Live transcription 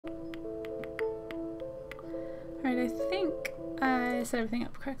Alright, I think I set everything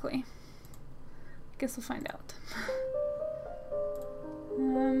up correctly. Guess we'll find out.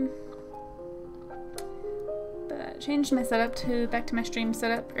 But changed my setup back to my stream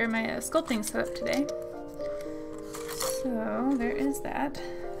setup, or my sculpting setup today. So there is that.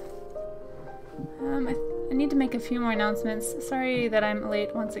 I need to make a few more announcements. Sorry that I'm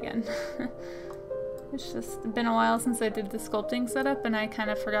late once again. It's just been a while since I did the sculpting setup and I kind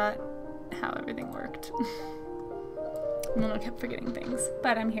of forgot how everything worked. And then I kept forgetting things.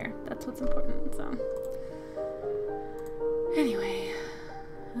 But I'm here. That's what's important, so. Anyway.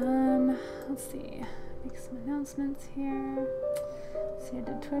 Let's see. Make some announcements here. See, I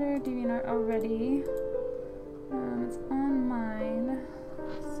did Twitter, DeviantArt already. It's on mine.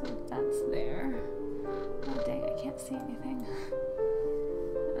 So that's there. Oh dang, I can't see anything.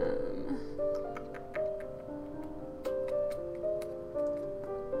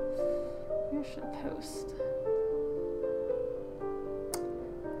 Where should I post?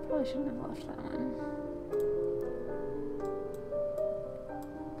 Probably shouldn't have left that one.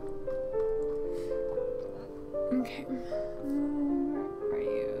 Okay. Where are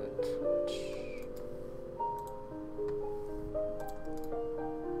you? Twitch.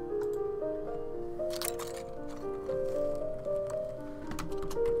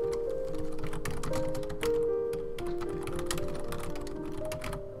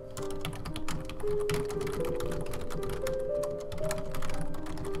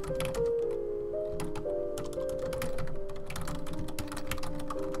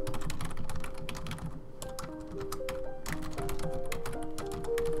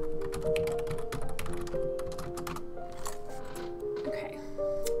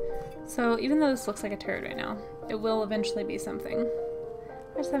 So even though this looks like a turd right now, it will eventually be something.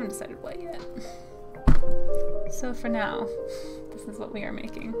 I just haven't decided what yet. So for now, this is what we are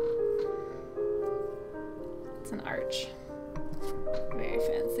making. It's an arch. Very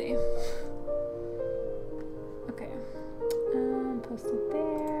fancy. Okay. Post it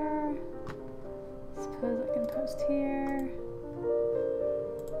there. Suppose I can post here.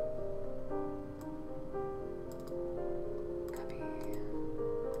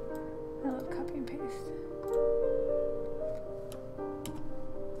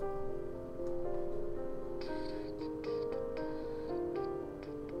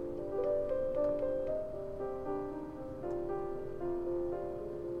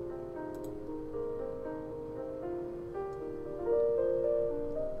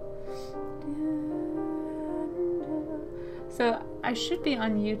 So I should be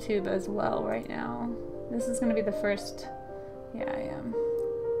on YouTube as well right now. This is going to be the first, yeah, I am.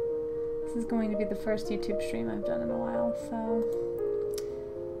 This is going to be the first YouTube stream I've done in a while, so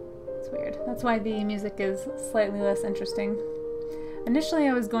it's weird. That's why the music is slightly less interesting. Initially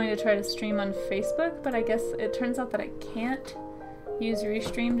I was going to try to stream on Facebook, but I guess it turns out that I can't use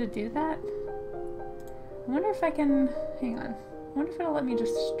Restream to do that. I wonder if I can, hang on. I wonder if it'll let me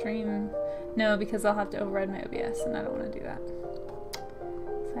just stream. No, because I'll have to override my OBS and I don't want to do that.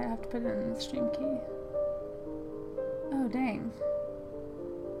 So I have to put it in the stream key. Oh, dang.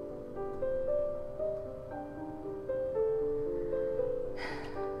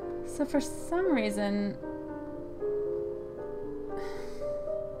 So for some reason,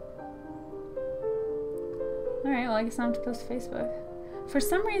 alright, well I guess I have to post to Facebook. For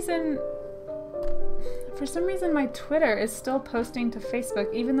some reason my Twitter is still posting to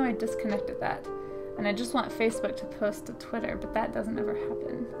Facebook even though I disconnected that. And I just want Facebook to post to Twitter, but that doesn't ever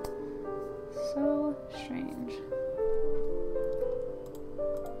happen. So strange.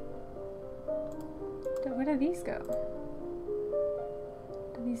 Where do these go?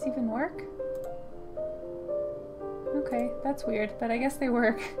 Do these even work? Okay, that's weird, but I guess they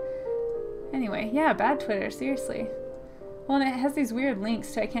work. Anyway, yeah, bad Twitter, seriously. Well, and it has these weird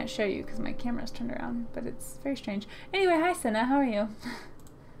links too. I can't show you because my camera's turned around, but it's very strange. Anyway, hi Senna, how are you?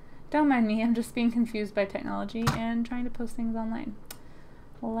 Don't mind me, I'm just being confused by technology and trying to post things online.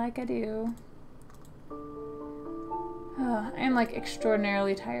 Like I do. Oh, I am like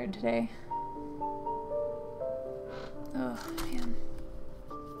extraordinarily tired today. Oh, man.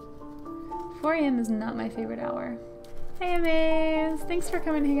 4 AM is not my favorite hour. Hey Amaze! Thanks for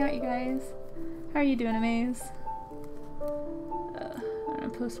coming to hang out, you guys. How are you doing, Amaze? I'm gonna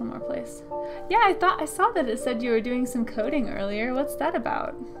post one more place. Yeah, I saw that it said you were doing some coding earlier. What's that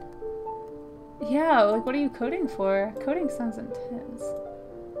about? Yeah, like what are you coding for? Coding sounds intense.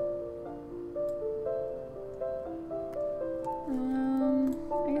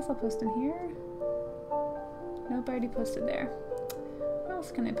 I guess I'll post in here. Nope, I already posted there. Where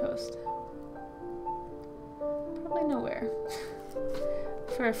else can I post? Probably nowhere.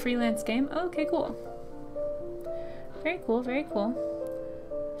 For a freelance game? Oh, okay, cool. Very cool, very cool.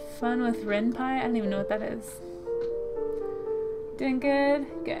 Fun with Ren Pie? I don't even know what that is. Doing good?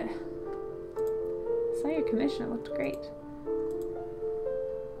 Good. Saw your commission, it looked great.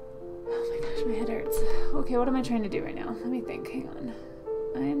 Oh my gosh, my head hurts. Okay, what am I trying to do right now? Let me think, hang on.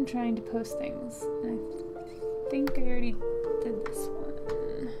 I am trying to post things. And I think I already did this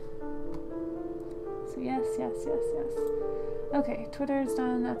one. So yes. Okay, Twitter's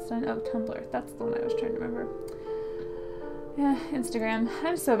done, that's done. Oh, Tumblr, that's the one I was trying to remember. Yeah, Instagram.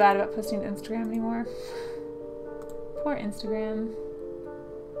 I'm so bad about posting to Instagram anymore. Poor Instagram.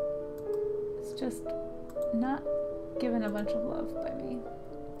 It's just not given a bunch of love by me,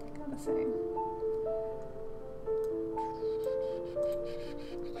 I gotta say.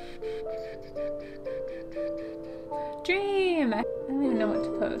 Dream! I don't even know what to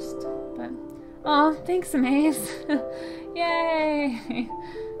post, but... Aw, thanks, Amaze. Yay!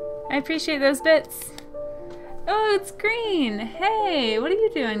 I appreciate those bits. Oh, it's Green! Hey, what are you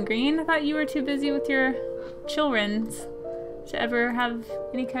doing, Green? I thought you were too busy with your children's to ever have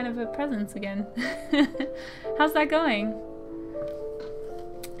any kind of a presence again. How's that going?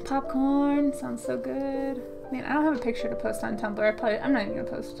 Popcorn, sounds so good. Man, I don't have a picture to post on Tumblr. I'm not even gonna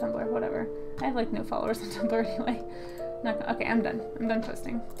post to Tumblr, whatever. I have like no followers on Tumblr anyway. Okay, I'm done. I'm done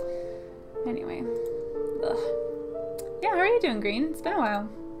posting. Anyway. Ugh. Yeah, how are you doing, Green? It's been a while.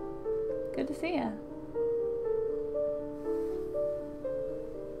 Good to see ya.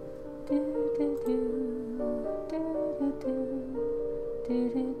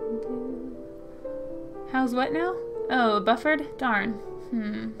 How's what now? Oh, buffered? Darn.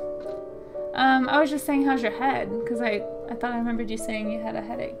 I was just saying, how's your head? Because I thought I remembered you saying you had a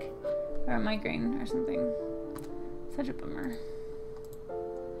headache. Or a migraine or something. Such a bummer.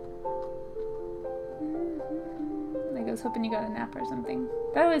 Like I was hoping you got a nap or something.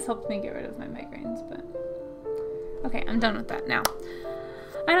 That always helped me get rid of my migraines, but... Okay, I'm done with that now.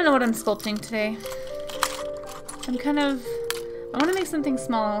 I don't know what I'm sculpting today. I want to make something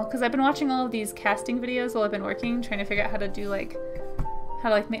small, because I've been watching all of these casting videos while I've been working, trying to figure out how to do like, I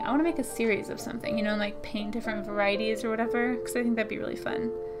want to make a series of something, you know, like paint different varieties or whatever, because I think that'd be really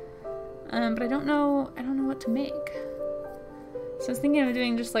fun. But I don't know what to make. So I was thinking of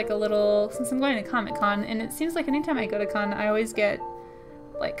doing just like a little, since I'm going to ComicCon, and it seems like anytime I go to con, I always get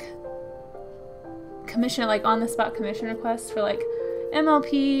like commission, like on the spot commission requests for like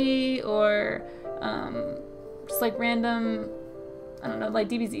MLP or just like random, I don't know, like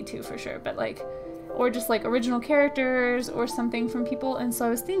DBZ too for sure, but like, or just like original characters or something from people. And so I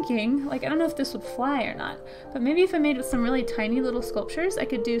was thinking, like, I don't know if this would fly or not, but maybe if I made some really tiny little sculptures, I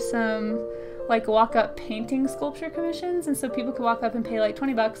could do some like walk-up painting sculpture commissions, and so people could walk up and pay like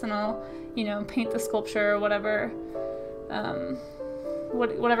 20 bucks and I'll, you know, paint the sculpture or whatever,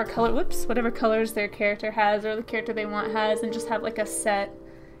 whatever colors their character has or the character they want has, and just have like a set,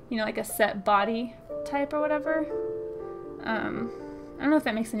 you know, like a set body type or whatever. I don't know if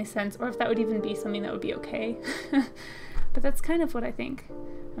that makes any sense, or if that would even be something that would be okay. But that's kind of what I think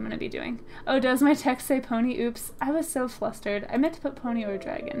I'm gonna be doing. Oh, does my text say pony? Oops. I was so flustered. I meant to put pony or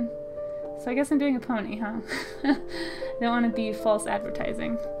dragon. So I guess I'm doing a pony, huh? Don't want to be false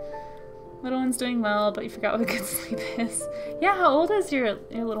advertising. Little one's doing well, but you forgot what good sleep is. Yeah, how old is your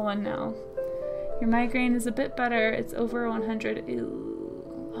little one now? Your migraine is a bit better. It's over 100.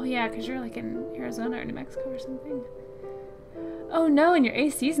 Ew. Oh yeah, because you're like in Arizona or New Mexico or something. Oh no, and your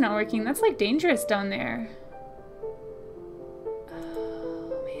AC's not working. That's like dangerous down there.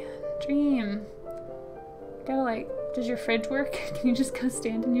 Oh man, Dream. Gotta like, does your fridge work? Can you just go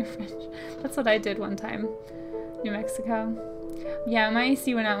stand in your fridge? That's what I did one time. New Mexico. Yeah, my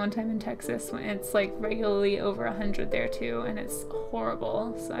AC went out one time in Texas when it's like regularly over 100 there too, and it's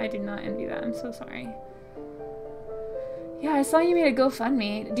horrible. So I do not envy that. I'm so sorry. Yeah, I saw you made a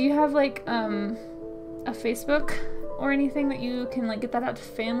GoFundMe. Do you have like a Facebook or anything that you can like get that out to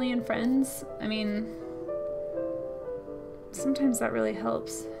family and friends? I mean, sometimes that really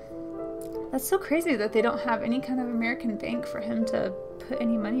helps. That's so crazy that they don't have any kind of American bank for him to put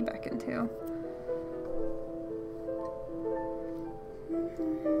any money back into.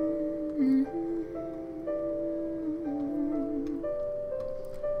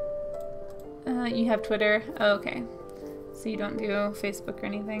 You have Twitter? Oh, okay. So you don't do Facebook or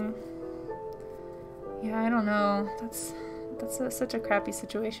anything? Yeah, I don't know. That's such a crappy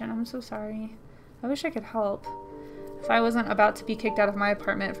situation. I'm so sorry. I wish I could help. If I wasn't about to be kicked out of my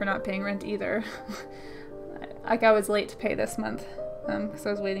apartment for not paying rent either. Like I was late to pay this month because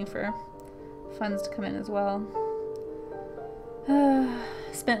I was waiting for funds to come in as well.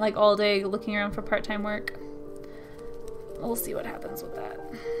 Spent like all day looking around for part-time work. We'll see what happens with that.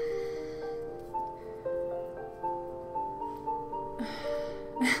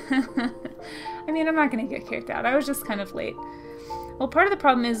 I mean, I'm not gonna get kicked out. I was just kind of late. Well, part of the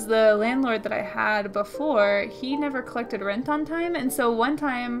problem is the landlord that I had before, he never collected rent on time, and so one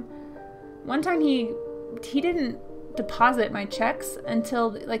time he didn't deposit my checks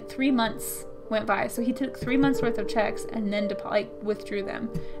until like 3 months went by. So he took 3 months worth of checks and then withdrew them,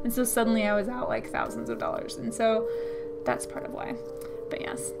 and so suddenly I was out like thousands of dollars, and so that's part of why. But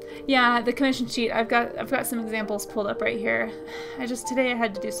yes, yeah, the commission sheet, I've got some examples pulled up right here. Today I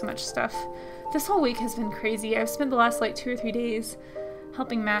had to do so much stuff. This whole week has been crazy. I've spent the last like 2 or 3 days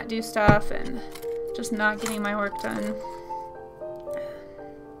helping Matt do stuff and just not getting my work done.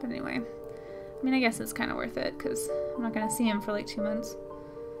 But anyway, I mean, I guess it's kind of worth it because I'm not going to see him for like 2 months.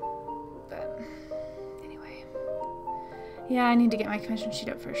 But anyway, yeah, I need to get my commission sheet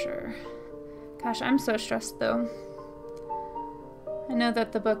up for sure. Gosh, I'm so stressed though. I know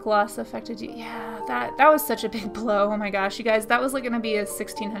that the book loss affected you. Yeah, that was such a big blow. Oh my gosh, you guys, that was like going to be a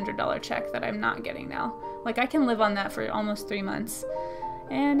 $1,600 check that I'm not getting now. Like, I can live on that for almost 3 months.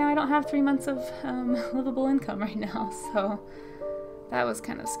 And now I don't have 3 months of livable income right now, so that was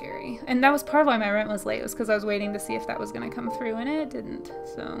kind of scary. And that was part of why my rent was late, was because I was waiting to see if that was going to come through, and it didn't.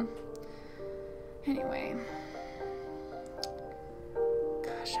 So, anyway.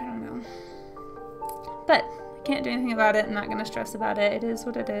 Gosh, I don't know. But can't do anything about it. I'm not going to stress about it. It is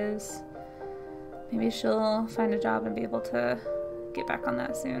what it is. Maybe she'll find a job and be able to get back on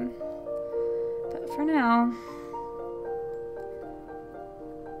that soon. But for now,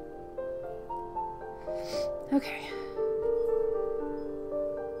 okay.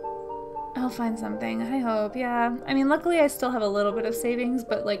 I'll find something, I hope. Yeah, I mean, luckily I still have a little bit of savings,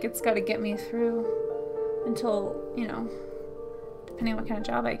 but like, it's got to get me through until, you know, depending on what kind of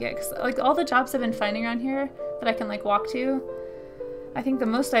job I get. Because like, all the jobs I've been finding around here that I can like walk to, I think the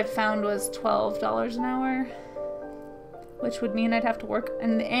most I've found was $12 an hour, which would mean I'd have to work,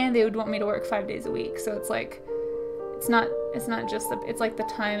 and they would want me to work 5 days a week. So it's like, it's not just it's like the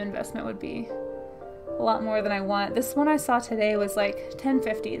time investment would be a lot more than I want. This one I saw today was like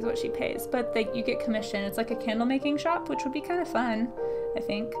 $10.50 is what she pays, but you get commission. It's like a candle making shop, which would be kind of fun, I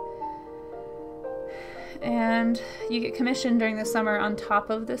think. And you get commission during the summer on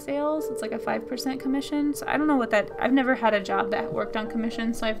top of the sales. It's like a 5% commission. So I don't know what that, I've never had a job that worked on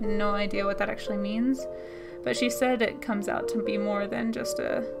commission, so I have no idea what that actually means. But she said it comes out to be more than just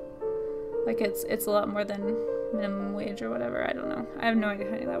it's a lot more than minimum wage or whatever. I don't know. I have no idea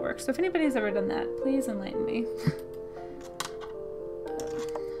how any of that works. So if anybody's ever done that, please enlighten me.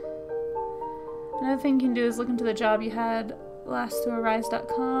 Another thing you can do is look into the job you had last through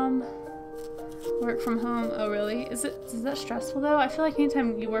arise.com. Work from home. Oh really? Is that stressful though? I feel like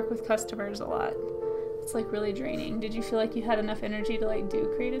anytime you work with customers a lot, it's like really draining. Did you feel like you had enough energy to like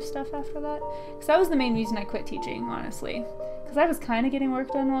do creative stuff after that? Because that was the main reason I quit teaching, honestly. Because I was kind of getting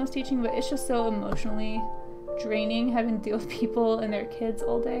work done while I was teaching, but it's just so emotionally draining having to deal with people and their kids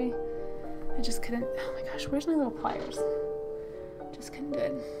all day. I just couldn't. Oh my gosh, where's my little pliers? Just couldn't do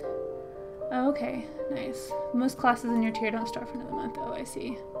it. Oh, okay, nice. Most classes in your tier don't start for another month. Oh, I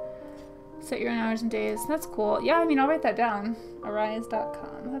see. Set your own hours and days. That's cool. Yeah, I mean, I'll write that down.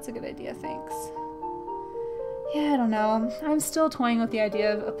 Arise.com. That's a good idea, thanks. Yeah, I don't know. I'm still toying with the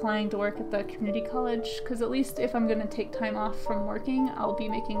idea of applying to work at the community college, because at least if I'm going to take time off from working, I'll be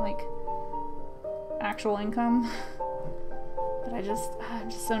making, like, actual income. But I'm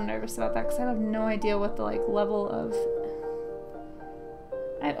just so nervous about that, because I have no idea what the, like, level of...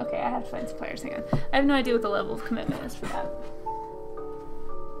 okay, I have to find some pliers. Hang on. I have no idea what the level of commitment is for that.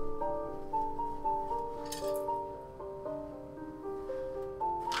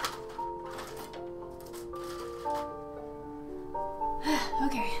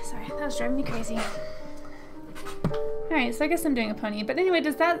 Okay, sorry, that was driving me crazy. Alright, so I guess I'm doing a pony. But anyway,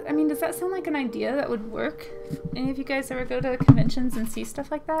 does that sound like an idea that would work? Any of you guys ever go to conventions and see stuff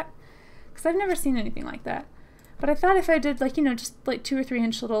like that? Because I've never seen anything like that. But I thought if I did, like, you know, just like 2 or 3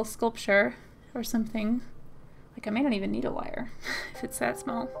 inch little sculpture or something, like I may not even need a wire if it's that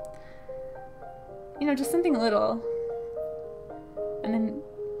small. You know, just something little. And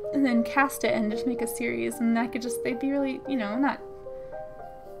then cast it and just make a series, and I could just, they'd be really, you know, not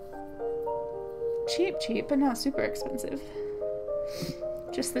cheap, but not super expensive.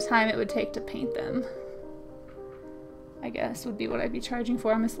 Just the time it would take to paint them, I guess, would be what I'd be charging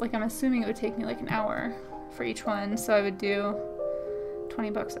for. I'm assuming it would take me like an hour for each one, so I would do 20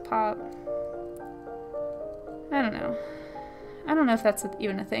 bucks a pop. I don't know. I don't know if that's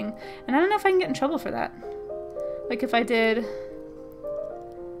even a thing. And I don't know if I can get in trouble for that. Like if I did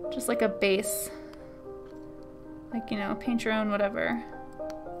just like a base, like, you know, paint your own whatever.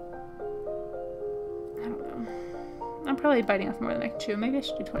 I I'm probably biting off more than I can chew. Maybe I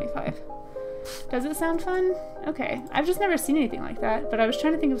should do 25. Does it sound fun? Okay. I've just never seen anything like that, but I was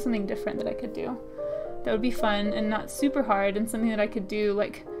trying to think of something different that I could do. That would be fun and not super hard, and something that I could do,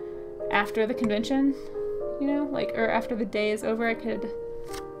 like, after the convention, you know? Like, or after the day is over, I could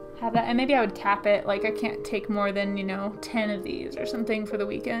have that. And maybe I would cap it, like, I can't take more than, you know, 10 of these or something for the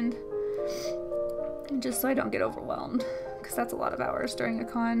weekend. Just so I don't get overwhelmed, because that's a lot of hours during a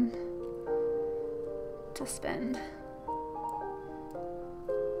con to spend.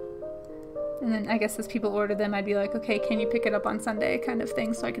 And then I guess as people order them, I'd be like, okay, can you pick it up on Sunday kind of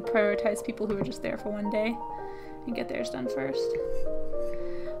thing, so I could prioritize people who are just there for one day and get theirs done first.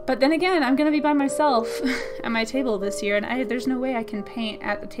 But then again, I'm gonna be by myself at my table this year, and there's no way I can paint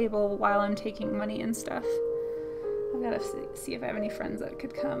at the table while I'm taking money and stuff. I've gotta see if I have any friends that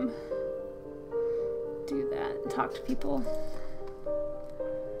could come do that and talk to people.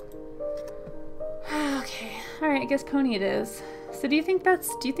 Okay, alright, I guess pony it is. So do you think that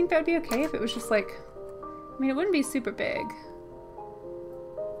would be okay if it was just like, I mean, it wouldn't be super big.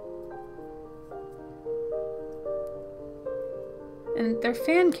 And they're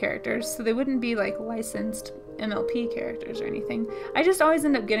fan characters, so they wouldn't be like licensed MLP characters or anything. I just always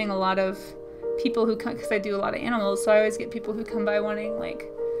end up getting a lot of people who come, because I do a lot of animals, so I always get people who come by wanting, like,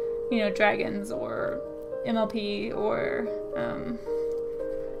 you know, dragons or MLP or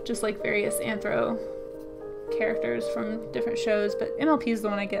just like various anthro characters from different shows, but MLP is the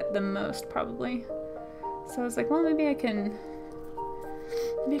one I get the most probably. So I was like, well, maybe I can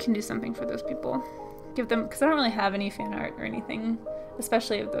do something for those people. Give them, because I don't really have any fan art or anything,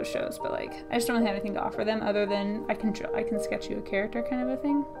 especially of those shows, but like I just don't really have anything to offer them other than I can sketch you a character kind of a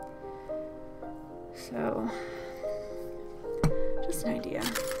thing. So just an idea.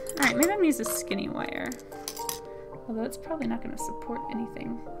 Alright, maybe I'm gonna use a skinny wire. Although it's probably not gonna support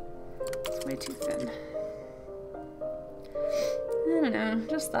anything. It's way too thin. I don't know,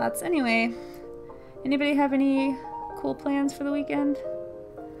 just thoughts. Anyway, anybody have any cool plans for the weekend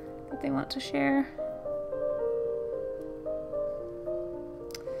that they want to share?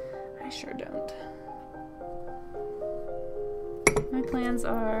 I sure don't. My plans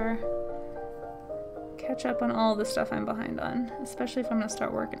are catch up on all the stuff I'm behind on, especially if I'm gonna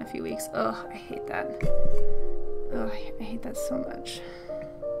start work in a few weeks. Ugh, I hate that. Ugh, I hate that so much.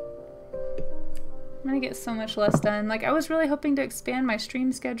 I'm gonna get so much less done. Like, I was really hoping to expand my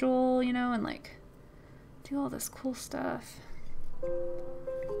stream schedule, you know, and like do all this cool stuff. I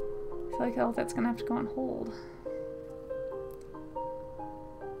feel like all that's gonna have to go on hold.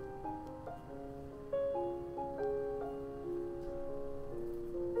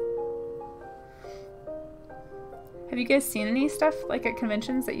 Have you guys seen any stuff like at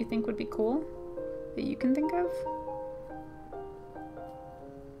conventions that you think would be cool? That you can think of?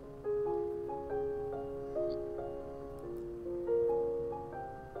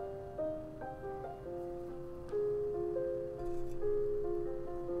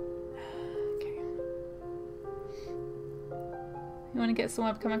 You want to get some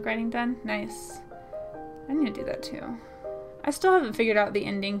webcomic writing done? Nice. I need to do that too. I still haven't figured out the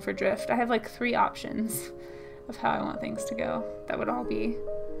ending for Drift. I have like 3 options of how I want things to go. That would all be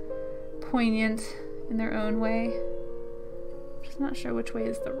poignant in their own way. Just not sure which way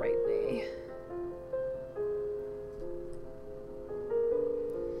is the right way.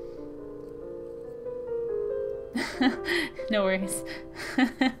 No worries.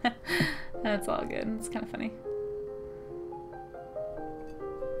 That's all good. It's kind of funny.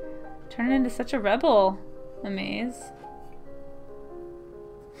 Turn into such a rebel, Amaze.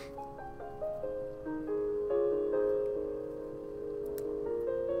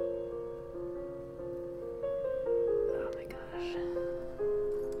 Oh my gosh.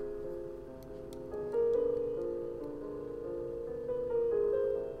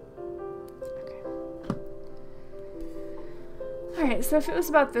 Okay. Alright, so if it was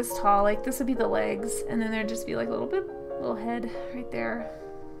about this tall, like this would be the legs, and then there'd just be like a little head right there.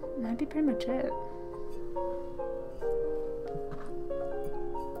 And that'd be pretty much it.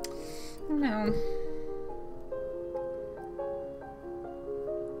 I don't know.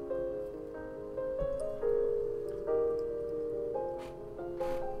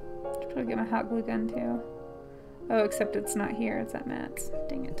 Should probably get my hot glue gun too. Oh, except it's not here, it's at Matt's.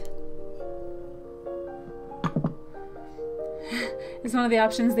 Dang it. Is one of the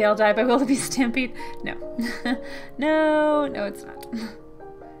options they all die by wildebeest stampede? No. No, it's not.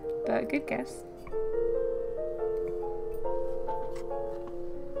 But good guess.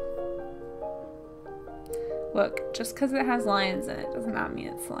 Look, just because it has lions in it does not mean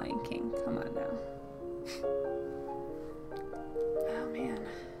it's Lion King. Come on now. Oh man.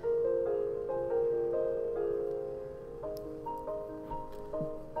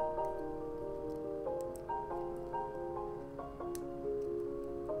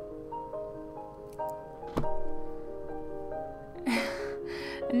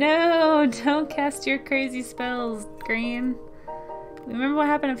 No, don't cast your crazy spells, Green. Remember what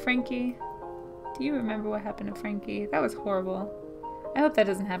happened to Frankie? Do you remember what happened to Frankie? That was horrible. I hope that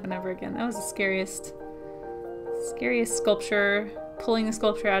doesn't happen ever again. That was the scariest sculpture, pulling the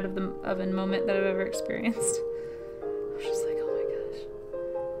sculpture out of the oven moment that I've ever experienced. I was just like, oh my gosh,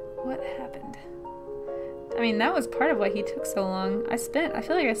 what happened? I mean, that was part of why he took so long. I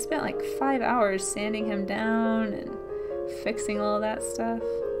feel like I spent like 5 hours sanding him down and fixing all that stuff.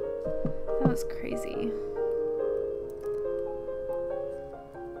 That was crazy.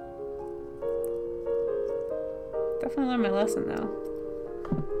 Definitely learned my lesson though.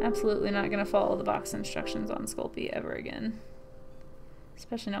 Absolutely not gonna follow the box instructions on Sculpey ever again.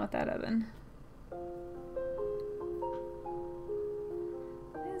 Especially not with that oven.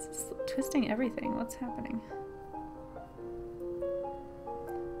 Why is this twisting everything? What's happening?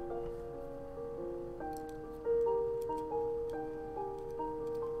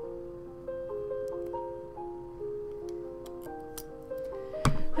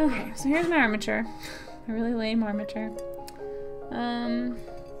 Okay, so here's my armature. A really lame armature.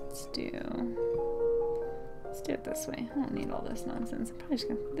 Let's do it this way. I don't need all this nonsense. I'm probably just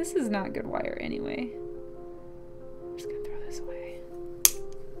gonna, this is not good wire anyway. I'm just gonna throw this away.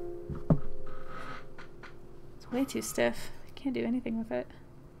 It's way too stiff. I can't do anything with it.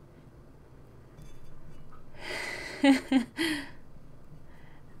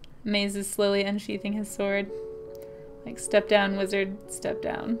 Maze is slowly unsheathing his sword. Like, step down, wizard, step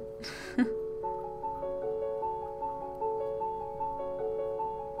down.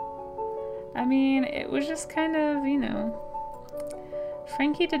 I mean, it was just kind of, you know,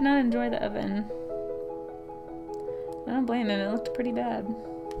 Frankie did not enjoy the oven. I don't blame him, it looked pretty bad.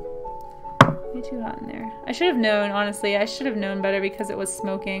 Way too hot in there. I should have known, honestly, I should have known better because it was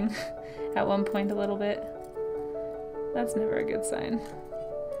smoking at one point a little bit. That's never a good sign.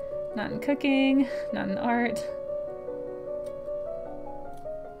 Not in cooking, not in art.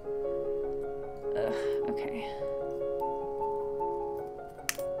 Ugh, okay.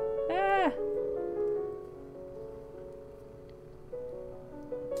 Ah!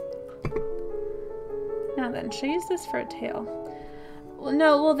 Now then, should I use this for a tail? Well,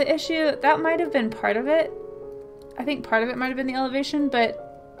 no, well, the issue, that might have been part of it. I think part of it might have been the elevation,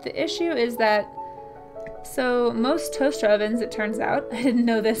 but the issue is that, so most toaster ovens, it turns out, I didn't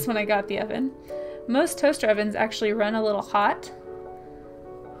know this when I got the oven, most toaster ovens actually run a little hot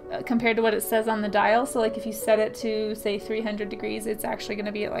compared to what it says on the dial. So like if you set it to say 300 degrees, it's actually going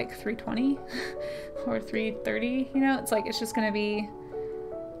to be at like 320 or 330, you know, it's like, it's just going to be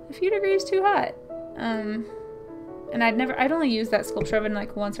a few degrees too hot. And I'd only used that sculpture oven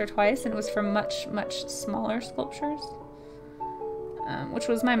like once or twice, and it was for much, much smaller sculptures, which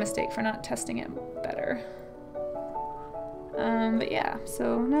was my mistake for not testing it better. But yeah,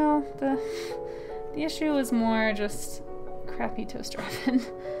 so no, the issue was more just crappy toaster oven.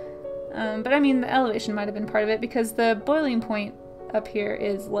 But I mean, the elevation might have been part of it because the boiling point up here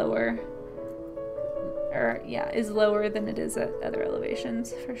is lower, or yeah, is lower than it is at other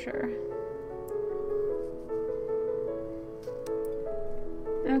elevations for sure.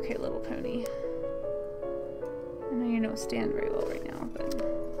 Okay, little pony. I know you don't stand very well right now, but...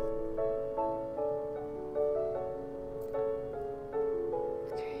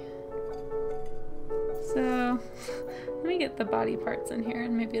 Okay. So, let me get the body parts in here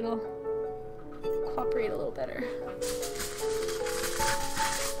and maybe it'll cooperate a little better.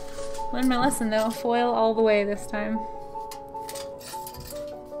 Learned my lesson though, foil all the way this time.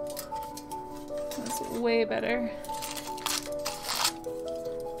 That's way better.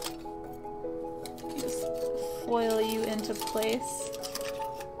 Foil you into place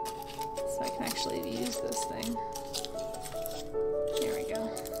so I can actually use this thing. There we go.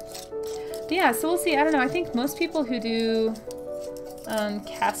 But yeah, so we'll see. I don't know. I think most people who do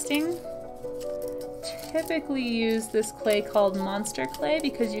casting typically use this clay called monster clay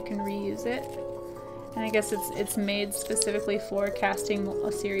because you can reuse it. And I guess it's made specifically for casting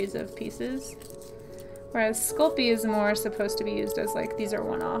a series of pieces. Whereas Sculpey is more supposed to be used as like, these are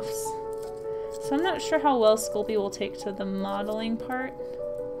one-offs. So I'm not sure how well Sculpey will take to the modeling part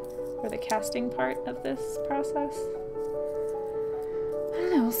or the casting part of this process. I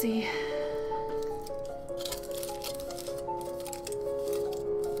don't know, we'll see.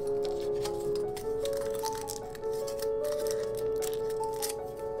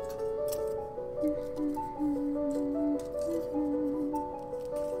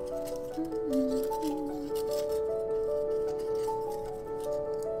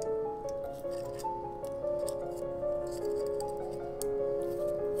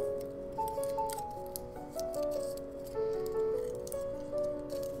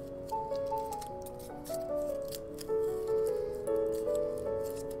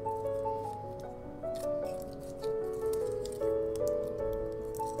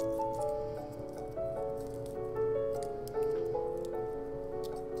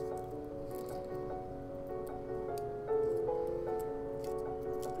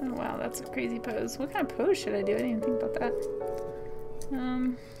 that's a crazy pose. What kind of pose should I do? I didn't even think about that.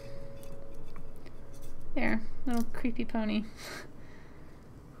 There, little creepy pony.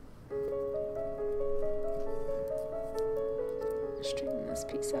 Straighten this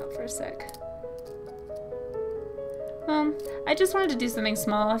piece out for a sec. I just wanted to do something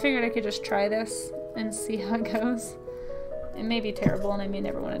small. I figured I could just try this and see how it goes. It may be terrible and I may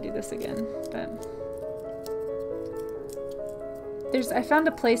never want to do this again, but I found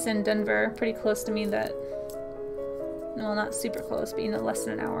a place in Denver pretty close to me that, well, not super close, but you know, less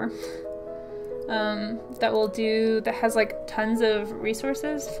than an hour, that has like tons of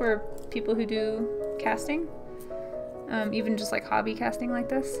resources for people who do casting, even just like hobby casting like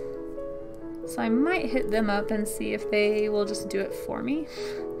this. So I might hit them up and see if they will just do it for me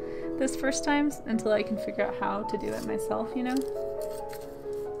this first time until I can figure out how to do it myself, you know?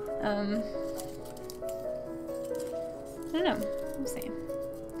 I don't know. We'll see.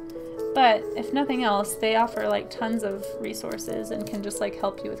 But if nothing else, they offer like tons of resources and can just like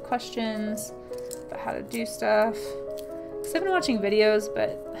help you with questions about how to do stuff. Because I've been watching videos, but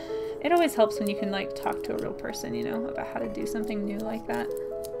it always helps when you can like talk to a real person, you know, about how to do something new like that.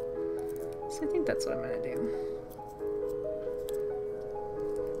 So I think that's what I'm gonna do.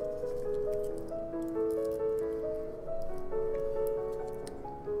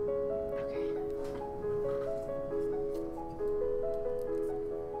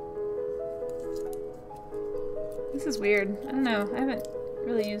 This is weird. I don't know. I haven't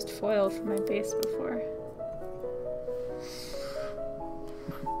really used foil for my base before.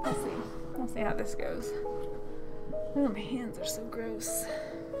 We'll see. We'll see how this goes. Oh, my hands are so gross.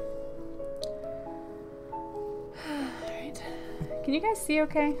 Alright. Can you guys see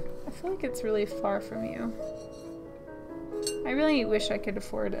okay? I feel like it's really far from you. I really wish I could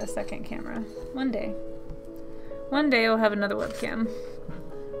afford a second camera. One day. One day I'll have another webcam.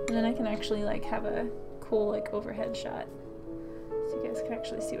 And then I can actually like have a cool like overhead shot so you guys can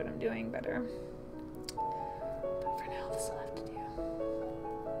actually see what I'm doing better. But for now, this will have to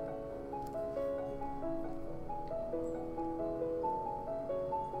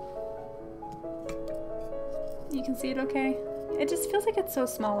do. You can see it okay? It just feels like it's so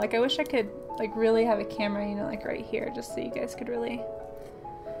small. Like I wish I could like really have a camera, you know, like right here, just so you guys could really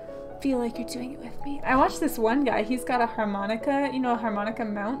feel like you're doing it with me. I watched this one guy, he's got a harmonica, you know, a harmonica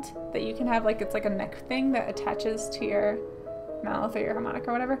mount that you can have, like it's like a neck thing that attaches to your mouth or your harmonica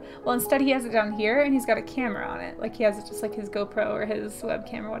or whatever. Well, instead he has it down here and he's got a camera on it. Like he has it just like his GoPro or his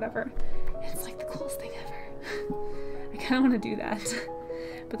webcam or whatever. It's like the coolest thing ever. I kind of want to do that.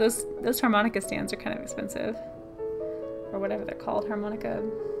 But those harmonica stands are kind of expensive. Or whatever they're called, harmonica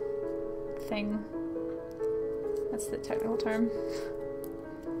thing. That's the technical term.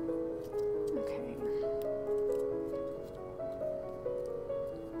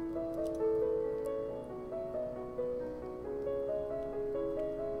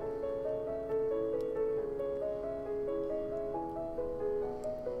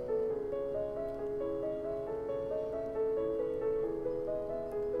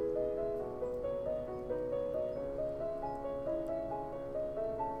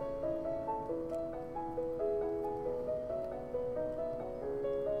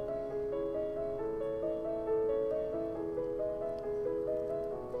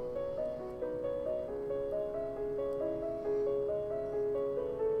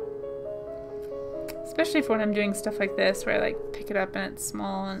 Especially for when I'm doing stuff like this, where I like pick it up and it's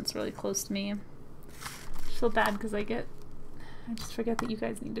small and it's really close to me. I feel bad because I just forget that you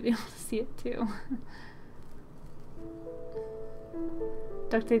guys need to be able to see it too.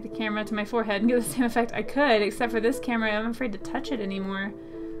 Duct tape the camera to my forehead and get the same effect. I could, except for this camera, I'm afraid to touch it anymore.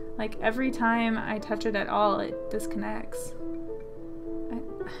 Like every time I touch it at all, it disconnects. I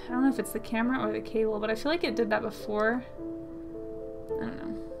don't know if it's the camera or the cable, but I feel like it did that before. I don't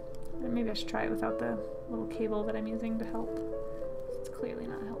know. Maybe I should try it without the little cable that I'm using to help. It's clearly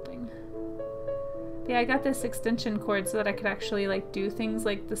not helping. But yeah, I got this extension cord so that I could actually like do things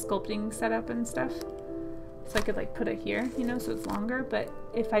like the sculpting setup and stuff. So I could like put it here, you know, so it's longer, but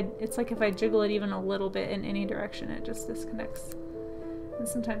it's like if I jiggle it even a little bit in any direction, it just disconnects. And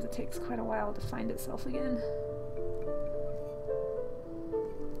sometimes it takes quite a while to find itself again.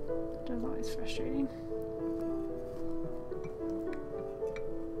 It was always frustrating.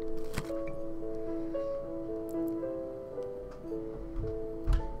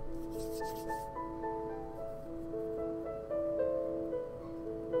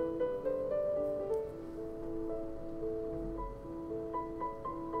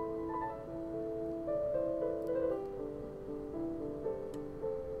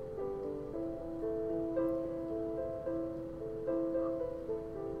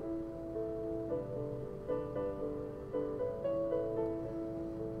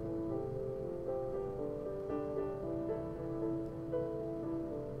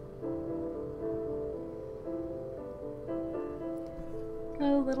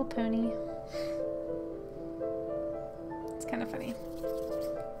 Oh, little pony. It's kind of funny.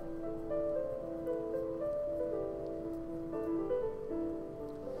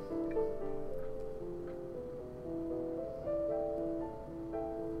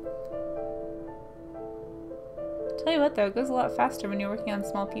 Tell you what though, it goes a lot faster when you're working on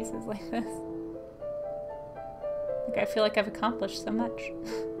small pieces like this. Like I feel like I've accomplished so much.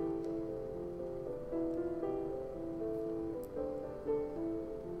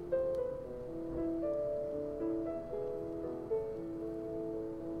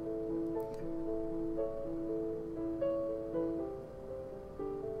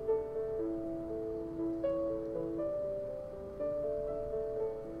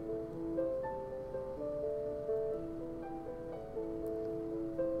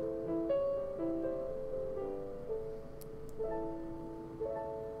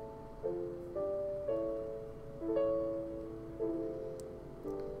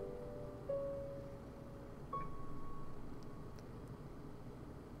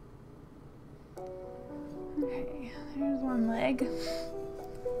 Okay, there's one leg.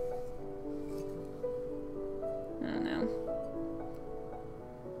 I don't know.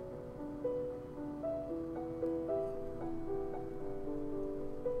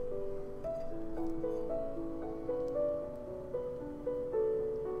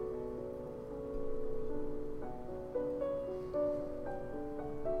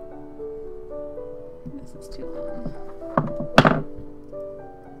 This is too long.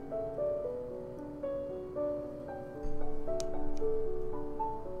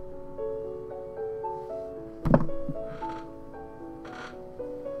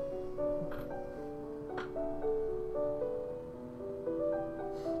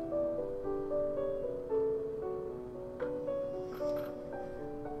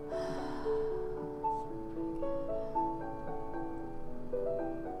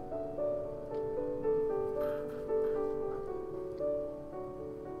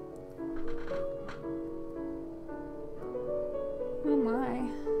 Oh my.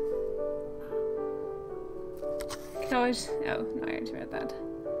 Could always. Oh, no, I already read that.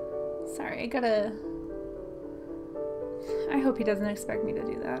 Sorry, I gotta. I hope he doesn't expect me to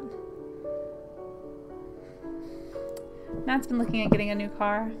do that. Matt's been looking at getting a new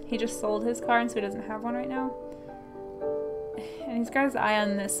car. He just sold his car, and so he doesn't have one right now. And he's got his eye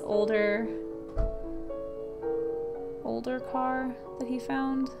on this older car that he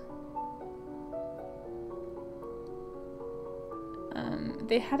found.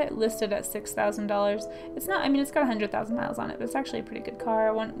 They had it listed at $6,000. It's not, I mean, it's got 100,000 miles on it, but it's actually a pretty good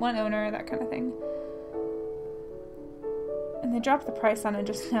car. One owner, that kind of thing. And they dropped the price on it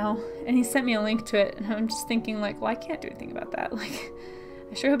just now, and he sent me a link to it, and I'm just thinking, like, well, I can't do anything about that. Like,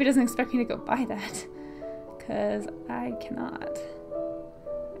 I sure hope he doesn't expect me to go buy that, because I cannot.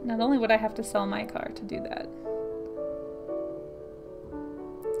 Not only would I have to sell my car to do that,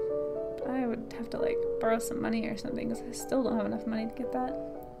 but I would have to, like, borrow some money or something, because I still don't have enough money to get that.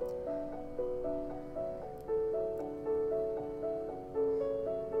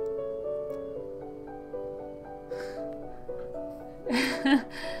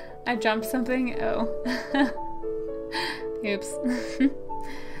 I jumped something? Oh. Oops.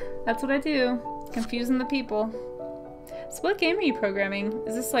 That's what I do. Confusing the people. So what game are you programming?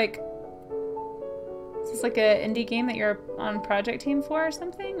 Is this like a indie game that you're on project team for or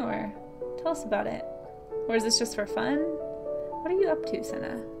something? Or tell us about it. Or is this just for fun? What are you up to,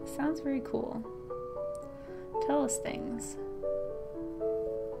 Senna? Sounds very cool. Tell us things.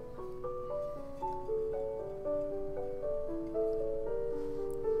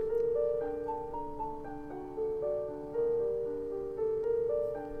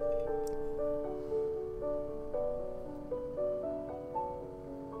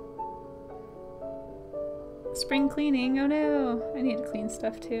 Spring cleaning, oh no, I need to clean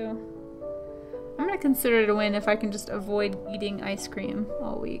stuff too. I'm gonna consider it a win if I can just avoid eating ice cream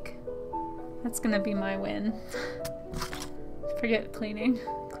all week. That's gonna be my win. Forget cleaning.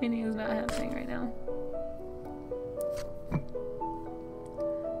 Cleaning is not happening right now.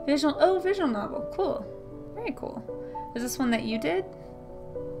 Visual novel, cool. Very cool. Is this one that you did?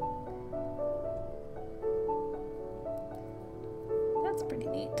 That's pretty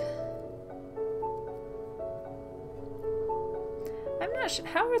neat. I'm not sure,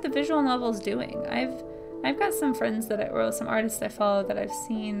 how are the visual novels doing? I've got some friends or some artists I follow that I've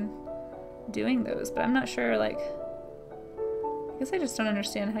seen doing those, but I'm not sure, like, I guess I just don't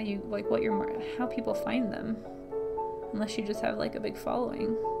understand how you, like, how people find them, unless you just have, like, a big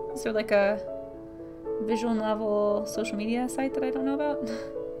following. Is there, like, a visual novel social media site that I don't know about?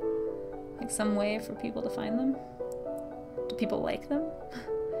 Like, some way for people to find them? Do people like them?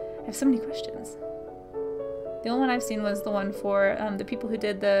 I have so many questions. The only one I've seen was the one for the people who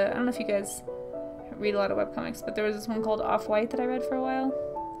did the, I don't know if you guys read a lot of webcomics, but there was this one called Off-White that I read for a while.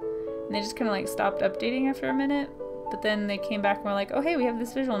 And they just kind of like stopped updating after a minute, but then they came back and were like, oh hey, we have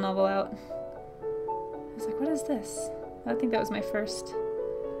this visual novel out. I was like, what is this? I think that was my first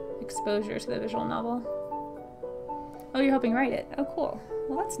exposure to the visual novel. Oh, you're helping write it. Oh, cool.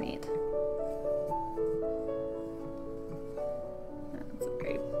 Well, that's neat. That's a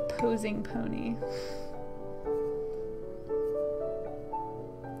very posing pony.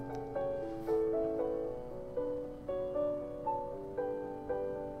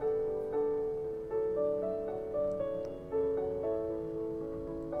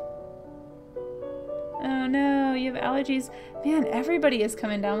 Oh no, you have allergies. Man, everybody is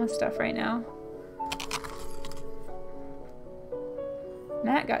coming down with stuff right now.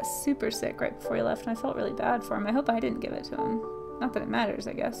 Matt got super sick right before he left, and I felt really bad for him. I hope I didn't give it to him. Not that it matters,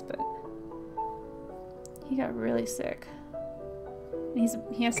 I guess, but he got really sick. And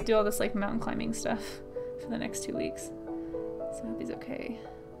he has to do all this like mountain climbing stuff for the next 2 weeks. So I hope he's okay.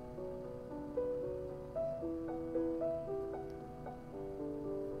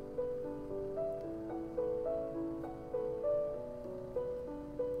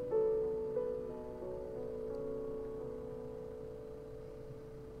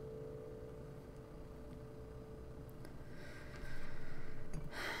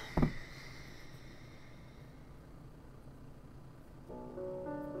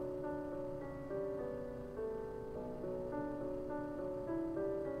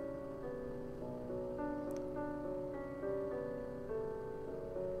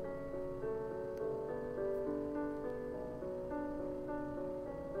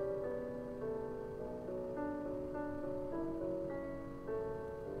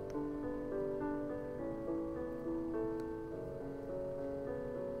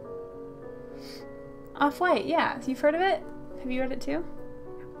 Off-White, yeah. You've heard of it? Have you read it too?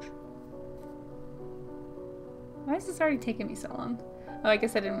 Why is this already taking me so long? Oh, I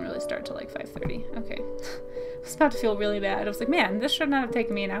guess I didn't really start till like 5:30. Okay. I was about to feel really bad. I was like, man, this should not have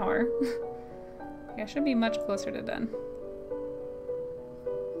taken me an hour. Yeah, I should be much closer to done.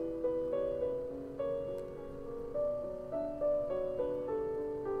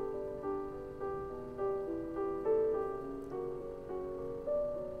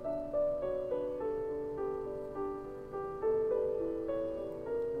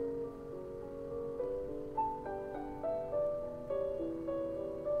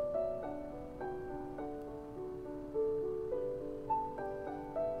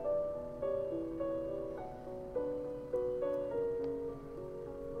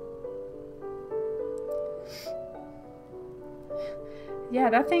 Yeah,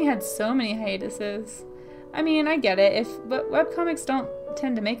 that thing had so many hiatuses. I mean, I get it, but webcomics don't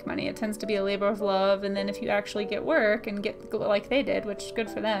tend to make money. It tends to be a labor of love, and then if you actually get work and get like they did, which is good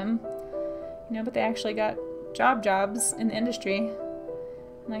for them, you know, but they actually got jobs in the industry.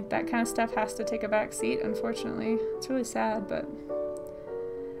 And, like, that kind of stuff has to take a back seat, unfortunately. It's really sad, but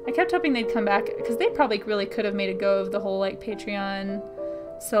I kept hoping they'd come back, because they probably really could have made a go of the whole, like, Patreon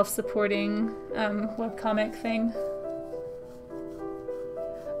self-supporting webcomic thing.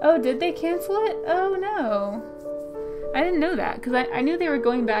 Oh, did they cancel it? Oh, no. I didn't know that, because I knew they were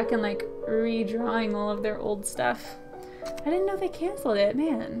going back and, like, redrawing all of their old stuff. I didn't know they canceled it,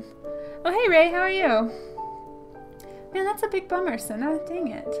 man. Oh, hey, Ray, how are you? Man, that's a big bummer, Senna. Dang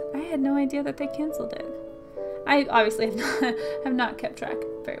it. I had no idea that they canceled it. I obviously have not kept track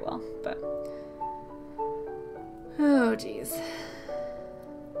very well, but... Oh, jeez.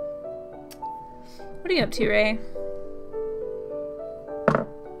 What are you up to, Ray?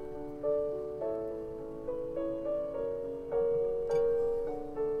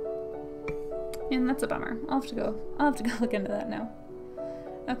 And that's a bummer. I'll have to go look into that now.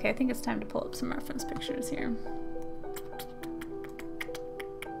 Okay, I think it's time to pull up some reference pictures here.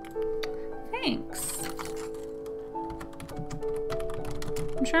 Thanks.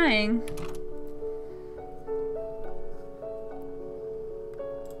 I'm trying.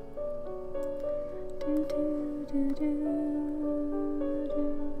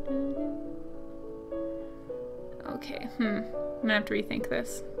 Okay, I'm gonna have to rethink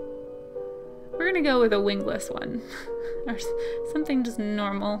this. We're gonna go with a wingless one. Or something just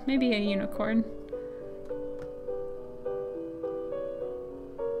normal. Maybe a unicorn.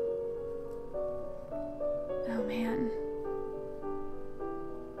 Oh man.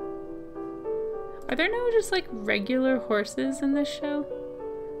 Are there no just like regular horses in this show?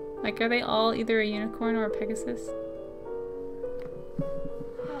 Like, are they all either a unicorn or a Pegasus?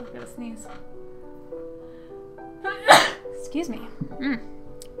 Oh, I gotta sneeze. Excuse me.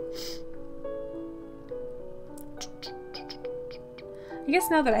 I guess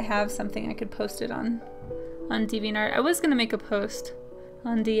now that I have something, I could post it on DeviantArt. I was gonna make a post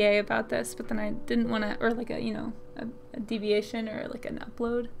on DA about this, but then I didn't want to, or like a, you know, a deviation or like an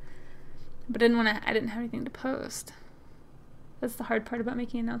upload. But I didn't have anything to post. That's the hard part about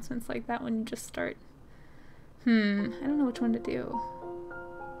making announcements like that when you just start. I don't know which one to do.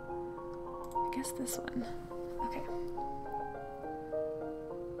 I guess this one. Okay.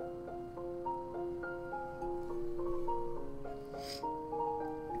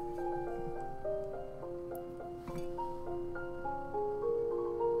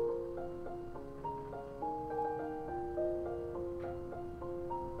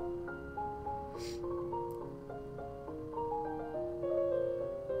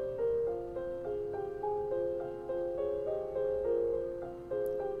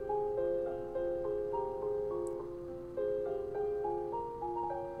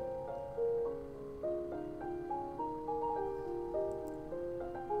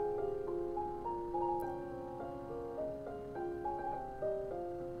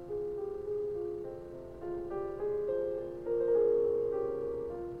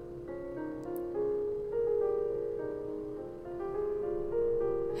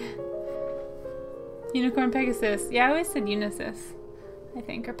 Unicorn Pegasus. Yeah, I always said Unisys, I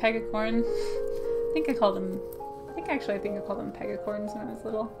think, or Pegacorn. I think I called them Pegacorns when I was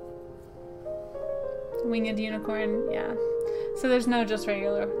little. Winged unicorn, yeah. So there's no just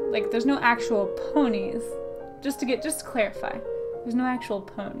regular, like there's no actual ponies. Just to clarify, there's no actual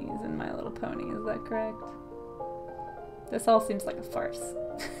ponies in My Little Pony, is that correct? This all seems like a farce.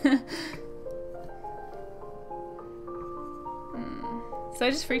 So I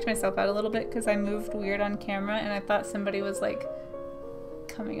just freaked myself out a little bit because I moved weird on camera and I thought somebody was like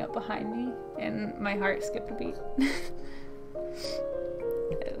coming up behind me and my heart skipped a beat. Oh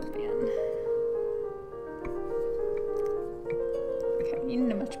man. Okay, you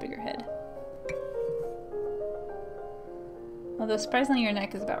need a much bigger head. Although surprisingly your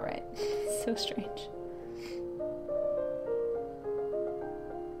neck is about right. So strange.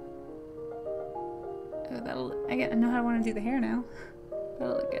 Oh, I know how I want to do the hair now.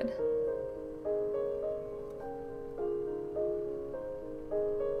 That'll look good.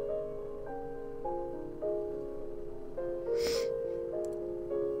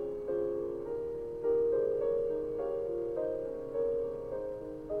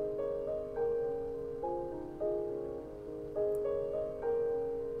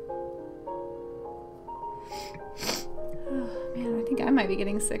 Oh man, I think I might be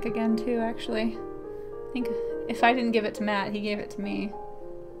getting sick again too, actually. I think if I didn't give it to Matt, he gave it to me.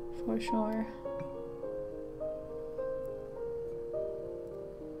 For sure.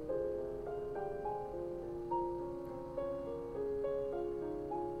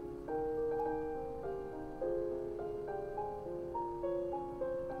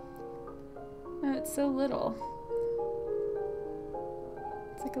 Oh, it's so little.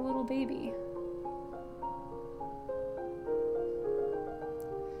 It's like a little baby.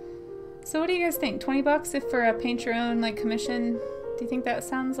 So what do you guys think? 20 bucks if for a paint your own like commission? Do you think that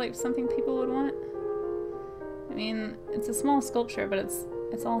sounds like something people would want? I mean, it's a small sculpture, but it's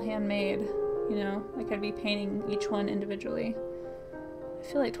all handmade, you know? Like I'd be painting each one individually. I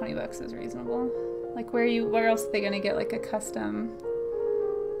feel like 20 bucks is reasonable. Like where else are they gonna get like a custom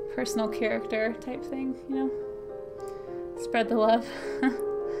personal character type thing, you know? Spread the love.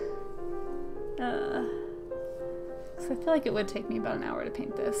 So I feel like it would take me about an hour to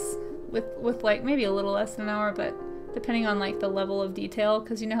paint this. With like maybe a little less than an hour, but depending on like the level of detail,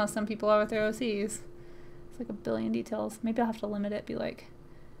 because you know how some people are with their OCs. It's like a billion details. Maybe I'll have to limit it, be like,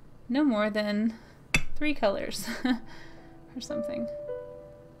 no more than 3 colors or something.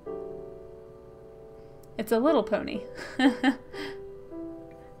 It's a little pony.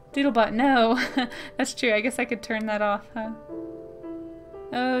 Doodlebot, no. That's true. I guess I could turn that off, huh?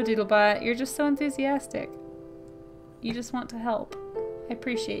 Oh, Doodlebot, you're just so enthusiastic. You just want to help. I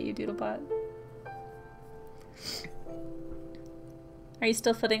appreciate you, Doodlebot. Are you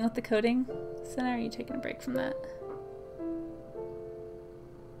still fiddling with the coding, Senna, or are you taking a break from that?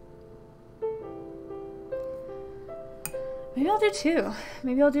 Maybe I'll do 2.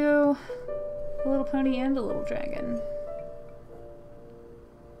 Maybe I'll do a little pony and a little dragon.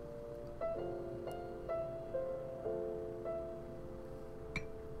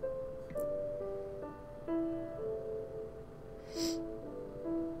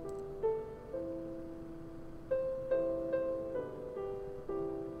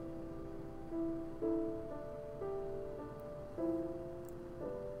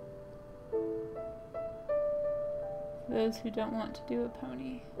 those who don't want to do a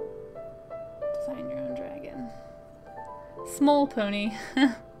pony. Design your own dragon. Small pony.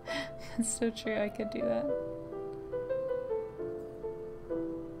 That's so true, I could do that.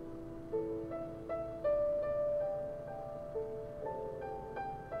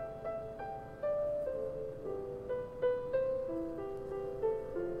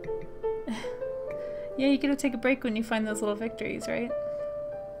 Yeah, you gotta take a break when you find those little victories, right?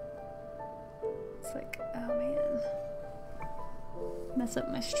 It's like, oh man. Mess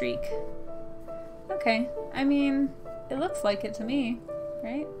up my streak. Okay, I mean, it looks like it to me,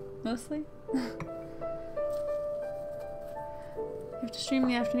 right? Mostly. You have to stream in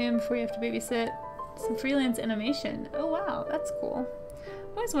the afternoon before you have to babysit. Some freelance animation. Oh wow, that's cool.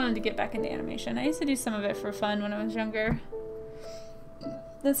 I always wanted to get back into animation. I used to do some of it for fun when I was younger.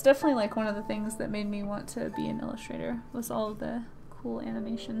 That's definitely like one of the things that made me want to be an illustrator, was all of the cool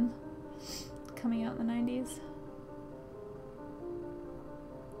animation coming out in the 90s.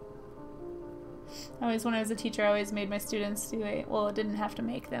 When I was a teacher, I always made my students do a, well, it didn't have to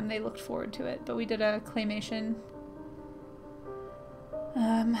make them, they looked forward to it, but we did a claymation,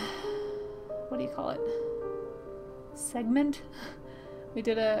 what do you call it? Segment? We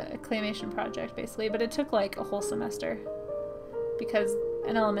did a claymation project, basically, but it took like a whole semester, because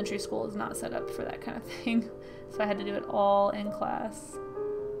an elementary school is not set up for that kind of thing. So I had to do it all in class,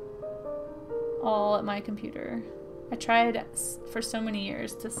 all at my computer. I tried for so many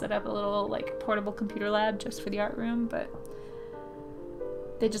years to set up a little like portable computer lab just for the art room, but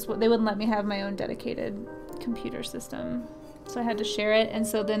they wouldn't let me have my own dedicated computer system. So I had to share it, and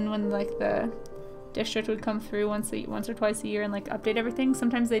so then when like the district would come through once or twice a year and like update everything,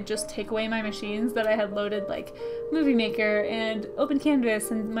 sometimes they'd just take away my machines that I had loaded like Movie Maker and Open Canvas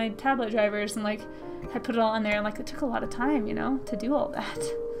and my tablet drivers, and like had put it all on there, and like it took a lot of time, you know, to do all that.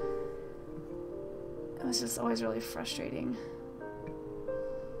 It was just always really frustrating.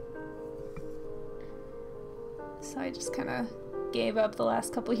 So I just kind of gave up the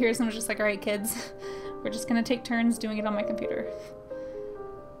last couple of years and was just like, alright kids, we're just gonna take turns doing it on my computer.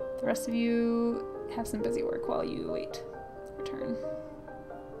 The rest of you have some busy work while you wait your turn.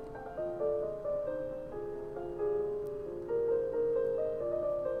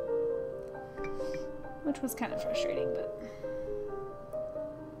 Which was kind of frustrating, but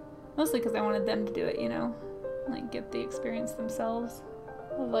mostly because I wanted them to do it, you know, like get the experience themselves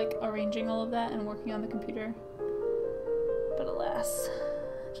of like arranging all of that and working on the computer. But alas,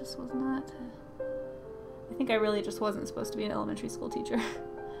 it just was not. I think I really just wasn't supposed to be an elementary school teacher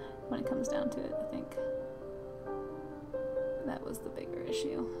when it comes down to it. I think that was the bigger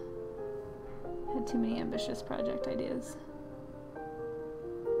issue. I had too many ambitious project ideas.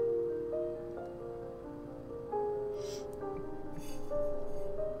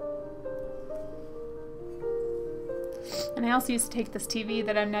 And I also used to take this TV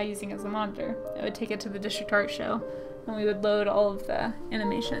that I'm now using as a monitor. I would take it to the district art show, and we would load all of the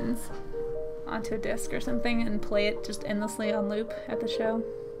animations onto a disc or something and play it just endlessly on loop at the show.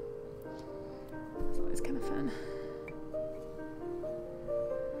 It's always kind of fun.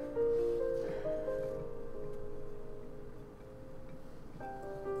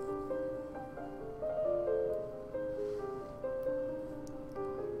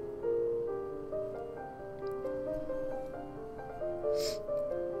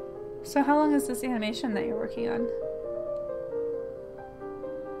 So how long is this animation that you're working on?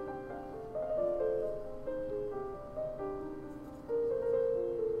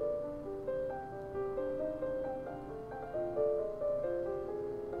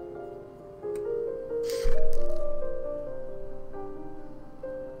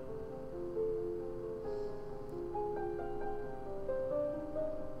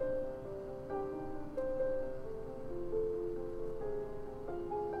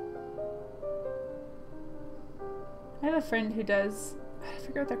 I have a friend who does, I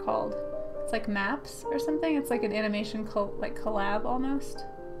forget what they're called. It's like maps or something. It's like an animation collab almost.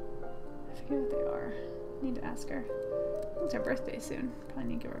 I forget what they are. I need to ask her. It's her birthday soon. Probably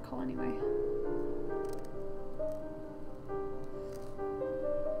need to give her a call anyway.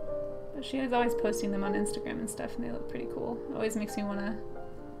 But she is always posting them on Instagram and stuff, and they look pretty cool. It always makes me want to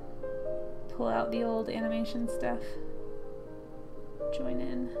pull out the old animation stuff. Join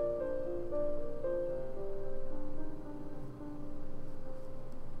in.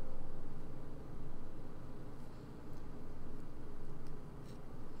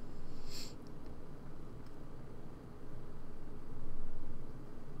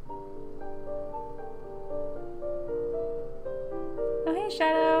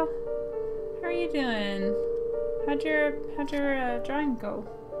 Shadow, how are you doing? How'd your drawing go?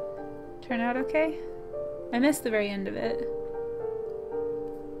 Turn out okay? I missed the very end of it.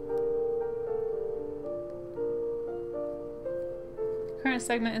 Current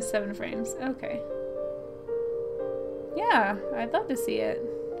segment is 7 frames. Okay. Yeah, I'd love to see it.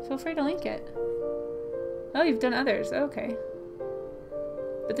 Feel free to link it. Oh, you've done others. Okay.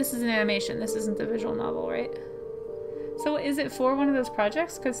 But this is an animation. This isn't the visual novel, right? So is it for one of those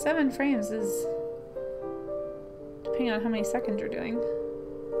projects? Because 7 frames is... depending on how many seconds you're doing.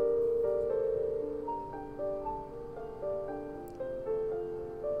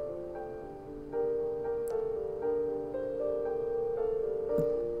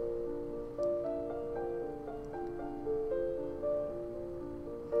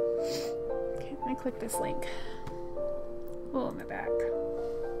 Okay, let me click this link. Oh, my back.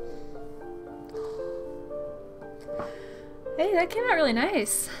 Hey, that came out really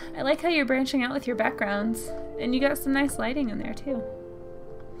nice. I like how you're branching out with your backgrounds. And you got some nice lighting in there too.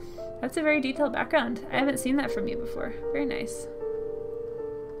 That's a very detailed background. I haven't seen that from you before. Very nice.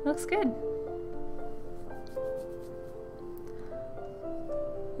 Looks good.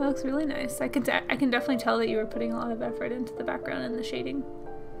 That looks really nice. I can definitely tell that you were putting a lot of effort into the background and the shading.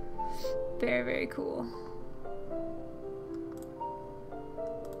 Very, very cool.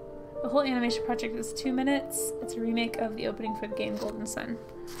 The whole animation project is 2 minutes. It's a remake of the opening for the game Golden Sun.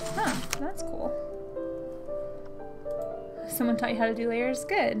 Huh, that's cool. Someone taught you how to do layers?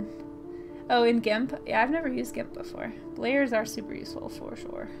 Good. Oh, in GIMP? Yeah, I've never used GIMP before. Layers are super useful for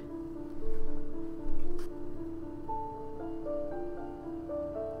sure.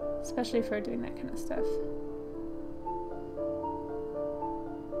 Especially for doing that kind of stuff.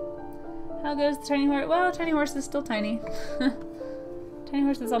 How goes the tiny horse? Well, tiny horse is still tiny. Tiny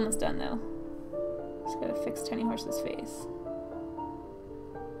horse is almost done though. Just gotta fix tiny horse's face.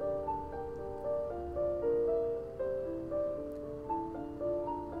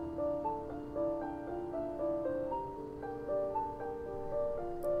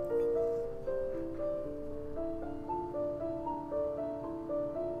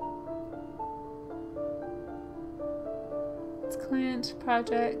 It's client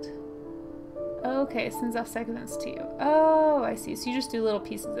project. Okay, sends off segments to you. Oh, I see. So you just do little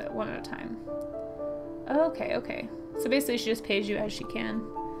pieces at one at a time. Okay, okay. So basically she just pays you as she can,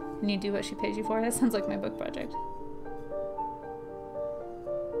 and you do what she pays you for. That sounds like my book project.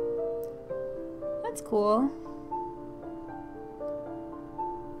 That's cool.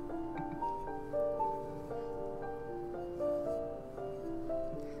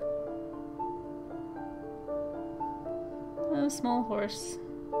 Oh, small horse.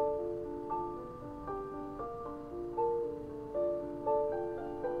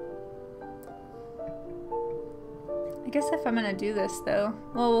 I guess if I'm gonna do this though,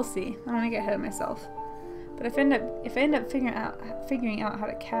 well, we'll see. I don't want to get ahead of myself. But if I end up figuring out how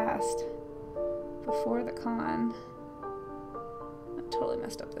to cast before the con, I totally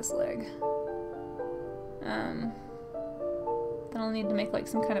messed up this leg. Then I'll need to make like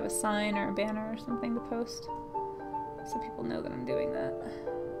some kind of a sign or a banner or something to post, so people know that I'm doing that.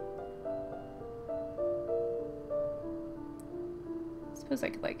 I suppose I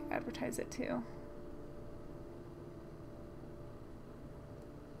could like advertise it too.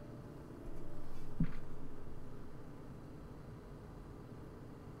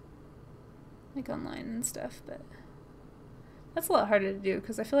 Like online and stuff, but that's a lot harder to do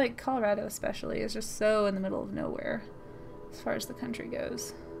because I feel like Colorado especially is just so in the middle of nowhere as far as the country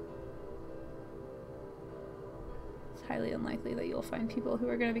goes. It's highly unlikely that you'll find people who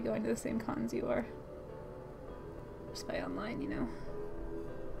are going to be going to the same cons you are just by online, you know.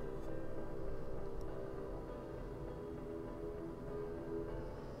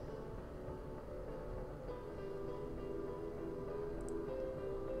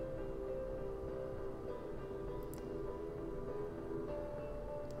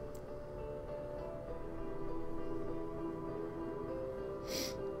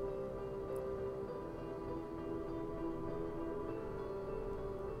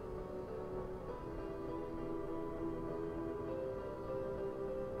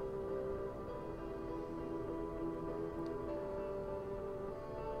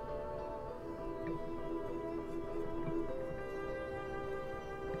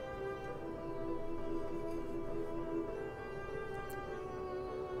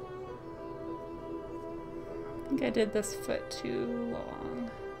 I think I did this foot too long.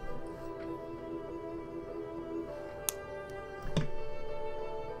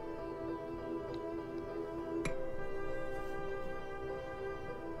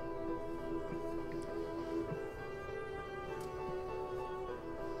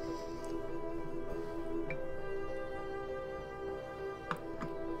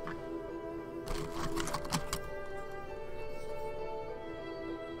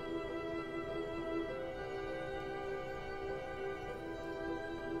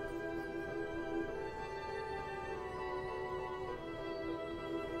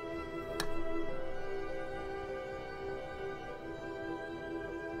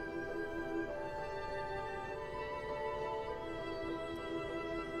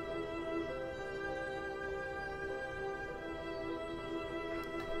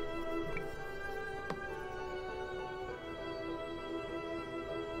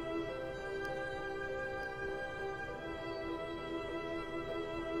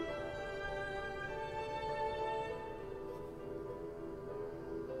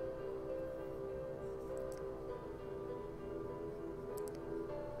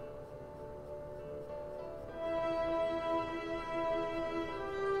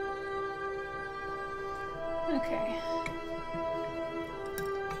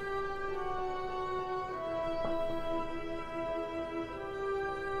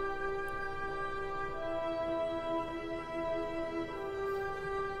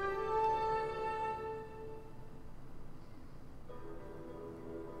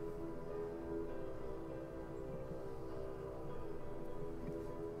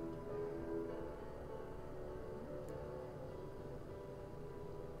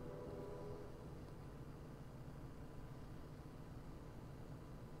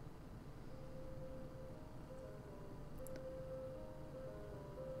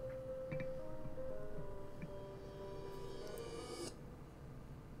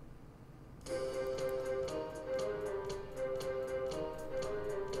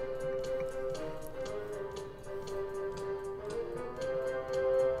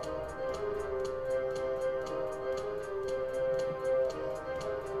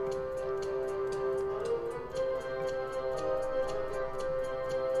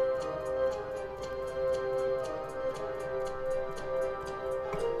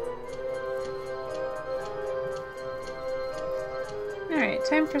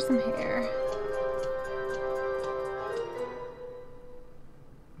 time for some hair.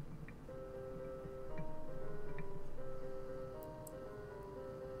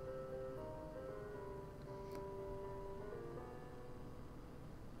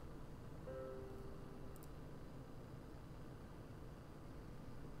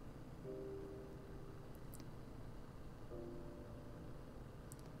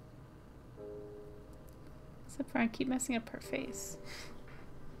 Except for I keep messing up her face.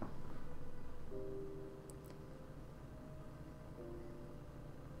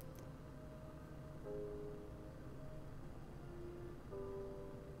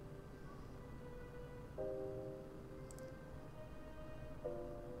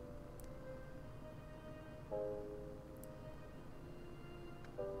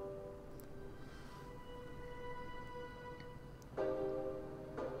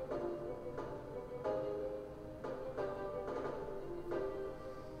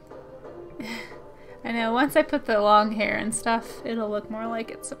 I know, once I put the long hair and stuff, it'll look more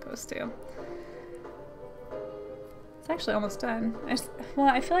like it's supposed to. It's actually almost done. Well,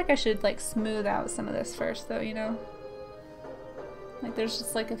 I feel like I should like smooth out some of this first though, you know? Like there's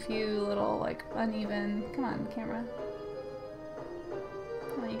just like a few little like uneven, come on camera.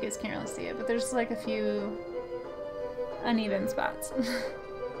 Well, you guys can't really see it, but there's like a few uneven spots.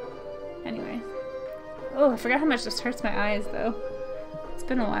 Anyway. Oh, I forgot how much this hurts my eyes though. It's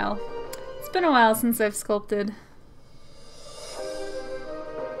been a while. It's been a while since I've sculpted.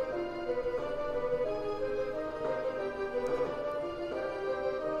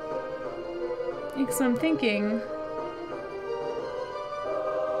 So I'm thinking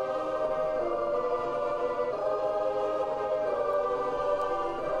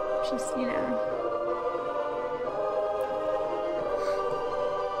just, you know,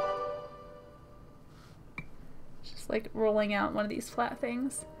 just like rolling out one of these flat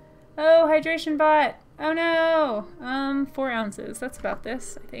things. Oh, hydration bot! Oh no! 4 ounces. That's about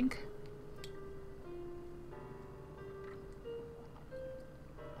this, I think.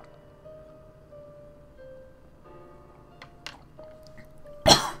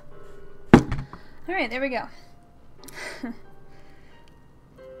 Alright, there we go.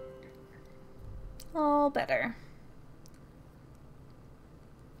 All better.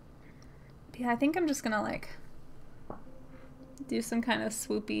 But yeah, I think I'm just gonna like do some kind of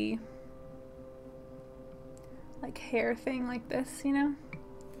swoopy like hair thing like this, you know?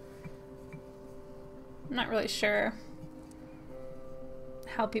 I'm not really sure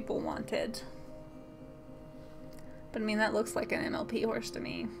how people want it. But I mean, that looks like an MLP horse to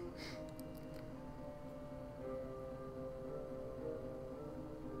me.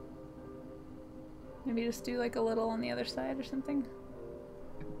 Maybe just do like a little on the other side or something.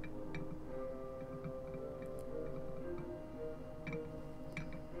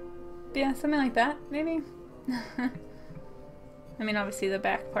 But yeah, something like that, maybe. I mean, obviously the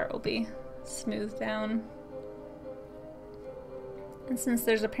back part will be smoothed down. And since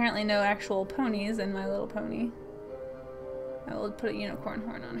there's apparently no actual ponies in My Little Pony, I will put a unicorn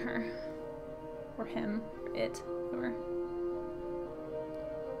horn on her. Or him, or it, whoever.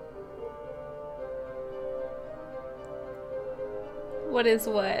 What is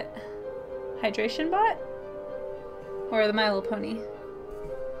what? Hydration bot? Or the My Little Pony?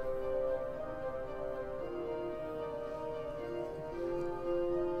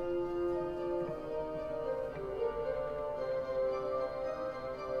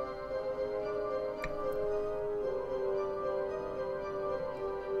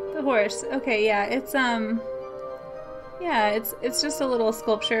 The horse. Okay, yeah, it's it's just a little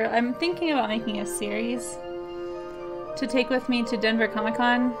sculpture. I'm thinking about making a series to take with me to Denver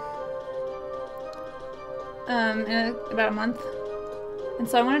ComicCon in about a month. And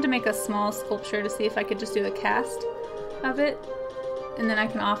so I wanted to make a small sculpture to see if I could just do a cast of it, and then I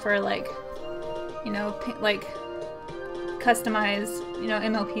can offer like, you know, like customized, you know,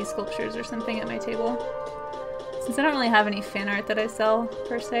 MLP sculptures or something at my table. Since I don't really have any fan art that I sell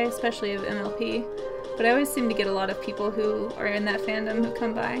per se, especially of MLP, but I always seem to get a lot of people who are in that fandom who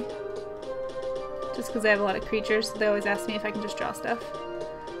come by. Just because I have a lot of creatures, so they always ask me if I can just draw stuff.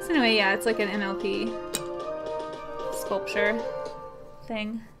 So anyway, yeah, it's like an MLP sculpture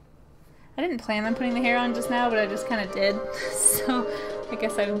thing. I didn't plan on putting the hair on just now, but I just kind of did. So I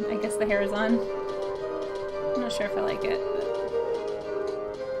guess the hair is on. I'm not sure if I like it.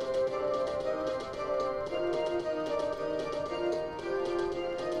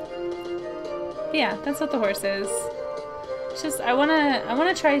 But yeah, that's what the horse is. It's just I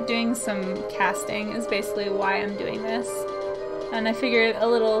wanna try doing some casting is basically why I'm doing this. And I figured a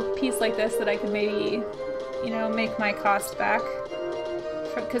little piece like this that I could maybe, you know, make my cost back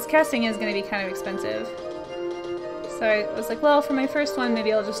because casting is going to be kind of expensive. So I was like, well, for my first one,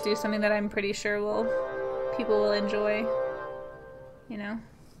 maybe I'll just do something that I'm pretty sure people will enjoy, you know?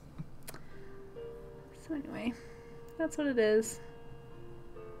 So anyway, that's what it is.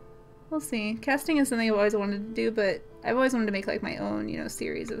 We'll see. Casting is something I've always wanted to do, but I've always wanted to make like my own, you know,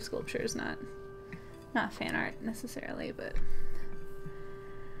 series of sculptures, not fan art necessarily, but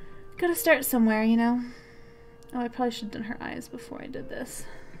gotta start somewhere, you know? Oh, I probably should have done her eyes before I did this.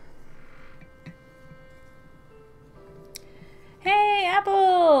 Hey,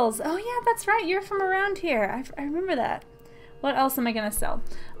 apples! Oh yeah, that's right, you're from around here. I remember that. What else am I gonna sell?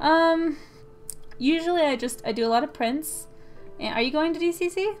 Usually I do a lot of prints. And are you going to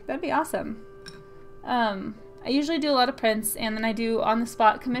DCC? That'd be awesome. I usually do a lot of prints, and then I do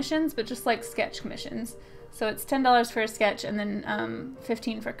on-the-spot commissions, but just like sketch commissions. So it's $10 for a sketch, and then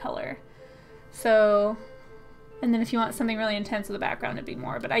 $15 for color. So, and then if you want something really intense with a background, it'd be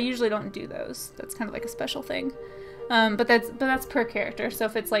more. But I usually don't do those. That's kind of like a special thing. But that's per character. So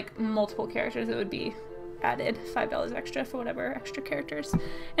if it's like multiple characters, it would be added $5 extra for whatever extra characters.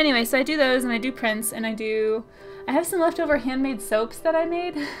 Anyway, so I do those, and I do prints, and I have some leftover handmade soaps that I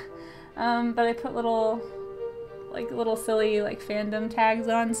made. But I put little silly like fandom tags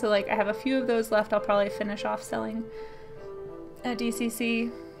on, so like I have a few of those left. I'll probably finish off selling at DCC.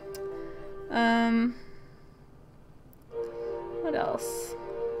 What else?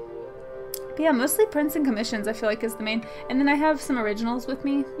 But yeah, mostly prints and commissions I feel like is the main. And then I have some originals with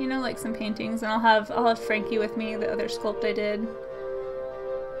me, you know, like some paintings, and I'll have Frankie with me, the other sculpt I did.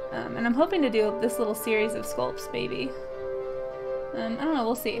 And I'm hoping to do this little series of sculpts, maybe. I don't know,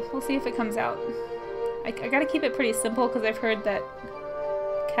 we'll see. We'll see if it comes out. I gotta keep it pretty simple because I've heard that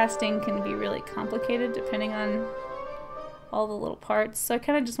casting can be really complicated depending on all the little parts. So I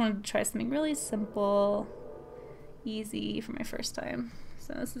kind of just wanted to try something really simple, easy for my first time.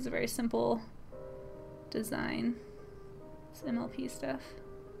 So this is a very simple design. It's MLP stuff.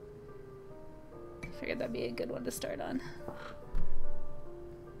 I figured that'd be a good one to start on.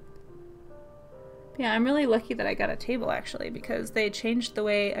 Yeah, I'm really lucky that I got a table actually, because they changed the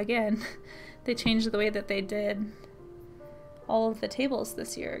way, again, they changed the way that they did all of the tables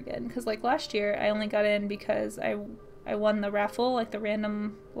this year again. Because like last year, I only got in because I won the raffle, like the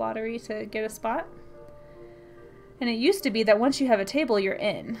random lottery to get a spot. And it used to be that once you have a table, you're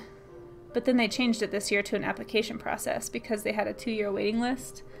in. But then they changed it this year to an application process because they had a 2-year waiting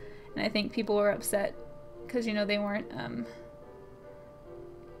list. And I think people were upset because, you know, they weren't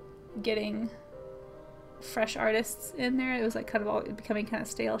getting fresh artists in there. It was like kind of all becoming kind of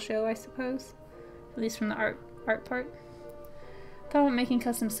stale show, I suppose, at least from the art part. Thought about making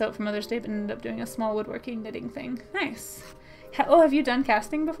custom soap for Mother's Day, but ended up doing a small woodworking knitting thing. Nice. Oh, have you done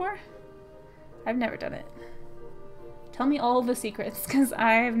casting before? I've never done it. Tell me all the secrets, because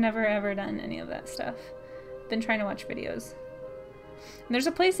I've never ever done any of that stuff. Been trying to watch videos. And there's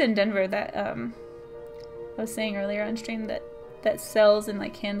a place in Denver that I was saying earlier on stream that sells and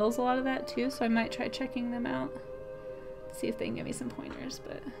like handles a lot of that too, so I might try checking them out. See if they can give me some pointers,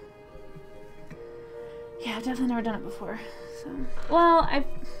 but yeah, I've definitely never done it before. So, well,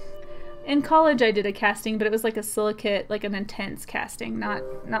 in college I did a casting, but it was like a silicate, like an intense casting, not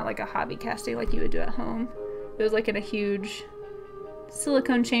like a hobby casting like you would do at home. It was like in a huge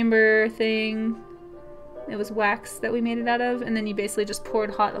silicone chamber thing. It was wax that we made it out of, and then you basically just poured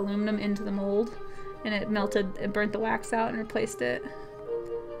hot aluminum into the mold, and it melted and burnt the wax out and replaced it.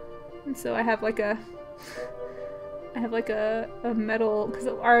 And so I have like a metal, because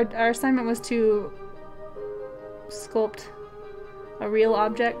our assignment was to sculpt a real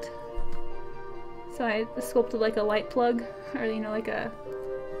object. So I sculpted like a light plug, or you know, like a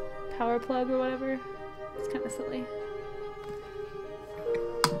power plug or whatever. It's kind of silly.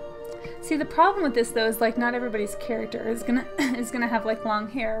 See, the problem with this though is like not everybody's character is gonna have like long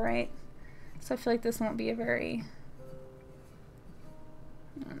hair, right? So I feel like this won't be a very,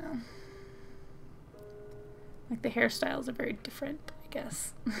 I don't know, like the hairstyles are very different, I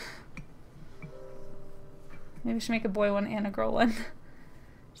guess. Maybe I should make a boy one and a girl one.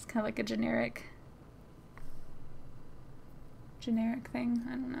 Just kind of like a generic thing.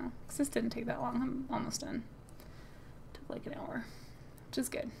 I don't know. Because this didn't take that long. I'm almost done. It took like an hour, which is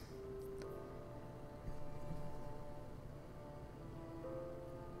good.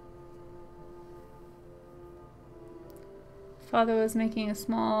 Father was making a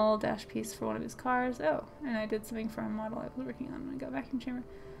small dash piece for one of his cars. Oh, and I did something for a model I was working on when I got a vacuum chamber.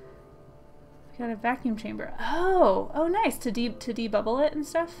 I got a vacuum chamber. Oh, nice. To debubble it and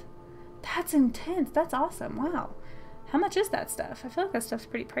stuff. That's intense. That's awesome. Wow. How much is that stuff? I feel like that stuff's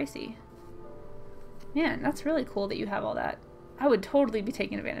pretty pricey. Man, that's really cool that you have all that. I would totally be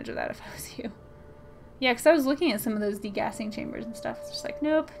taking advantage of that if I was you. Yeah, because I was looking at some of those degassing chambers and stuff. It's just like,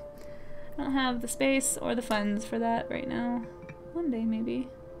 nope. I don't have the space or the funds for that right now. One day, maybe.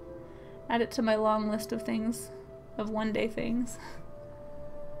 Add it to my long list of things. Of one-day things.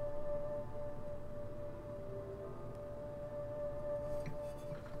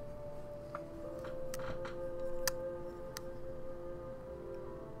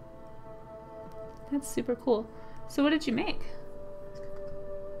 That's super cool. So what did you make?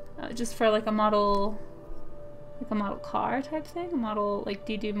 Just for like a model car type thing? A model, like,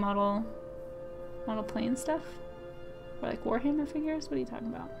 do you do model plane stuff? Or like Warhammer figures? What are you talking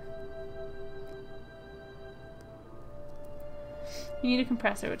about? You need a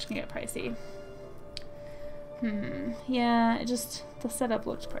compressor, which can get pricey. Yeah, the setup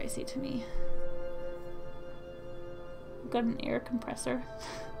looks pricey to me. I've got an air compressor.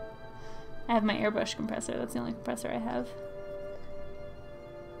 I have my airbrush compressor, that's the only compressor I have.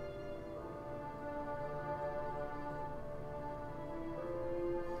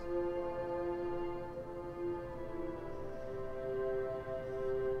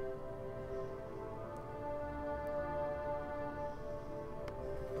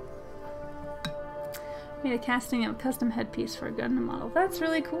 Made a casting of a custom headpiece for a Gundam model. That's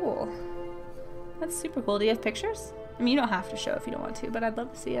really cool. That's super cool. Do you have pictures? I mean, you don't have to show if you don't want to, but I'd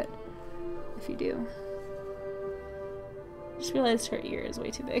love to see it if you do. Just realized her ear is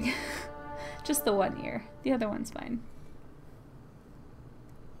way too big. Just the one ear. The other one's fine.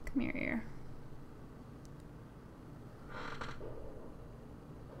 Come here, ear.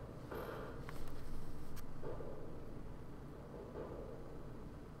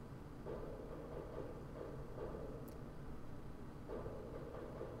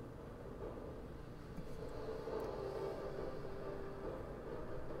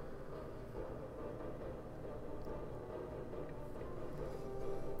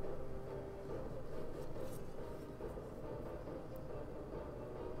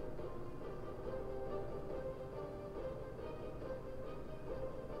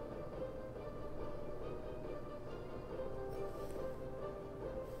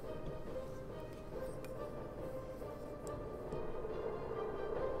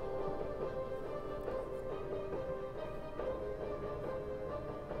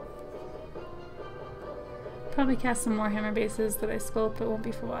 Probably cast some more hammer bases that I sculpt, but won't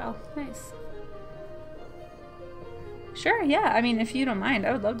be for a while. Nice. Sure, yeah, I mean, if you don't mind,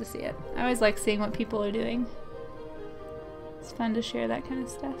 I would love to see it. I always like seeing what people are doing. It's fun to share that kind of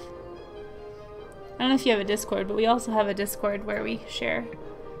stuff. I don't know if you have a Discord, but we also have a Discord where we share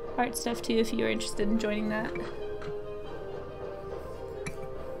art stuff too, if you're interested in joining that.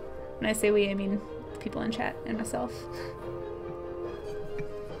 When I say we, I mean people in chat and myself.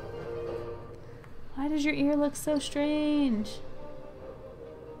 Why does your ear look so strange?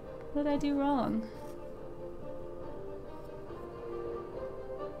 What did I do wrong?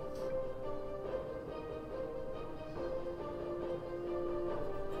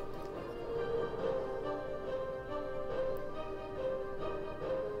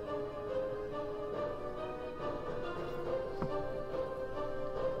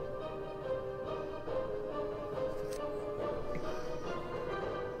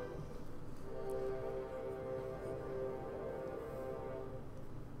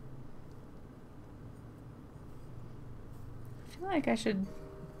 I feel like I should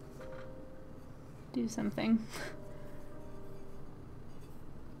do something.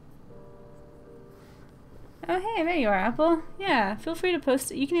 Oh hey, there you are, Apple. Yeah, feel free to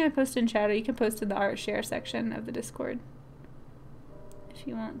post it. You can either post in chat or you can post in the art share section of the Discord if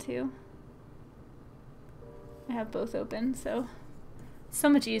you want to. I have both open, so it's so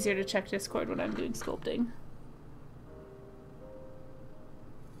much easier to check Discord when I'm doing sculpting.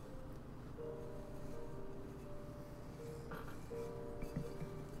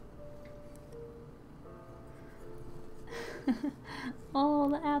 All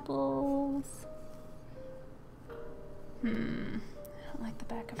the apples. I don't like the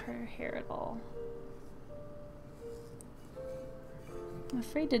back of her hair at all. I'm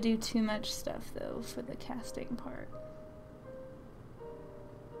afraid to do too much stuff though for the casting part.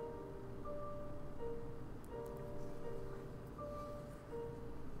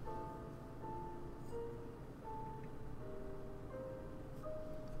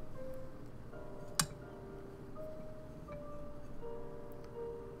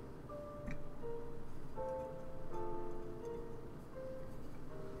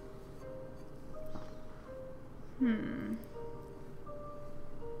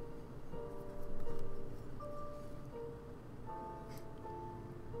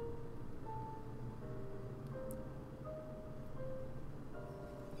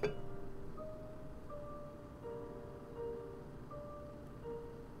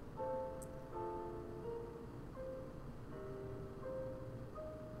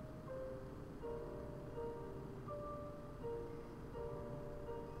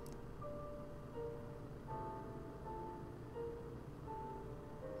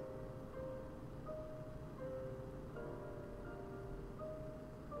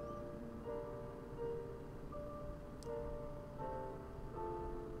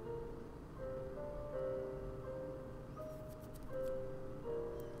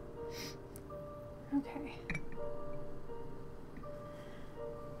 Okay.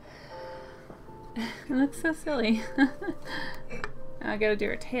 It looks so silly. Now I gotta do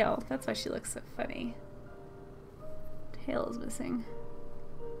her tail. That's why she looks so funny. Tail is missing.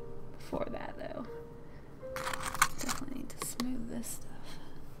 Before that, though, definitely need to smooth this stuff.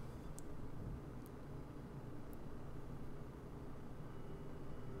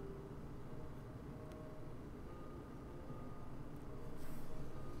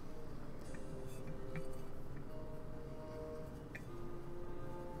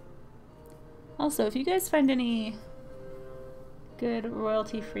 Also, if you guys find any good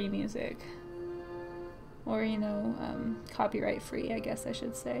royalty-free music, or, you know, copyright-free, I guess I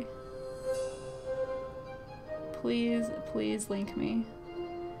should say, please, please link me.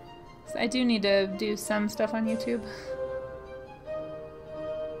 So I do need to do some stuff on YouTube.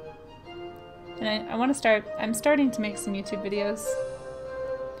 And I want to start, I'm starting to make some YouTube videos.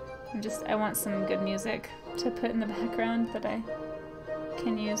 I want some good music to put in the background that I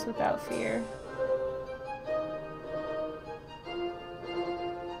can use without fear.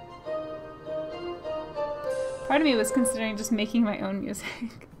 Part of me was considering just making my own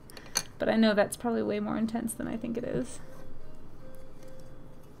music, but I know that's probably way more intense than I think it is.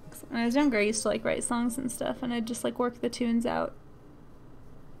 When I was younger, I used to like write songs and stuff, and I'd just like work the tunes out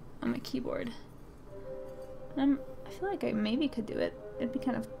on my keyboard. I feel like I maybe could do it. It'd be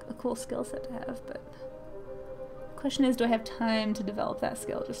kind of a cool skill set to have, but the question is, do I have time to develop that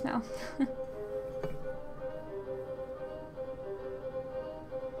skill just now?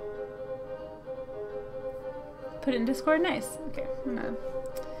 Put it in Discord? Nice. Okay, I'm gonna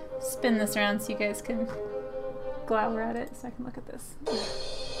spin this around so you guys can glower at it so I can look at this.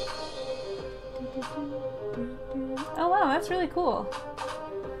 Oh wow, that's really cool.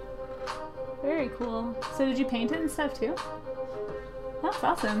 Very cool. So did you paint it and stuff too? That's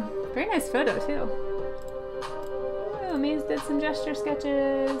awesome. Very nice photo too. Oh, Mies did some gesture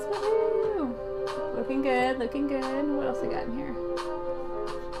sketches. Woohoo! Looking good, looking good. What else we got in here?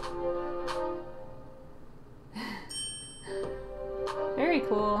 Very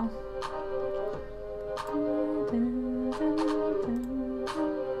cool.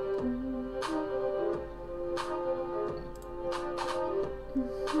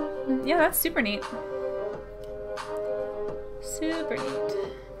 Yeah, that's super neat. Super neat.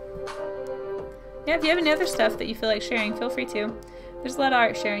 Yeah, if you have any other stuff that you feel like sharing, feel free to. There's a lot of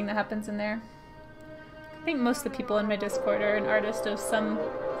art sharing that happens in there. I think most of the people in my Discord are an artist of some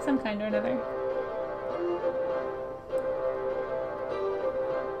kind or another.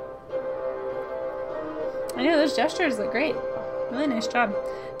 I know those gestures look great. Really nice job.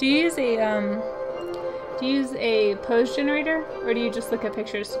 Do you use a pose generator, or do you just look at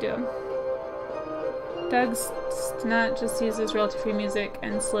pictures to do them? Doug's not just uses royalty-free music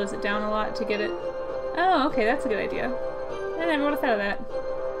and slows it down a lot to get it. Oh, okay, that's a good idea. I never would have thought of that.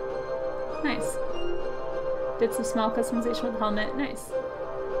 Nice. Did some small customization with the helmet. Nice.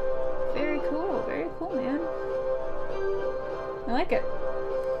 Very cool, man. I like it.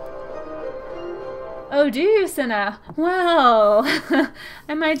 Oh, do you, Senna? Wow.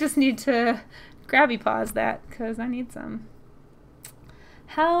 I might just need to grabby pause that, because I need some.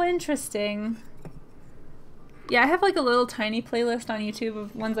 How interesting. Yeah, I have like a little tiny playlist on YouTube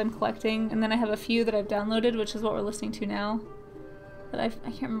of ones I'm collecting, and then I have a few that I've downloaded, which is what we're listening to now. But I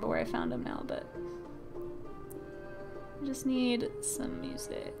can't remember where I found them now, but I just need some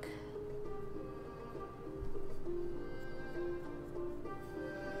music.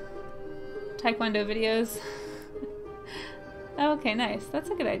 Taekwondo videos. Okay, nice. That's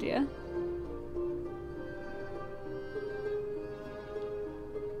a good idea.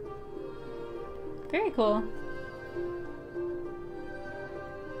 Very cool.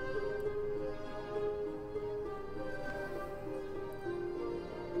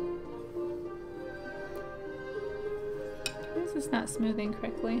 This is not smoothing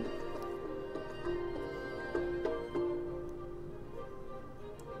correctly.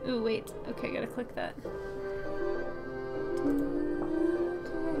 Ooh, wait. Okay, gotta click that.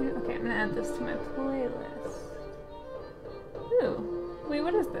 Okay, I'm gonna add this to my playlist. Ooh. Wait,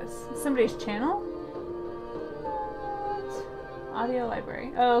 what is this? Somebody's channel? What? Audio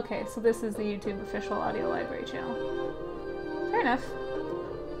library. Oh, okay, so this is the YouTube official audio library channel. Fair enough.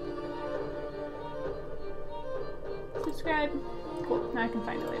 Subscribe. Cool, now I can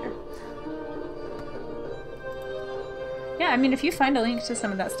find it later. Yeah, I mean, if you find a link to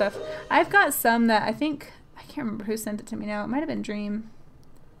some of that stuff. I've got some that I think, I can't remember who sent it to me now. It might have been Dream.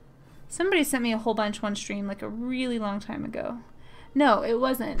 Somebody sent me a whole bunch one stream like a really long time ago. No, it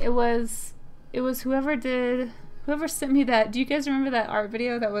wasn't. It was whoever sent me that. Do you guys remember that art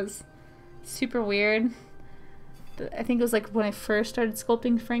video that was Super weird. I think it was like when I first started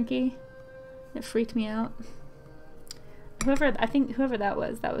sculpting Frankie. It freaked me out. I think whoever that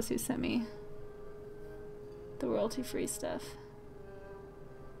was who sent me the royalty-free stuff.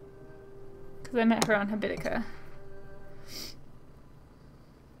 Because I met her on Habitica.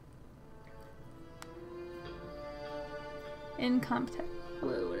 Incompetent.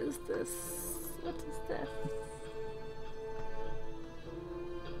 Hello, what is this? What is this?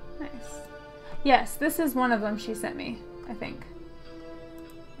 Nice. Yes, this is one of them she sent me, I think.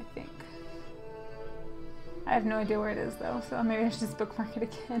 I have no idea where it is though, so maybe I should just bookmark it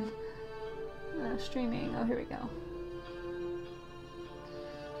again. Streaming. Oh, here we go.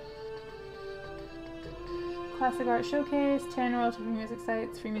 Classic Art Showcase, 10 royalty-free music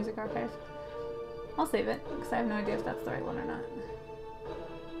sites, free music archive. I'll save it, because I have no idea if that's the right one or not.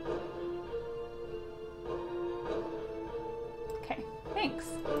 Okay, thanks.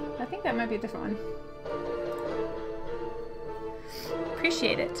 I think that might be a different one.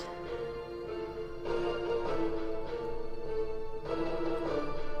 Appreciate it.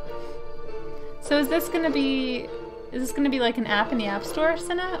 So is this gonna be like an app in the App Store,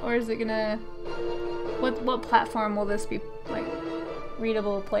 Senna, or is it gonna what platform will this be, like,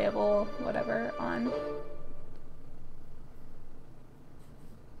 readable, playable, whatever, on?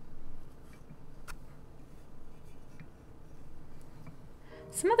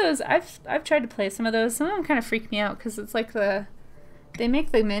 Some of those I've tried to play some of those. Some of them kind of freak me out because it's like they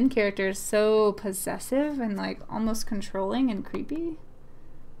make the main characters so possessive and like almost controlling and creepy.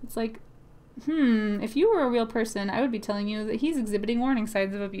 It's like, if you were a real person, I would be telling you that he's exhibiting warning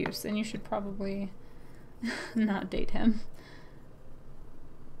signs of abuse and you should probably not date him.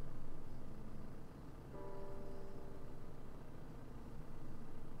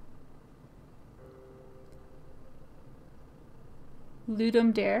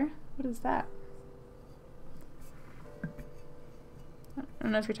 Ludum Dare? What is that? I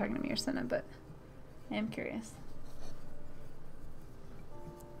don't know if you're talking to me or Senna, but I am curious.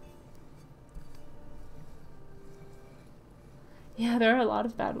 Yeah, there are a lot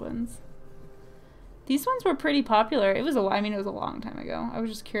of bad ones. These ones were pretty popular. It was a long time ago. I was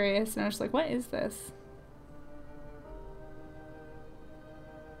just curious, and I was just like, what is this?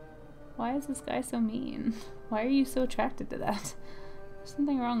 Why is this guy so mean? Why are you so attracted to that? There's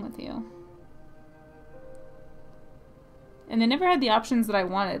something wrong with you. And they never had the options that I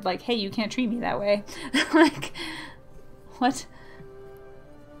wanted. Like, hey, you can't treat me that way. Like, what?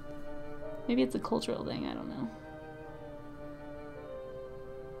 Maybe it's a cultural thing. I don't know.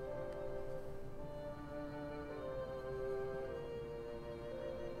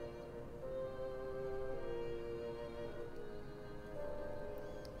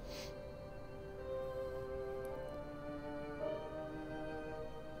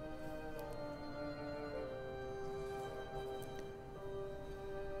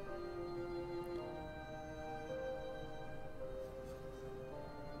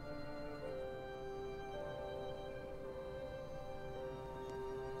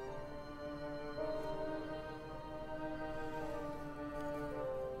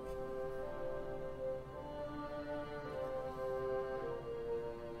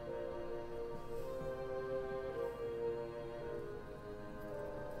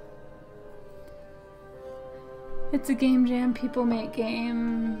 It's a game jam. People make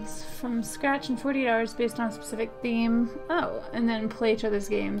games from scratch in 48 hours based on a specific theme. Oh, and then play each other's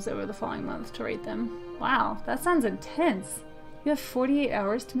games over the following month to rate them. Wow, that sounds intense. You have 48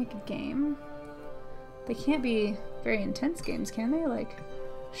 hours to make a game? They can't be very intense games, can they? Like,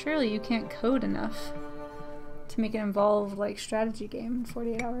 surely you can't code enough to make it involve, like, strategy game in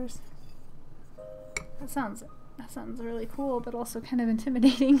 48 hours. That sounds really cool, but also kind of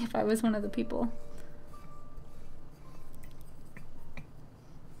intimidating if I was one of the people.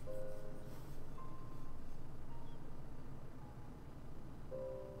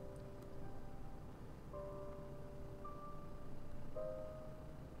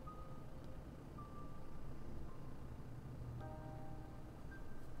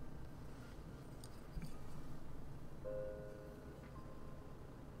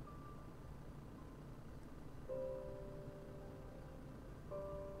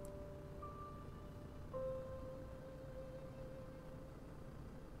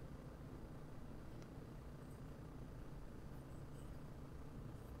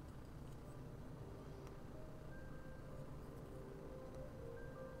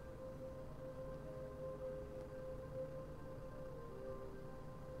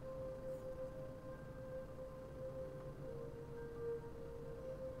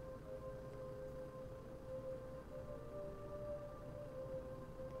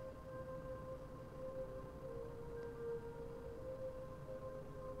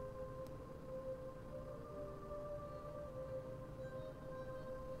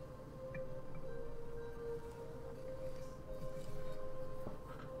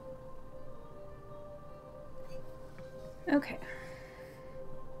 Okay.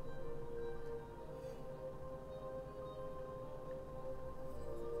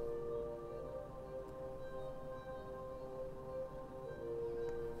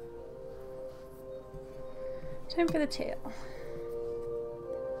 Time for the tail.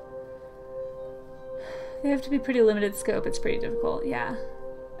 They have to be pretty limited scope. It's pretty difficult. Yeah.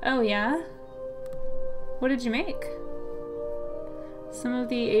 Oh, yeah? What did you make? Some of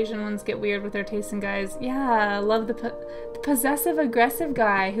the Asian ones get weird with their tastes and guys. Yeah, love the possessive aggressive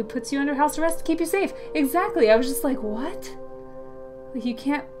guy who puts you under house arrest to keep you safe. Exactly. I was just like, what? Like you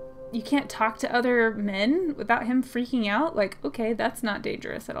can't talk to other men without him freaking out? Like, okay, that's not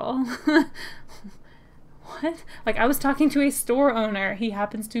dangerous at all. What? Like I was talking to a store owner. He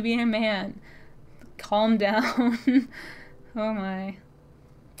happens to be a man. Calm down. Oh my.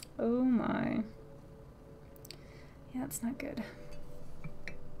 Oh my. Yeah, it's not good.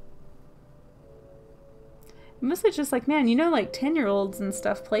 Mostly just like, man, you know, like 10-year-olds and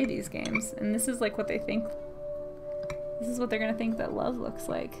stuff play these games, and this is like what they think. This is what they're gonna think that love looks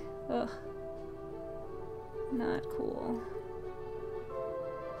like. Ugh. Not cool.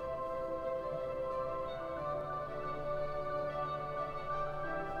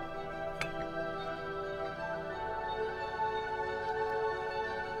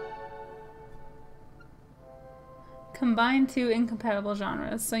 Combine two incompatible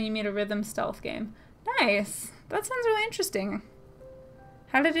genres, so you made a rhythm stealth game. Nice! That sounds really interesting.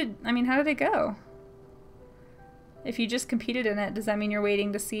 How did it go? If you just competed in it, does that mean you're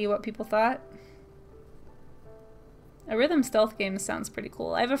waiting to see what people thought? A rhythm stealth game sounds pretty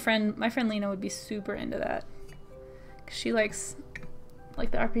cool. I have a friend, my friend Lena would be super into that. 'Cause she likes like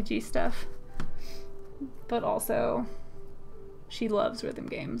the RPG stuff. But also, she loves rhythm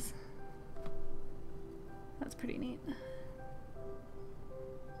games. That's pretty neat.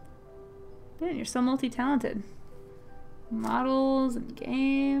 Man, you're so multi-talented. Models and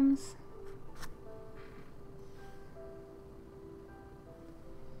games.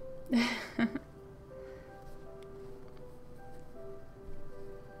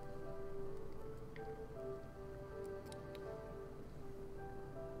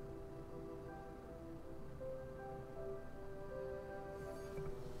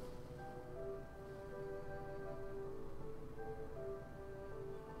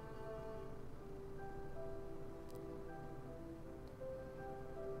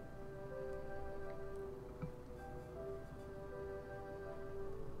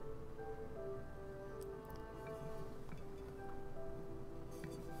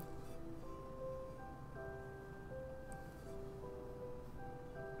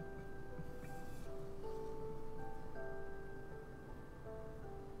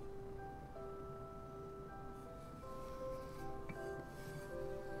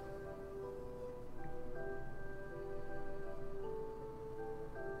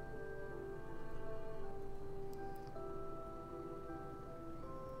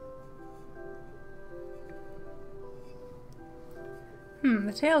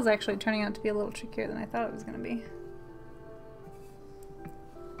 The tail's actually turning out to be a little trickier than I thought it was going to be.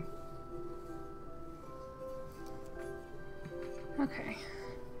 Okay.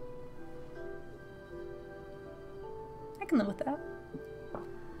 I can live with that.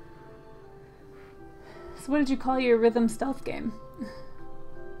 So what did you call your rhythm stealth game?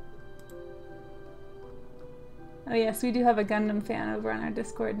 Oh yes, we do have a Gundam fan over on our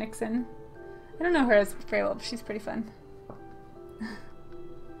Discord, Nixon. I don't know her as very well, but she's pretty fun.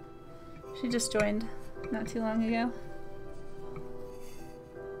 She just joined not too long ago.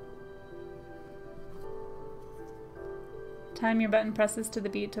 Time your button presses to the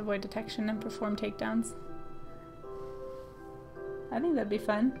beat to avoid detection and perform takedowns. I think that'd be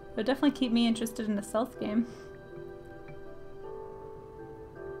fun. It would definitely keep me interested in a stealth game.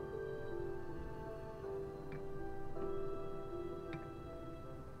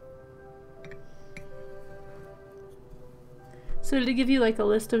 So did it give you like a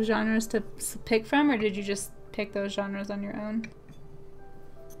list of genres to pick from, or did you just pick those genres on your own?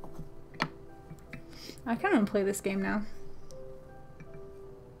 I kind of want to play this game now.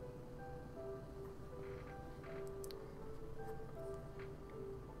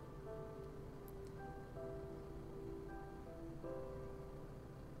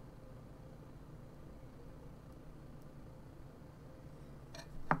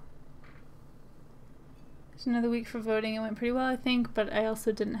 Another week for voting. It went pretty well, I think, but I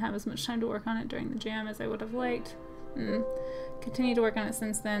also didn't have as much time to work on it during the jam as I would have liked. Continue to work on it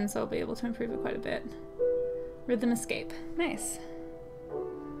since then, so I'll be able to improve it quite a bit. Rhythm Escape. Nice.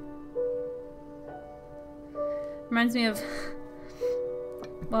 Reminds me of...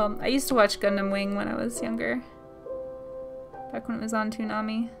 Well, I used to watch Gundam Wing when I was younger. back when it was on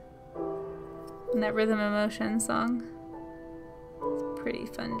Toonami. And that Rhythm Emotion song. It's a pretty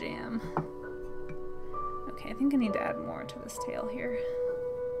fun jam. Okay, I think I need to add more to this tail here.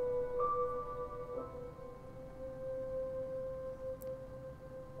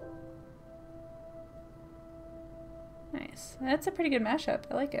 Nice. That's a pretty good mashup.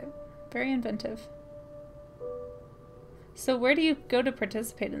 I like it. Very inventive. So where do you go to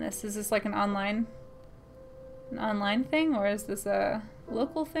participate in this? Is this like an online thing, or is this a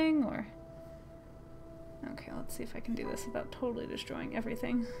local thing, or? Okay, let's see if I can do this without totally destroying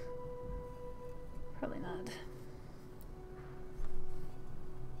everything. Probably not.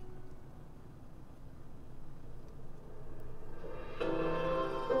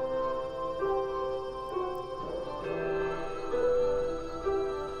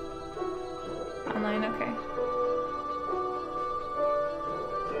 Online, okay.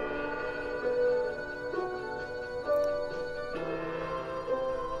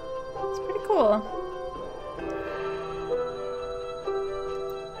 It's pretty cool.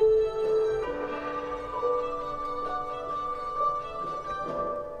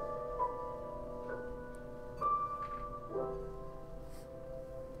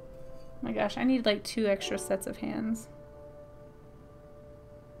 My gosh, I need like 2 extra sets of hands.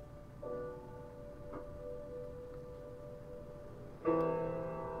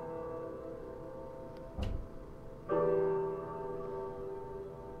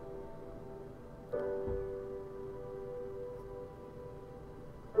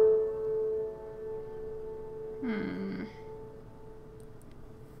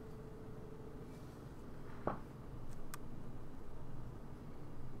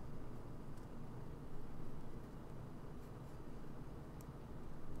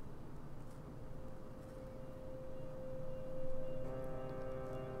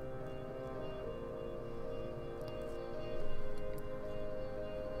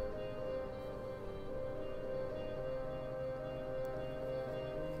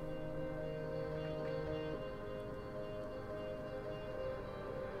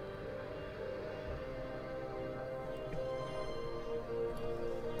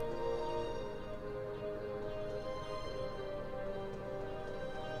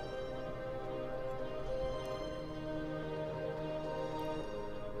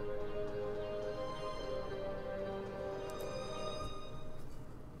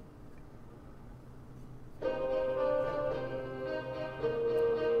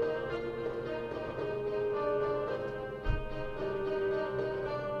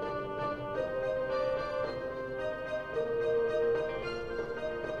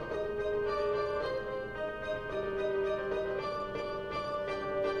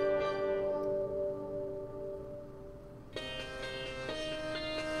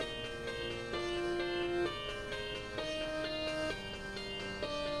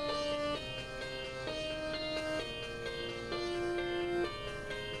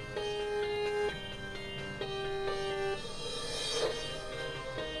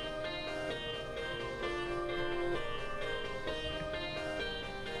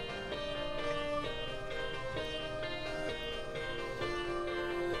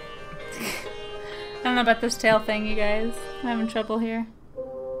 I don't know about this tail thing, you guys. I'm having trouble here.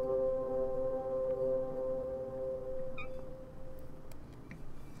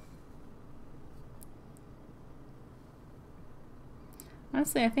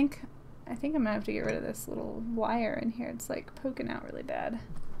 Honestly, I think I'm gonna have to get rid of this little wire in here. It's like poking out really bad.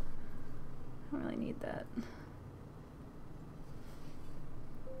 I don't really need that.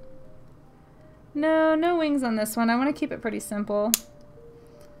 No wings on this one. I want to keep it pretty simple.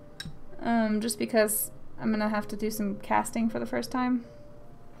 Just because I'm gonna have to do some casting for the first time.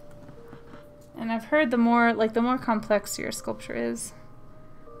 And I've heard the more complex your sculpture is,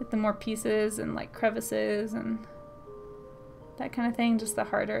 like the more pieces and like crevices and that kind of thing, just the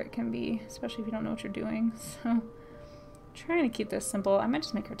harder it can be, especially if you don't know what you're doing. So I'm trying to keep this simple. I might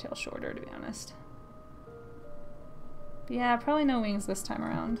just make her tail shorter, to be honest. But yeah, probably no wings this time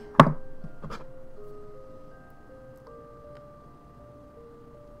around.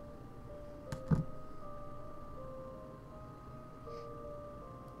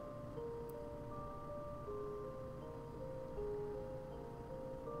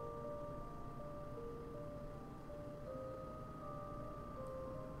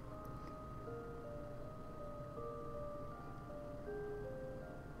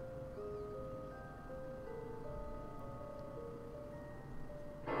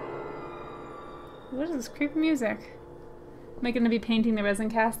 What is this creepy music? Am I going to be painting the resin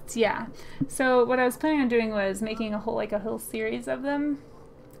casts? Yeah. So what I was planning on doing was making a whole series of them.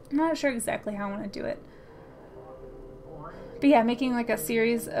 I'm not sure exactly how I want to do it. But yeah, making like a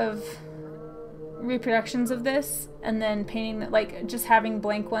series of reproductions of this and then painting, like just having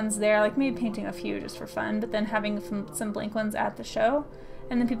blank ones there, like maybe painting a few just for fun, but then having some blank ones at the show,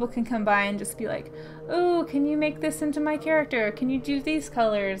 and then people can come by and just be like, oh, can you make this into my character? Can you do these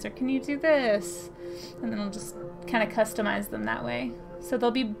colors? Or can you do this? And then I'll just kind of customize them that way. So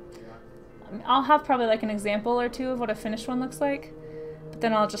they'll be, I'll have probably like an example or two of what a finished one looks like, but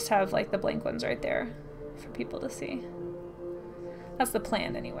then I'll just have like the blank ones right there for people to see. That's the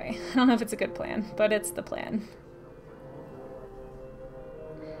plan anyway. I don't know if it's a good plan, but it's the plan.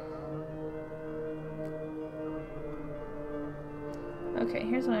 Okay,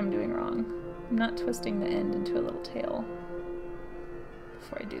 here's what I'm doing wrong. I'm not twisting the end into a little tail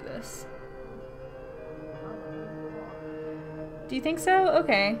before I do this. Do you think so?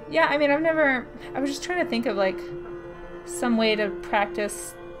 Okay. Yeah, I mean, I was just trying to think of like some way to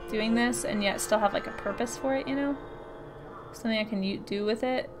practice doing this and yet still have like a purpose for it, you know? Something I can do with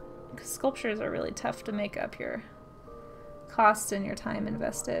it. Because sculptures are really tough to make up your cost and your time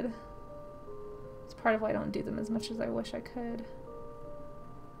invested. It's part of why I don't do them as much as I wish I could.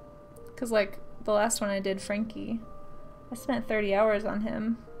 Because like the last one I did, Frankie, I spent 30 hours on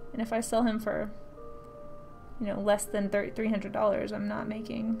him, and if I sell him for, you know, less than $300, I'm not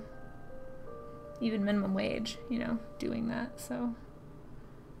making even minimum wage, you know, doing that. So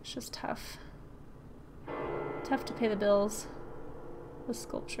it's just tough. Tough to pay the bills with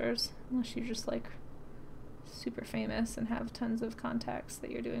sculptures, unless you're just like super famous and have tons of contacts that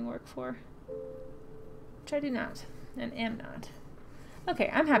you're doing work for, which I do not and am not.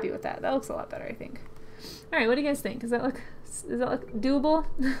 Okay, I'm happy with that. That looks a lot better, I think. All right, what do you guys think? Does that look doable?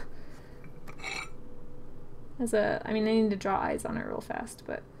 I mean, I need to draw eyes on it real fast,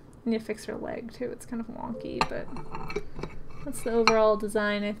 but I need to fix her leg too. It's kind of wonky, but that's the overall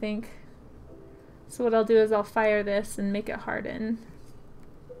design, I think. So what I'll do is I'll fire this and make it harden.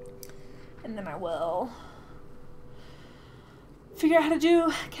 And then I will figure out how to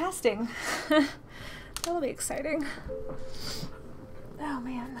do casting. That'll be exciting. Oh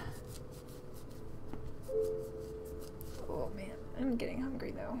man. Oh man, I'm getting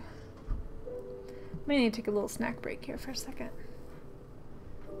hungry though. Might need to take a little snack break here for a second.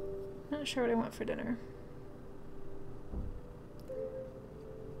 Not sure what I want for dinner.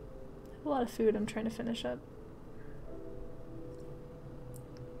 A lot of food I'm trying to finish up.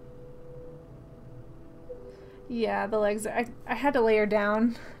 Yeah, the legs, I had to lay her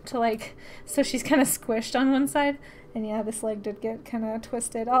down to like, so she's kind of squished on one side. And yeah, this leg did get kind of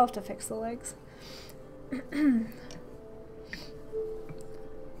twisted. I'll have to fix the legs.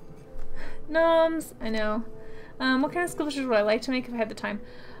 Gnomes, I know. What kind of sculptures would I like to make if I had the time?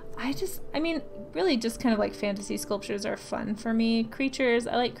 I mean, really just kind of like fantasy sculptures are fun for me. Creatures,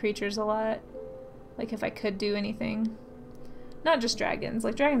 I like creatures a lot. Like if I could do anything. Not just dragons.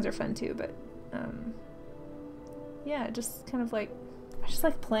 Like dragons are fun too, but yeah, just kind of like, I just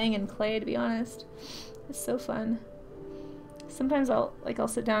like playing in clay, to be honest. It's so fun. Sometimes I'll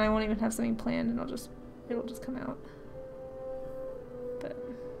sit down, I won't even have something planned, and it'll just come out. But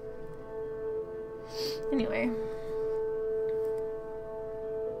anyway.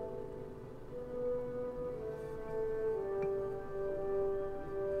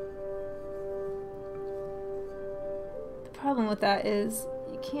 The problem with that is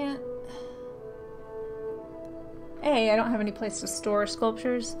you can't. I don't have any place to store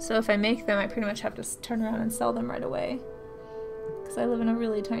sculptures, so if I make them, I pretty much have to turn around and sell them right away. Because I live in a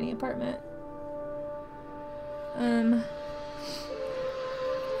really tiny apartment. And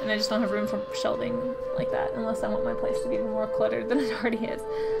I just don't have room for shelving like that, unless I want my place to be even more cluttered than it already is.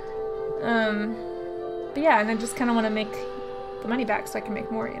 But yeah, and I just kind of want to make the money back so I can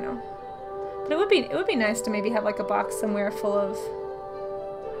make more, you know. But it would be nice to maybe have like a box somewhere full of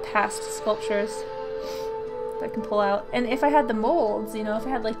past sculptures I can pull out. And if I had the molds, you know, if I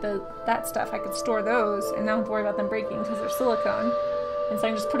had like that stuff, I could store those and not have to worry about them breaking because they're silicone. And so I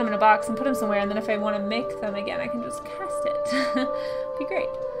can just put them in a box and put them somewhere, and then if I want to make them again, I can just cast it. Be great.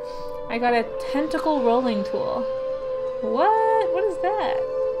 I got a tentacle rolling tool. What is that?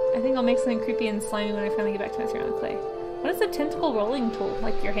 I think I'll make something creepy and slimy when I finally get back to messing around with clay. What is a tentacle rolling tool?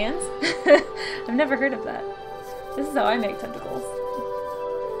 Like your hands? I've never heard of that. This is how I make tentacles.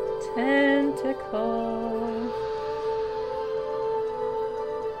 Tentacle.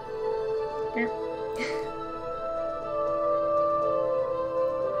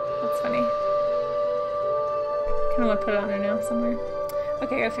 That's funny. Kind of want to put it on her now somewhere.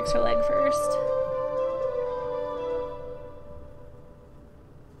 Okay, I gotta fix her leg first.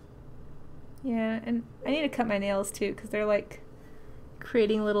 Yeah, and I need to cut my nails too, because they're like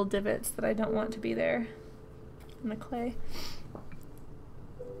creating little divots that I don't want to be there. in the clay.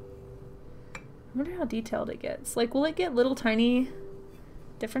 I wonder how detailed it gets. Like, will it get little tiny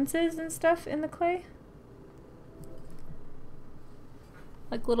differences and stuff in the clay?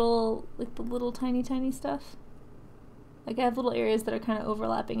 Like the little tiny stuff? Like I have little areas that are kind of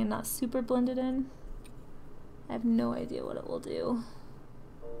overlapping and not super blended in. I have no idea what it will do.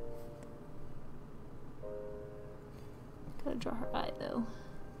 Gotta draw her eye though.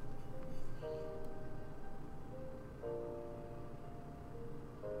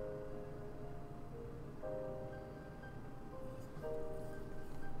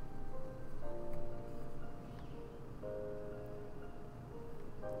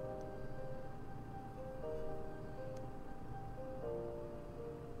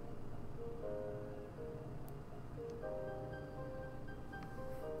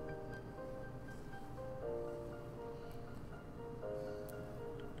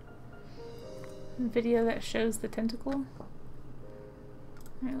 Video that shows the tentacle.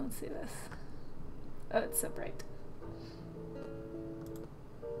 Alright, let's see this. Oh, it's so bright.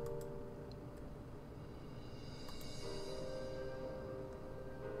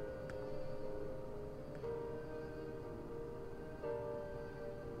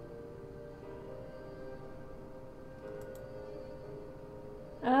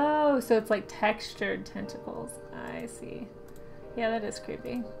 Oh, so it's like textured tentacles. I see. Yeah, that is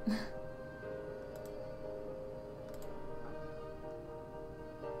creepy.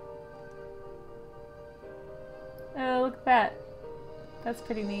 Oh, look at that. That's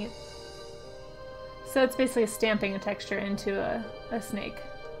pretty neat. So it's basically stamping a texture into a snake.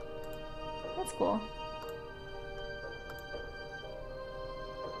 That's cool.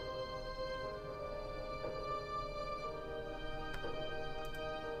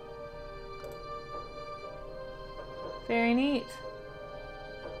 Very neat.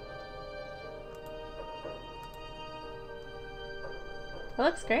 That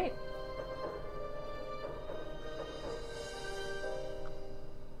looks great.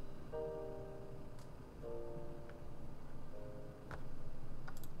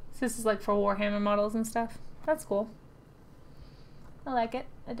 This is like for Warhammer models and stuff. That's cool. I like it.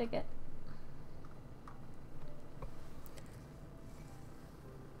 I dig it.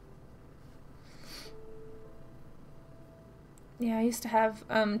 Yeah, I used to have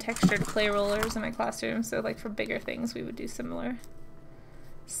textured clay rollers in my classroom, so like for bigger things we would do similar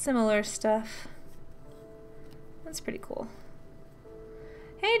stuff. That's pretty cool.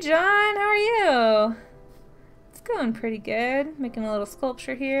 Hey John, how are you? It's going pretty good. Making a little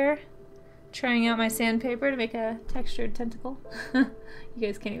sculpture here. Trying out my sandpaper to make a textured tentacle. You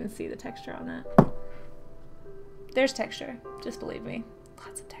guys can't even see the texture on that. There's texture, just believe me.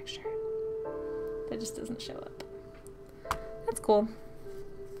 Lots of texture. That just doesn't show up. That's cool.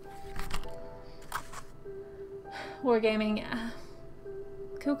 Wargaming, yeah.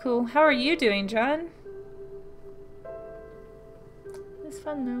 Cool, cool. How are you doing, John? It's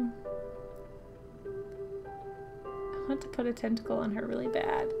fun though. I want to put a tentacle on her really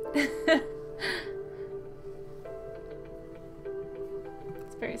bad.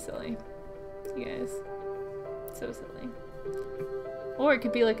 It's very silly, you guys. So silly. Or it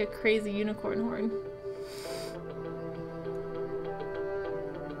could be like a crazy unicorn horn.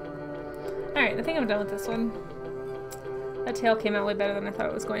 Alright, I think I'm done with this one. That tail came out way better than I thought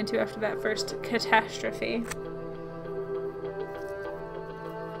it was going to after that first catastrophe.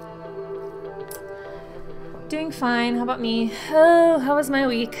 Doing fine. How about me? Oh, how was my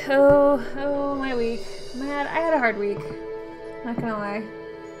week? Oh, my week. I had a hard week. Not gonna lie.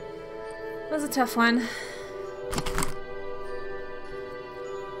 It was a tough one.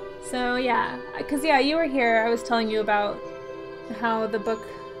 So yeah, because yeah, you were here. I was telling you about how the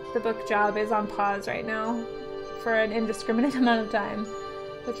book job is on pause right now for an indiscriminate amount of time,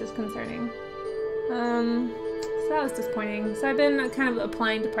 which is concerning. So that was disappointing. So I've been kind of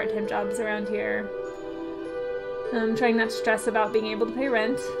applying to part-time jobs around here. Trying not to stress about being able to pay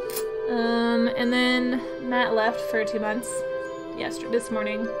rent. And then Matt left for 2 months this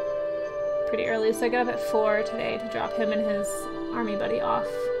morning, pretty early, so I got up at 4 today to drop him and his army buddy off.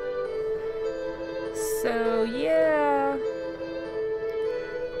 So yeah,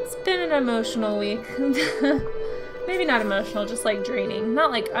 it's been an emotional week. Maybe not emotional, just like draining.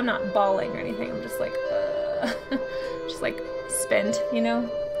 Not like I'm not bawling or anything, I'm just like just like spent, you know?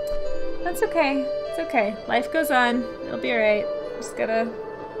 That's okay. It's okay. Life goes on. It'll be alright. Just gotta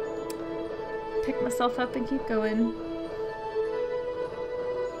pick myself up and keep going.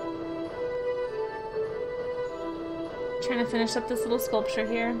 Trying to finish up this little sculpture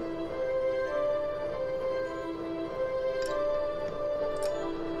here.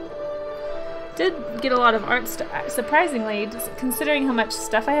 Did get a lot of art surprisingly, just considering how much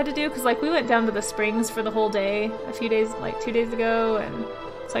stuff I had to do, because like we went down to the springs for the whole day a few days, like 2 days ago, and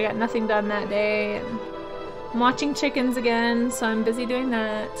so I got nothing done that day, and I'm watching chickens again, so I'm busy doing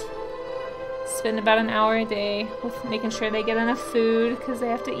that. Spend about an hour a day with making sure they get enough food because they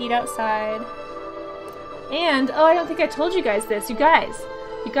have to eat outside. And oh, I don't think I told you guys this. You guys,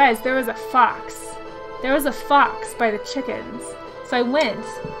 there was a fox. There was a fox by the chickens. So I went.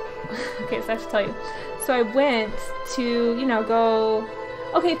 Okay, so I have to tell you. So I went to, you know, go...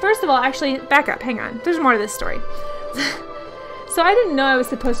 Okay, first of all, actually, back up, hang on. There's more to this story. So I didn't know I was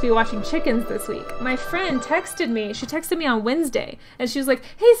supposed to be watching chickens this week. My friend texted me. She texted me on Wednesday, and she was like,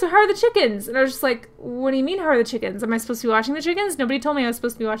 hey, so how are the chickens? And I was just like, what do you mean, how are the chickens? Am I supposed to be watching the chickens? Nobody told me I was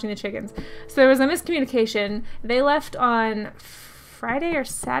supposed to be watching the chickens. So there was a miscommunication. They left on Friday or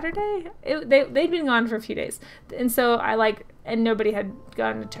Saturday? They'd been gone for a few days. And so and nobody had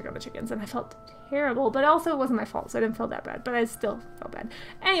gone to check on the chickens, and I felt terrible, but also it wasn't my fault, so I didn't feel that bad, but I still felt bad.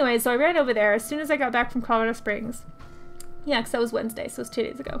 Anyway, so I ran over there as soon as I got back from Colorado Springs. Yeah, because that was Wednesday, so it was 2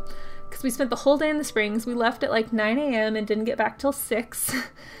 days ago. Because we spent the whole day in the Springs. We left at like 9 a.m. and didn't get back till 6.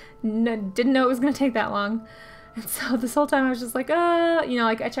 Didn't know it was going to take that long. And so this whole time I was just like, you know,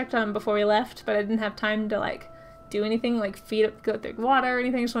 like I checked on them before we left, but I didn't have time to like do anything, like go through water or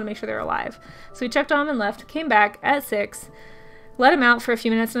anything. I just want to make sure they were alive. So we checked on them and left, came back at 6, let them out for a few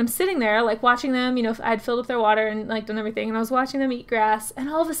minutes, and I'm sitting there like watching them, you know, I'd filled up their water and like done everything, and I was watching them eat grass, and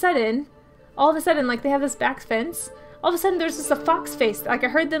all of a sudden, like they have this back fence. All of a sudden there's just a fox face. Like I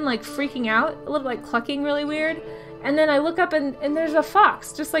heard them like freaking out, a little like clucking really weird. And then I look up and there's a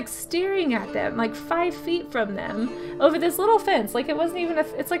fox just like staring at them, like 5 feet from them over this little fence. Like it wasn't even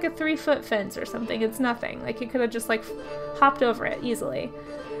it's like a 3-foot fence or something. It's nothing. Like it could have just like hopped over it easily.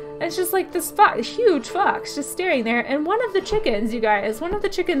 And it's just like this huge fox just staring there. And one of the chickens, you guys,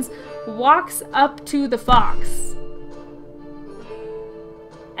 walks up to the fox.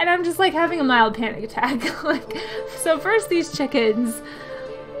 And I'm just like having a mild panic attack. Like, so first these chickens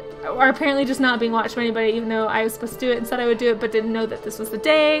are apparently just not being watched by anybody, even though I was supposed to do it and said I would do it, but didn't know that this was the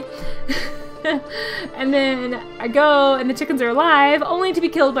day. And then I go and the chickens are alive, only to be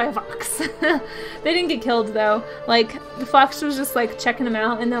killed by a fox. They didn't get killed though. Like the fox was just like checking them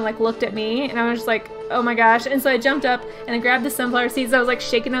out and then like looked at me, and I was just like, oh my gosh. And so I jumped up and I grabbed the sunflower seeds. I was like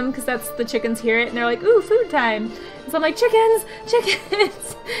shaking them because that's the chickens hear it, and they're like, ooh, food time. And so I'm like, chickens.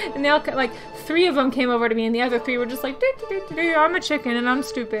 And they all like 3 of them came over to me, and the other 3 were just like, I'm a chicken and I'm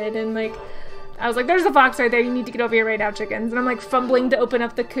stupid. And like I was like, there's a fox right there. You need to get over here right now, chickens. And I'm like fumbling to open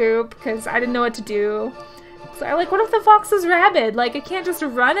up the coop because I didn't know what to do. So I like, what if the fox is rabid? Like I can't just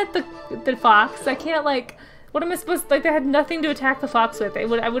run at the fox. I can't like, what am I supposed to, like, they had nothing to attack the fox with. I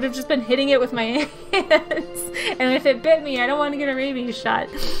would have just been hitting it with my hands. And if it bit me, I don't want to get a rabies shot.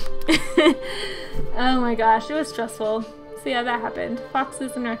 Oh my gosh, it was stressful. So yeah, that happened.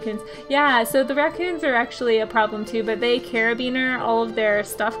 Foxes and raccoons. Yeah, so the raccoons are actually a problem too, but they carabiner all of their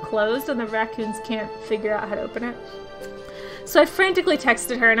stuff closed and the raccoons can't figure out how to open it. So I frantically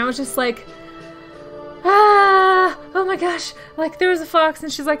texted her and I was just like, oh my gosh, like there was a fox,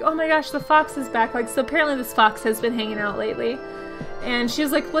 and she's like, oh my gosh, the fox is back. Like, so apparently this fox has been hanging out lately. And she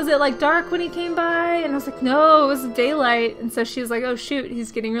was like, was it like dark when he came by? And I was like, no, it was daylight. And so she was like, oh shoot,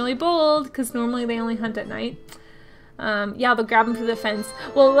 he's getting really bold, because normally they only hunt at night. Yeah, they'll grab him through the fence.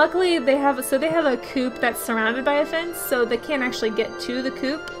 Well, luckily they have a coop that's surrounded by a fence, so they can't actually get to the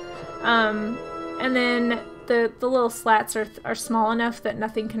coop. And then the little slats are small enough that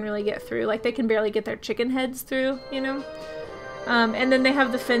nothing can really get through. Like they can barely get their chicken heads through, you know. And then they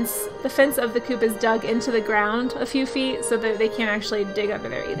have the fence of the coop is dug into the ground a few feet, so that they can't actually dig under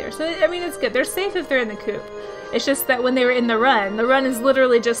there either. So I mean, it's good. They're safe if they're in the coop. It's just that when they were in the run is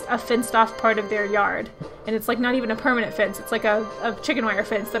literally just a fenced off part of their yard. And it's like not even a permanent fence. It's like a chicken wire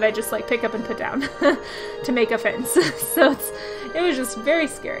fence that I just like pick up and put down to make a fence. So it was just very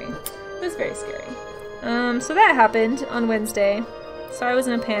scary. It was very scary. So that happened on Wednesday. So I was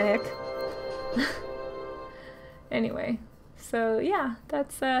in a panic. Anyway, so yeah,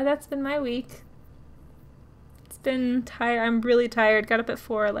 that's been my week. It's been tired. I'm really tired. Got up at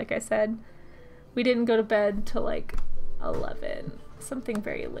 4, like I said. We didn't go to bed till like 11, something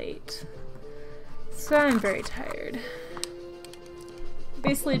very late. So I'm very tired.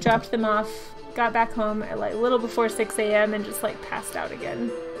 Basically dropped them off, got back home at like a little before 6 a.m. and just like passed out again.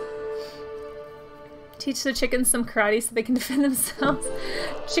 Teach the chickens some karate so they can defend themselves.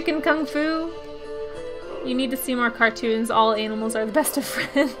 Chicken kung fu. You need to see more cartoons. All animals are the best of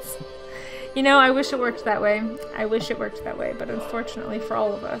friends. You know, I wish it worked that way. I wish it worked that way, but unfortunately for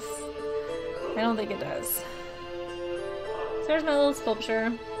all of us, I don't think it does. So there's my little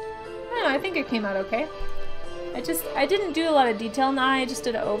sculpture. know, I think it came out okay. I didn't do a lot of detail in the eye, I just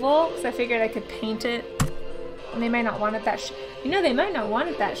did an oval, because I figured I could paint it. And they might not want it that you know, they might not want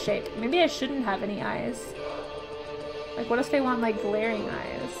it that shape. Maybe I shouldn't have any eyes. Like, what if they want, like, glaring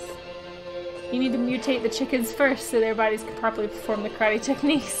eyes? You need to mutate the chickens first so their bodies can properly perform the karate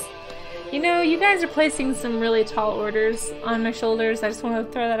techniques. You know, you guys are placing some really tall orders on my shoulders. I just want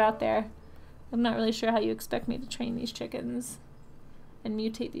to throw that out there. I'm not really sure how you expect me to train these chickens and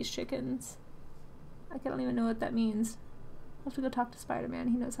mutate these chickens. I don't even know what that means. I'll have to go talk to Spider-Man.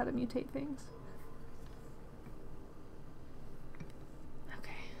 He knows how to mutate things.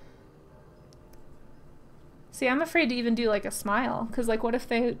 Okay. See, I'm afraid to even do like a smile, because like what if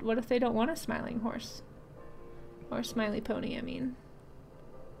they don't want a smiling horse? Or a smiley pony, I mean.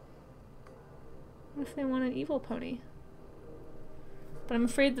 What if they want an evil pony? But I'm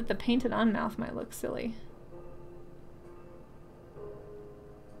afraid that the painted on mouth might look silly.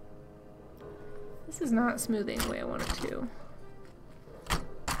 This is not smoothing the way I want it to.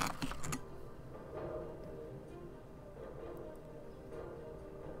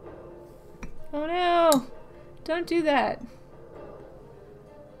 Oh no! Don't do that!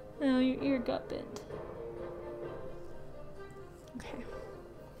 No, your ear got bent. Okay.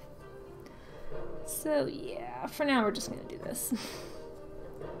 So yeah, for now we're just gonna do this.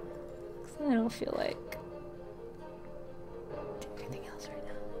 Cause I don't feel like doing anything else right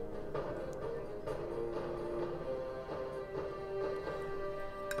now.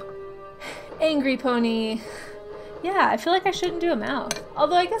 Angry pony. Yeah, I feel like I shouldn't do a mouth.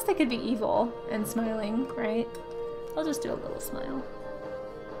 Although I guess they could be evil and smiling, right? I'll just do a little smile.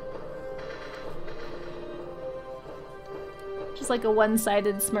 Just like a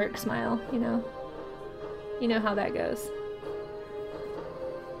one-sided smirk smile, you know? You know how that goes.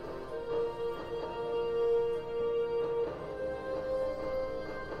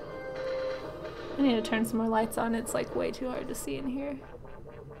 I need to turn some more lights on. It's like way too hard to see in here.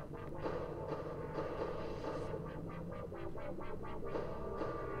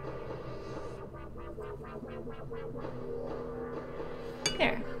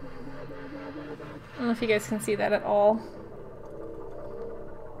 There. I don't know if you guys can see that at all.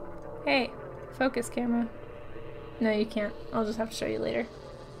 Hey, focus camera. No, you can't. I'll just have to show you later.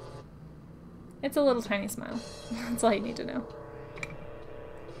 It's a little tiny smile. That's all you need to know.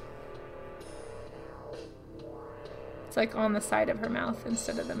 It's like on the side of her mouth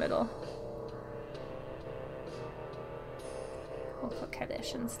instead of the middle. All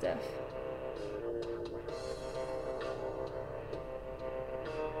coquettish and stuff.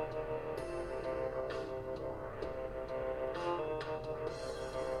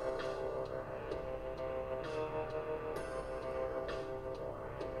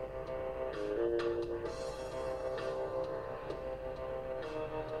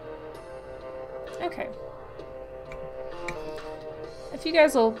 Okay. If you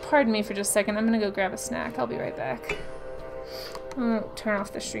guys will pardon me for just a second, I'm gonna go grab a snack. I'll be right back. I won't turn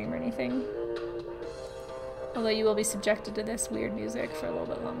off the stream or anything. Although you will be subjected to this weird music for a little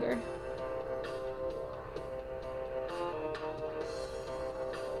bit longer.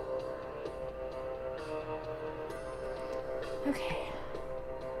 Okay.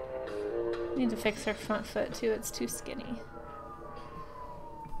 Need to fix her front foot too, it's too skinny.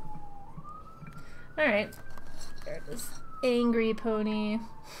 Alright. There it is. Angry pony.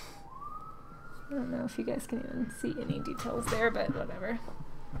 I don't know if you guys can even see any details there, but whatever.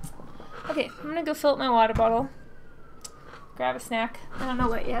 Okay, I'm gonna go fill up my water bottle. Grab a snack. I don't know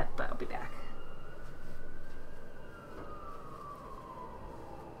what yet, but I'll be back.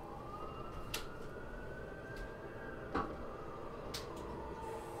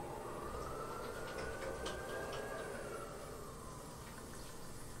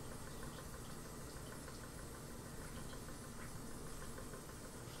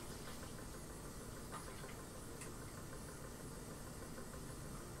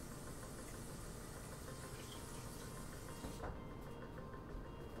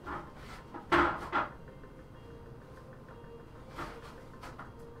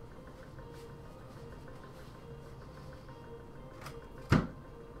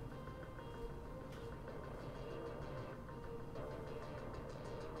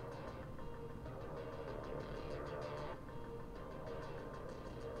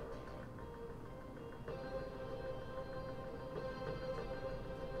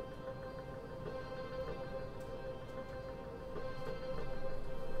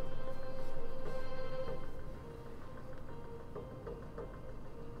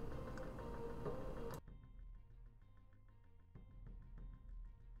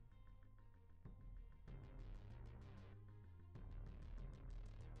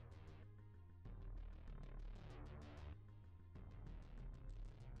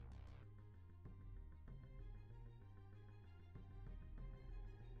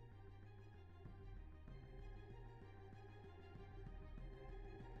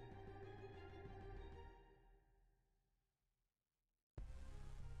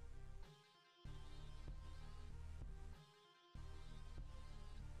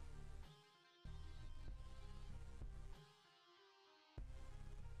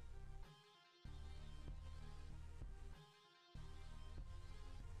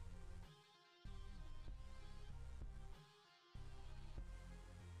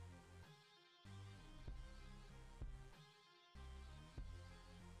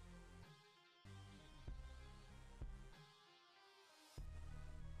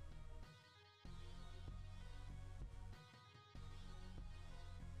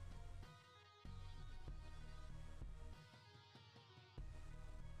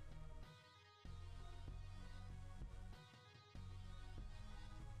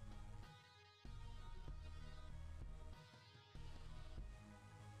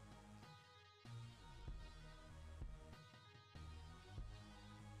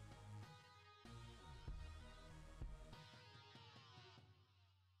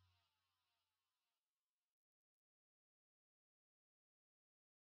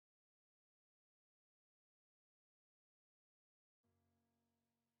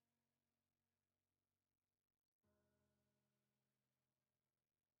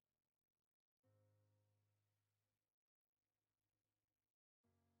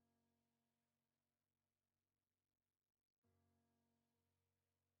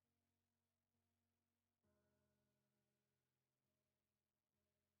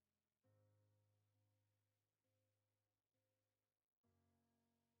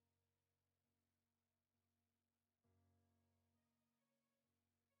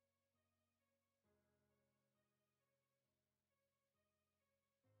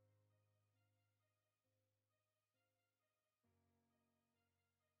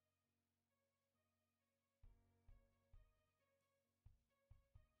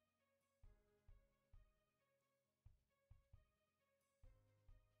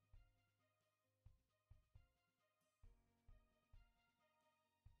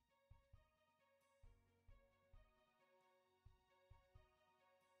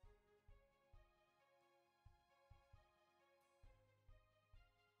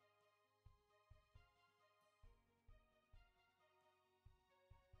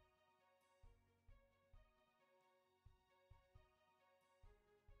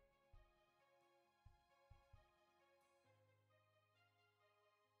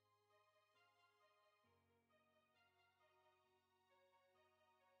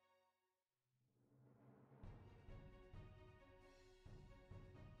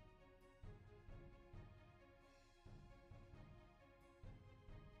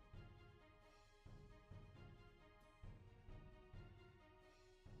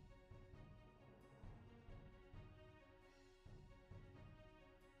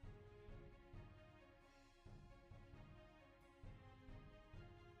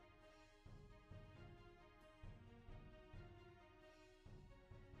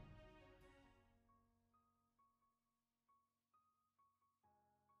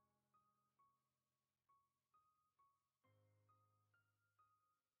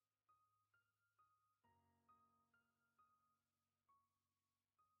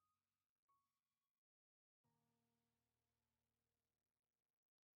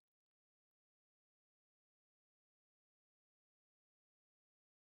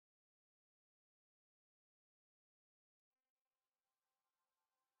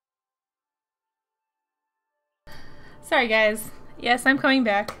 Sorry guys. Yes, I'm coming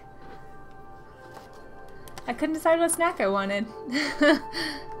back. I couldn't decide what snack I wanted.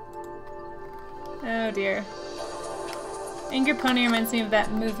 Oh dear. Anger Pony reminds me of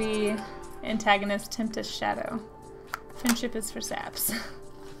that movie antagonist Tempest Shadow. Friendship is for saps.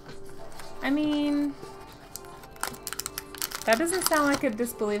 I mean, that doesn't sound like a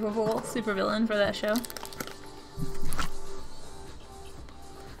disbelievable supervillain for that show.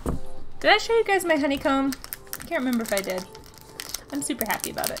 Did I show you guys my honeycomb? I can't remember if I did. I'm super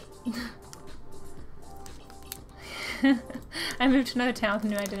happy about it. I moved to another town with a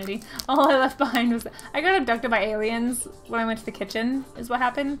new identity. All I left behind was... I got abducted by aliens when I went to the kitchen, is what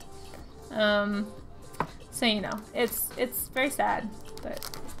happened. So, you know, it's very sad, but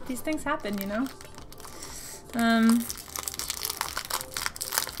these things happen, you know?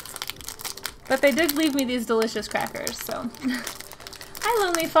 But they did leave me these delicious crackers, so... Hi,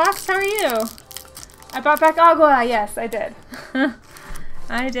 Lonely Fox, how are you? I brought back agua, yes, I did.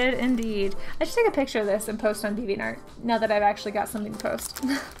 I did indeed. I should take a picture of this and post on DeviantArt, now that I've actually got something to post.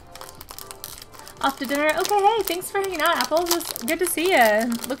 Off to dinner. Okay, hey, thanks for hanging out, Apple. It was good to see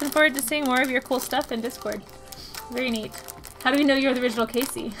you. Looking forward to seeing more of your cool stuff in Discord. Very neat. How do we know you're the original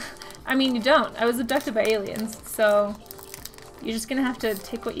Casey? I mean, you don't. I was abducted by aliens, so you're just gonna have to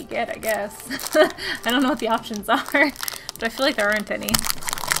take what you get, I guess. I don't know what the options are, but I feel like there aren't any.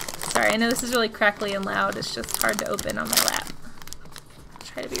 Sorry, I know this is really crackly and loud. It's just hard to open on my lap.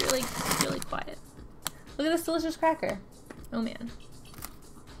 Try to be really, really quiet. Look at this delicious cracker. Oh man.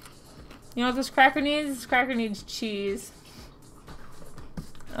 You know what this cracker needs? This cracker needs cheese.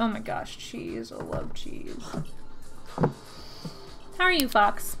 Oh my gosh, cheese. I love cheese. How are you,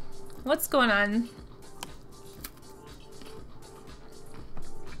 Fox? What's going on?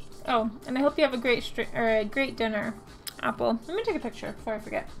 Oh, and I hope you have a great dinner, Apple. Let me take a picture before I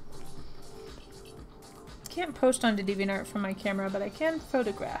forget. Can't post onto DeviantArt from my camera, but I can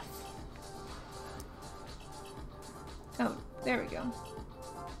photograph. Oh, there we go.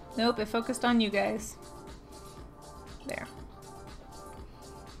 Nope, it focused on you guys. There.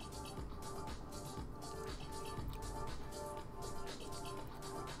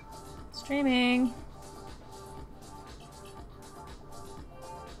 Streaming.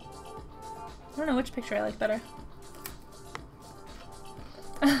 I don't know which picture I like better.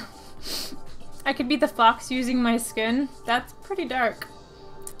 I could be the fox using my skin. That's pretty dark.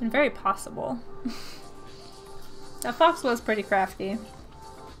 And very possible. That fox was pretty crafty.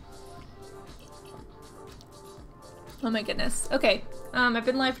 Oh my goodness. Okay. I've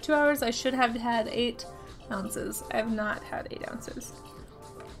been live for 2 hours. I should have had 8 ounces. I have not had 8 ounces.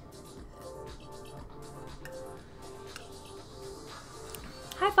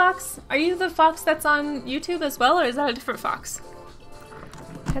 Hi, Fox. Are you the fox that's on YouTube as well, or is that a different fox?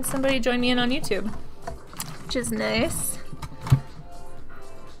 Had somebody join me in on YouTube, which is nice.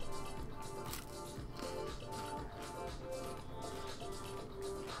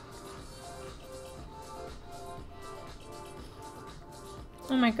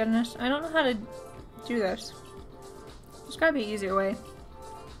 Oh my goodness, I don't know how to do this. There's gotta be an easier way.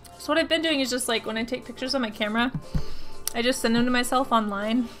 So what I've been doing is just like when I take pictures on my camera, I just send them to myself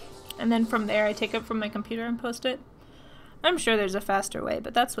online, and then from there I take it from my computer and post it. I'm sure there's a faster way,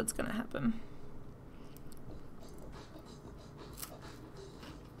 but that's what's gonna happen.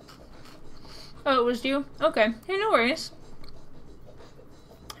 Oh, it was you? Okay. Hey, no worries.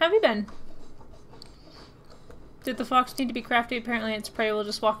 How have you been? Did the fox need to be crafty? Apparently its prey will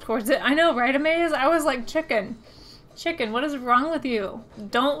just walk towards it. I know, right, Amaze? I was like, chicken. Chicken, what is wrong with you?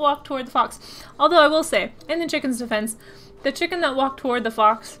 Don't walk toward the fox. Although I will say, in the chicken's defense, the chicken that walked toward the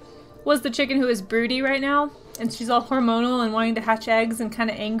fox was the chicken who is broody right now. And she's all hormonal and wanting to hatch eggs and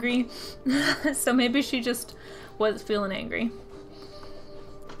kind of angry. So maybe she just was feeling angry.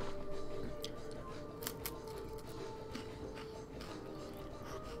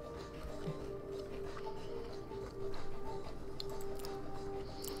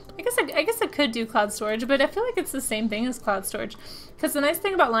 I guess I could do cloud storage, but I feel like it's the same thing as cloud storage. Because the nice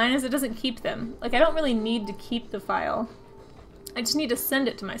thing about Line is it doesn't keep them. Like, I don't really need to keep the file. I just need to send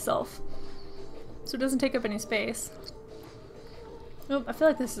it to myself. So it doesn't take up any space. Nope, I feel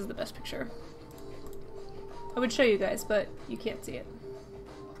like this is the best picture. I would show you guys, but you can't see it.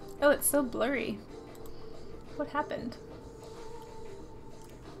 Oh, it's so blurry. What happened?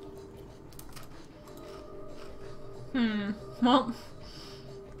 Well,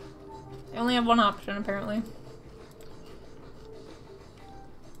 I only have one option, apparently.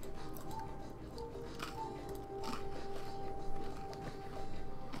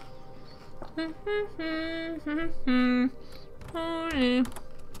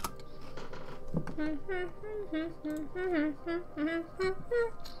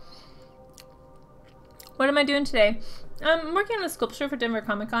 What am I doing today? I'm working on a sculpture for Denver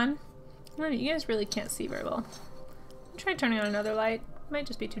ComicCon. You guys really can't see very well. Try turning on another light. Might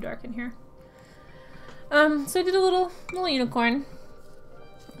just be too dark in here. So I did a little unicorn.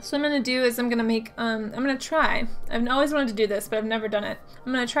 So what I'm gonna do is I'm gonna try. I've always wanted to do this, but I've never done it.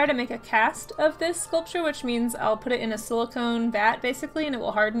 I'm gonna try to make a cast of this sculpture, which means I'll put it in a silicone vat basically, and it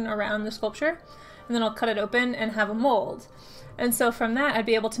will harden around the sculpture. And then I'll cut it open and have a mold. And so from that, I'd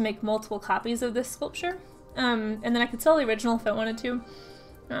be able to make multiple copies of this sculpture. And then I could sell the original if I wanted to.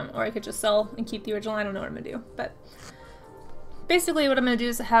 Or I could just sell and keep the original. I don't know what I'm gonna do. But basically what I'm gonna do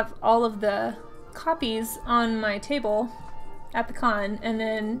is have all of the copies on my table at the con, and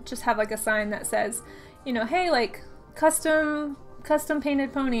then just have like a sign that says, you know, hey, like custom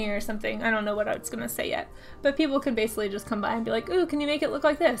painted pony or something. I don't know what it's gonna say yet, but people could basically just come by and be like, ooh, can you make it look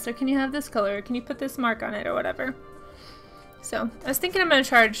like this, or can you have this color, or can you put this mark on it, or whatever. So I was thinking I'm gonna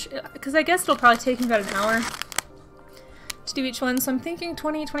charge, because I guess it'll probably take me about an hour to do each one, so I'm thinking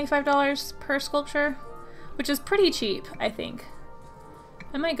 $20–25 per sculpture, which is pretty cheap, I think.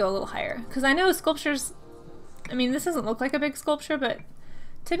 I might go a little higher, because I know sculptures, I mean, this doesn't look like a big sculpture, but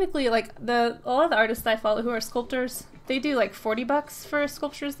typically, like, a lot of the artists I follow who are sculptors, they do like $40 for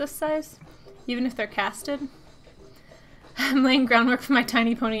sculptures this size, even if they're casted. I'm laying groundwork for my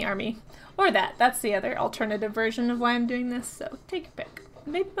tiny pony army. Or that's the other alternative version of why I'm doing this, so take your pick.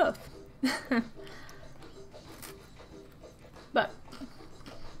 Maybe both. But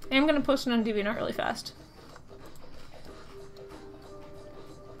I am going to post it on DeviantArt really fast.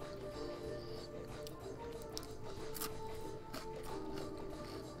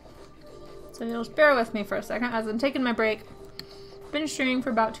 So you'll just bear with me for a second as I'm taking my break. Been streaming for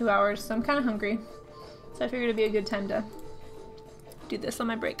about 2 hours, so I'm kind of hungry. So I figured it'd be a good time to do this on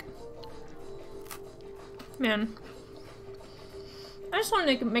my break. Man, I just want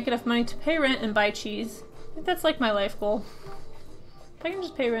to make enough money to pay rent and buy cheese. I think that's like my life goal. If I can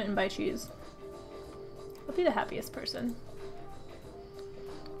just pay rent and buy cheese, I'll be the happiest person.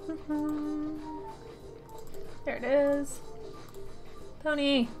 There it is.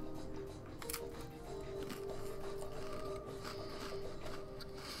 Pony.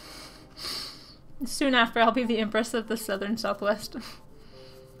 Soon after, I'll be the Empress of the Southern Southwest.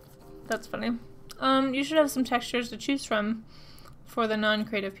 That's funny. You should have some textures to choose from for the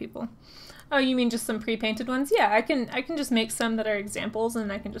non-creative people. Oh, you mean just some pre-painted ones? Yeah, I can just make some that are examples,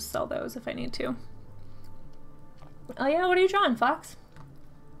 and I can just sell those if I need to. Oh yeah, what are you drawing, Fox?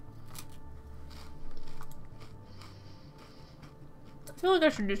 I feel like I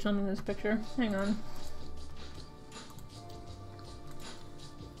should do something in this picture. Hang on.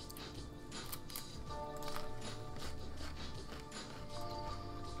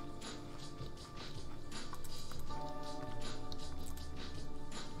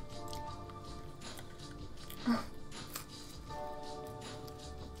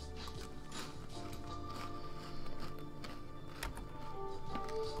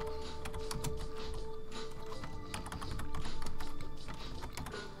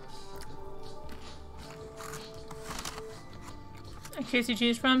 Case you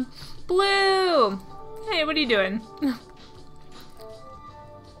choose from. Blue! Hey, what are you doing?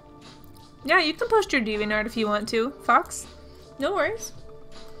 Yeah, you can post your DeviantArt if you want to, Fox. No worries.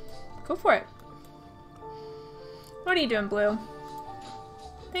 Go for it. What are you doing, Blue?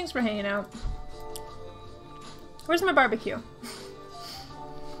 Thanks for hanging out. Where's my barbecue?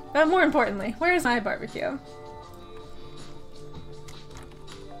 But more importantly, where is my barbecue?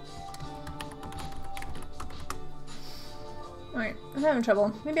 Alright, I'm having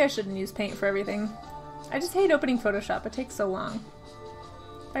trouble. Maybe I shouldn't use paint for everything. I just hate opening Photoshop. It takes so long.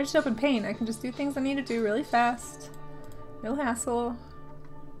 If I just open paint, I can just do things I need to do really fast. No hassle.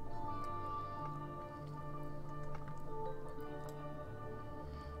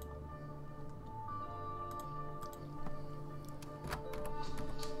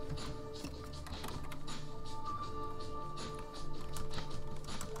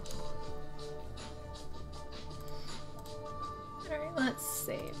 Let's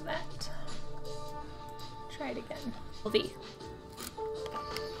save that. Try it again. V.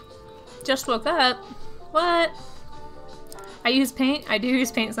 Just woke up. What? I use paint. I do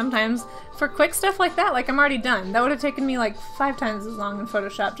use paint sometimes. For quick stuff like that, like I'm already done. That would have taken me like 5 times as long in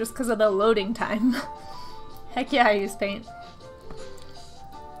Photoshop just because of the loading time. Heck yeah, I use paint.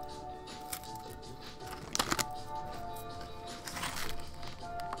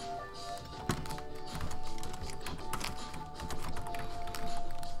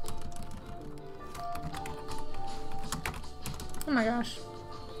 Oh my gosh.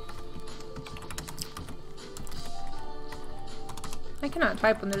 I cannot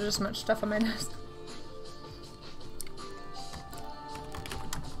type when there's this much stuff on my desk.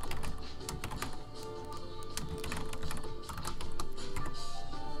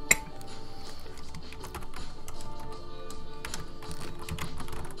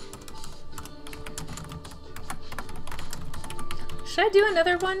 Should I do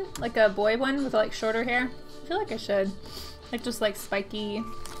another one? Like a boy one with like shorter hair? I feel like I should. Like just like spiky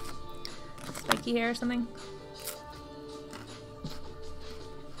hair or something.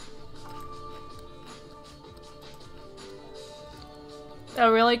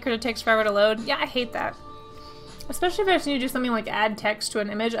 Oh really? Because it takes forever to load? Yeah, I hate that. Especially if I just need to do something like add text to an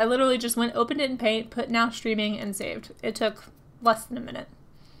image. I literally just went, opened it in Paint, put now streaming, and saved. It took less than a minute.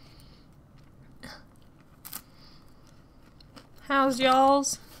 How's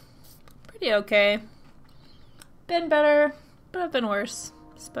y'all's? Pretty okay. Been better, but I've been worse,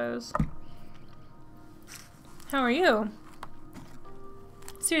 I suppose. How are you?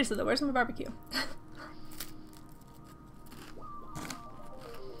 Seriously though, where's my barbecue?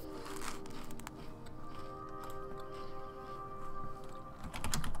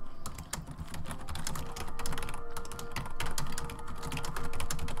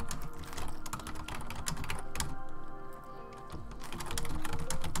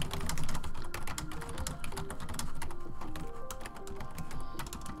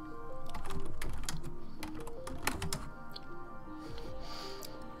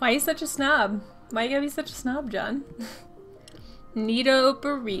 Why are you such a snob? Why you gotta be such a snob, John? Neato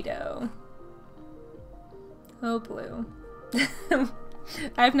burrito. Oh, blue.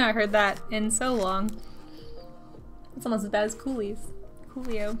 I've not heard that in so long. It's almost as bad as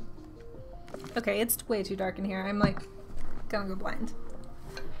Coolio. Okay, it's way too dark in here. I'm like gonna go blind.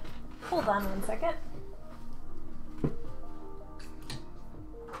 Hold on one second.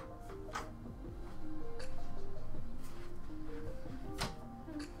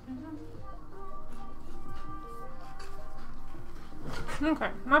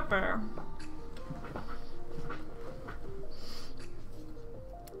 Okay, not better.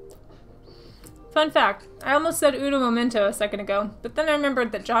 Fun fact, I almost said Uno Momento a second ago, but then I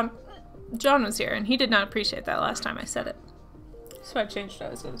remembered that John was here, and he did not appreciate that last time I said it. So I changed what I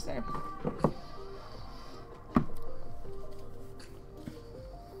was going to say.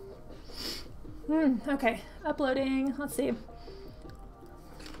 Okay, uploading. Let's see.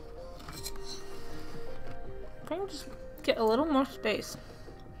 I can just get a little more space.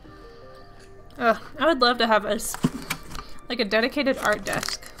 Ugh, I would love to have like a dedicated art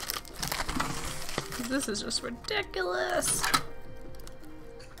desk. This is just ridiculous.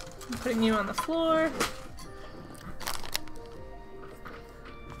 I'm putting you on the floor.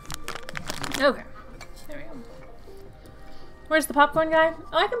 Okay, there we go. Where's the popcorn guy?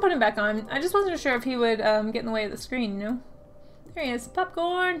 Oh, I can put him back on. I just wasn't sure if he would get in the way of the screen, you know? There he is.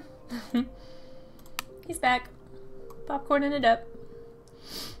 Popcorn! He's back. Popcorning it up.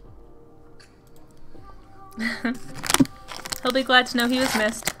 He'll be glad to know he was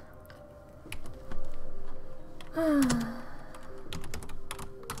missed.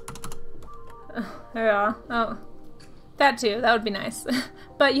 Yeah. Oh. That too. That would be nice.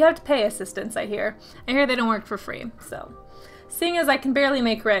 But you have to pay assistants, I hear. I hear they don't work for free, so. Seeing as I can barely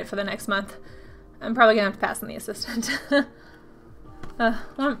make rent for the next month, I'm probably gonna have to pass on the assistant.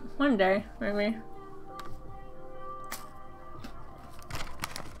 One day, maybe.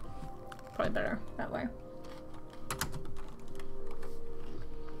 Probably better that way.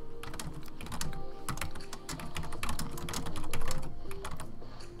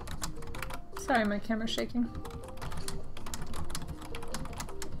 Sorry, my camera's shaking.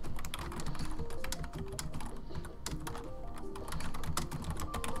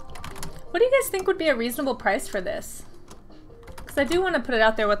 What do you guys think would be a reasonable price for this? Because I do want to put it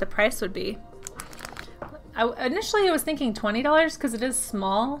out there what the price would be. Initially I was thinking $20 because it is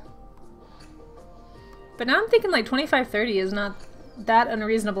small. But now I'm thinking like $25-30 is not that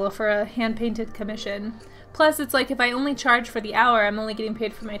unreasonable for a hand-painted commission. Plus, it's like if I only charge for the hour, I'm only getting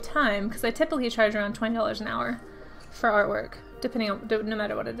paid for my time, because I typically charge around $20 an hour for artwork, depending on, no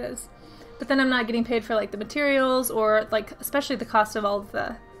matter what it is. But then I'm not getting paid for like the materials, or like, especially the cost of all of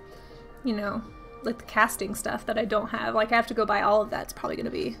the, you know, like the casting stuff that I don't have. Like I have to go buy all of that. It's probably going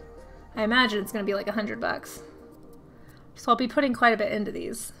to be, I imagine it's going to be like $100. So I'll be putting quite a bit into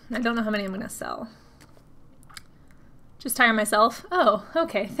these. I don't know how many I'm going to sell. Just tire myself? Oh,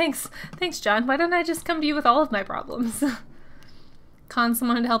 okay, thanks. Thanks, John. Why don't I just come to you with all of my problems? Con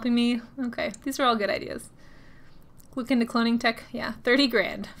someone into helping me? Okay, these are all good ideas. Look into cloning tech? Yeah, 30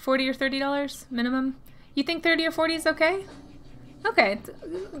 grand. $40 or $30 minimum? You think 30 or 40 is okay? Okay,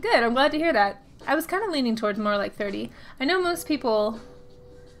 good. I'm glad to hear that. I was kind of leaning towards more like 30. I know most people,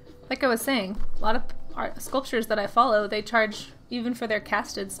 like I was saying, a lot of art sculptures that I follow, they charge, even for their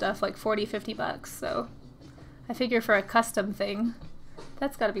casted stuff, like 40, 50 bucks. So I figure for a custom thing,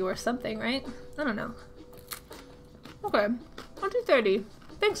 that's got to be worth something, right? I don't know. Okay, I'll do 30.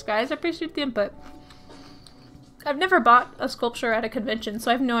 Thanks, guys. I appreciate the input. I've never bought a sculpture at a convention, so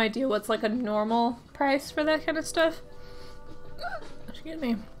I have no idea what's like a normal price for that kind of stuff. Excuse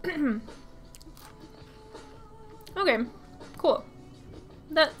me. Okay, cool.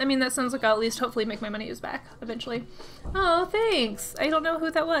 I mean, that sounds like I'll at least hopefully make my money back eventually. Oh, thanks. I don't know who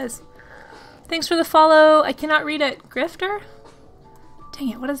that was. Thanks for the follow. I cannot read it. Grifter? Dang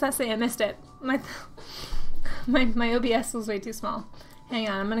it, what does that say? I missed it. My OBS was way too small. Hang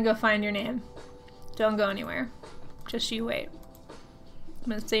on, I'm gonna go find your name. Don't go anywhere. Just you wait. I'm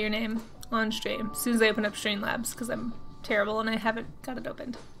gonna say your name on stream as soon as I open up Streamlabs, because I'm terrible and I haven't got it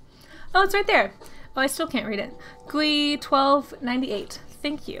opened. Oh, it's right there. Oh, I still can't read it. Gui1298.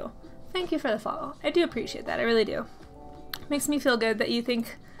 Thank you. Thank you for the follow. I do appreciate that. I really do. Makes me feel good that you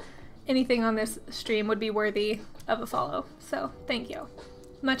think anything on this stream would be worthy of a follow. So, thank you.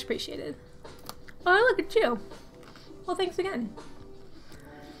 Much appreciated. Oh, look at you. Well, thanks again.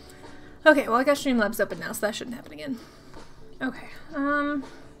 Okay, well, I got Streamlabs open now, so that shouldn't happen again. Okay,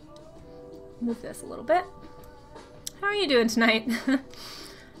 move this a little bit. How are you doing tonight?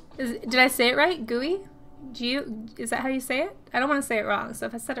 Did I say it right? Gooey? Is that how you say it? I don't want to say it wrong, so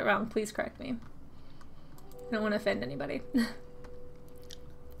if I said it wrong, please correct me. I don't want to offend anybody.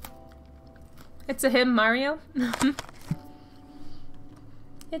 It's a him, Mario.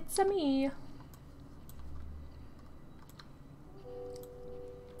 It's a me.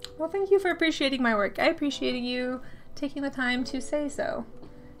 Well, thank you for appreciating my work. I appreciate you taking the time to say so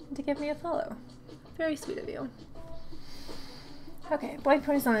and to give me a follow. Very sweet of you. Okay, blank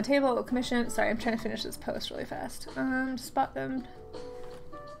ponies on the table, commission. Sorry, I'm trying to finish this post really fast. Spot them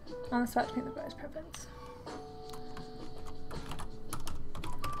on the spot to paint the prize preference.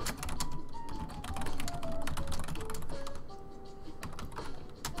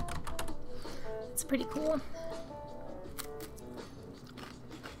 It's pretty cool.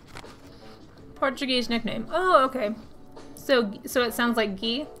 Portuguese nickname. Oh, okay. So it sounds like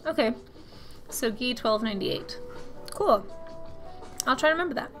Guy. Okay. So Guy 1298. Cool. I'll try to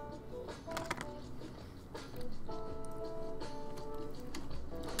remember that.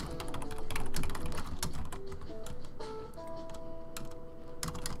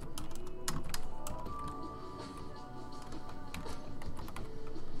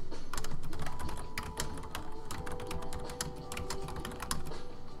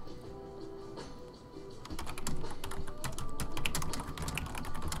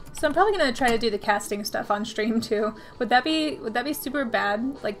 So I'm probably gonna try to do the casting stuff on stream too. Would that be super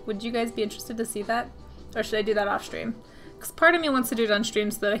bad? Like, would you guys be interested to see that? Or should I do that off stream? Because part of me wants to do it on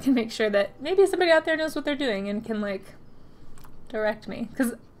stream so that I can make sure that maybe somebody out there knows what they're doing and can, like, direct me.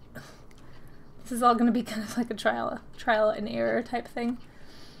 Because this is all gonna be kind of like a trial and error type thing.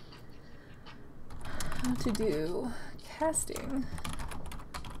 How to do casting,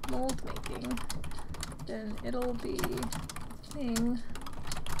 mold making, then it'll be a thing.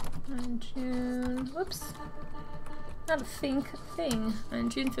 On June, whoops, not a thing, on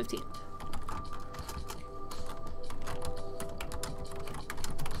June 15th.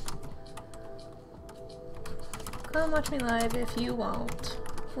 Come watch me live if you want.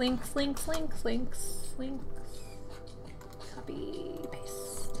 Links. Copy,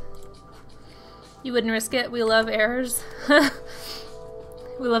 paste. You wouldn't risk it? We love errors.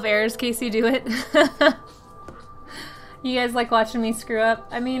 We love errors, Casey, do it. You guys like watching me screw up?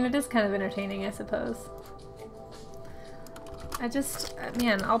 I mean, it is kind of entertaining, I suppose.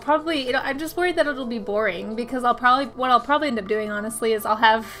 Man, I'll probably, I'm just worried that it'll be boring because what I'll probably end up doing, honestly, is I'll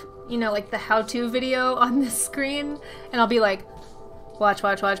have, you know, like the how-to video on this screen, and I'll be like, watch,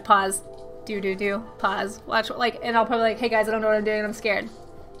 pause, do, pause, watch, like, and I'll probably like, hey guys, I don't know what I'm doing, I'm scared.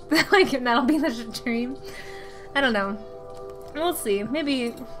 Like, and that'll be the stream. I don't know. We'll see.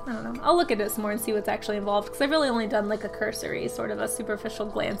 Maybe, I don't know. I'll look at it some more and see what's actually involved, because I've really only done like a cursory, sort of a superficial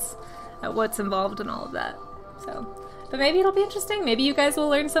glance at what's involved and all of that. So, but maybe it'll be interesting. Maybe you guys will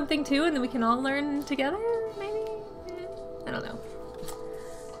learn something too, and then we can all learn together, maybe? I don't know.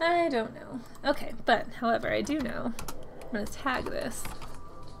 I don't know. Okay, but, however, I do know. I'm gonna tag this.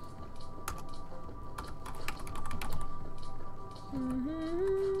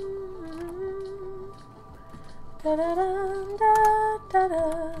 Da da da da da.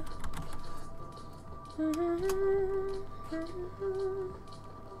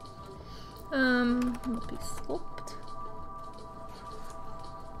 Will be sculpt.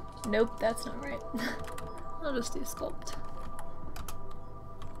 Nope, that's not right. I'll just do sculpt.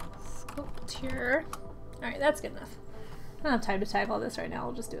 Sculpture. Alright, that's good enough. I don't have time to type all this right now,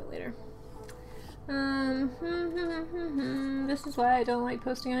 I'll just do it later. This is why I don't like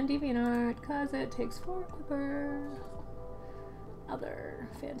posting on DeviantArt, cause it takes forever. Other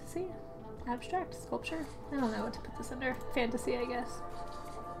fantasy, abstract, sculpture. I don't know what to put this under. Fantasy, I guess.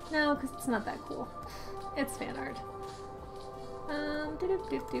 No, because it's not that cool. It's fan art. Doop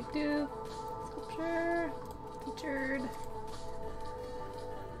doop doop doop. Sculpture, featured.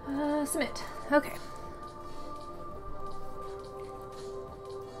 Submit. Okay.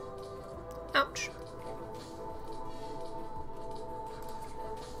 Ouch.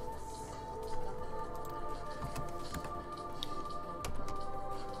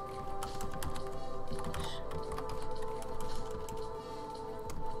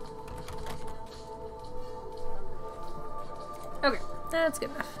 Okay, that's good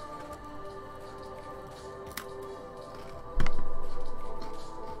enough.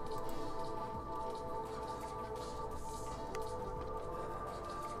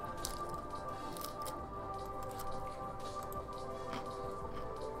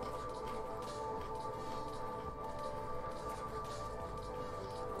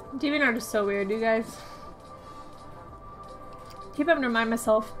 DeviantArt is so weird, you guys. I keep having to remind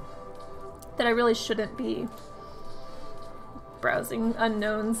myself that I really shouldn't be browsing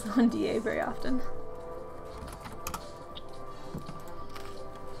unknowns on DA very often.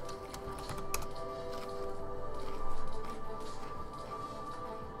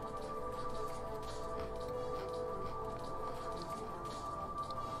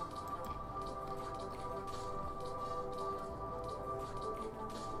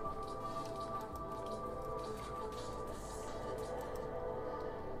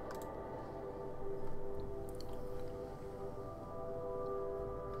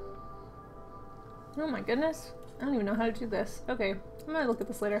 Oh my goodness. I don't even know how to do this. Okay, I'm gonna look at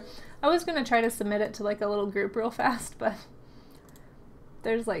this later. I was gonna try to submit it to like a little group real fast, but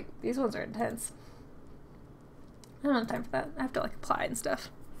there's like, these ones are intense. I don't have time for that. I have to like apply and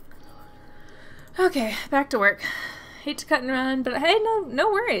stuff. Okay, back to work. Hate to cut and run, but hey, no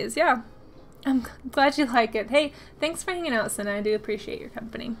worries, yeah. I'm glad you like it. Hey, thanks for hanging out, Senna. I do appreciate your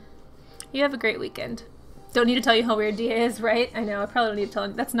company. You have a great weekend. Don't need to tell you how weird DA is, right? I know, I probably don't need to tell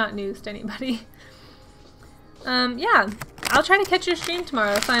you. That's not news to anybody. Yeah, I'll try to catch your stream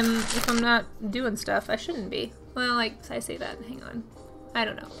tomorrow if I'm not doing stuff. I shouldn't be. Well, like, I say that. Hang on. I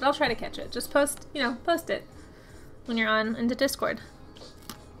don't know. But I'll try to catch it. Just post, you know, post it when you're on into Discord.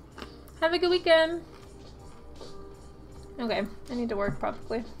 Have a good weekend. Okay, I need to work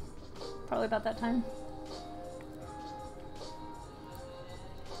probably. Probably about that time.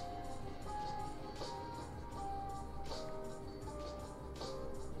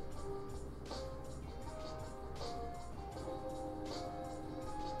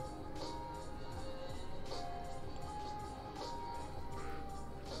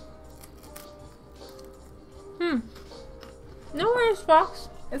 No worries, Fox.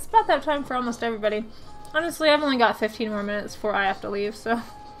 It's about that time for almost everybody. Honestly, I've only got 15 more minutes before I have to leave, so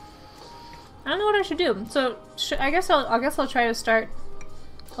I don't know what I should do. So I guess I'll try to start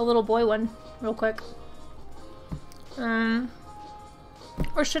a little boy one real quick. Or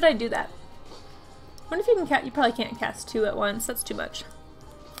should I do that? What if you can cast? You probably can't cast 2 at once. That's too much.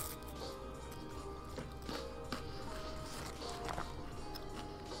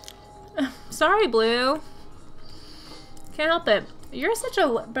 Sorry, Blue. Can't help it. You're such a...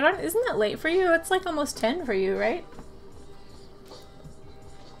 But isn't that late for you? It's like almost 10 for you, right?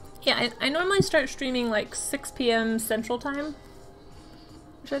 Yeah, I normally start streaming like 6 p.m. Central Time.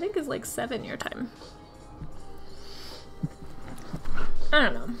 Which I think is like 7 your time. I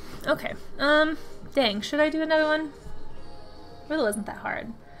don't know. Okay. Dang, should I do another one? Really wasn't that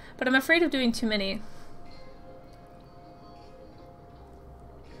hard. But I'm afraid of doing too many.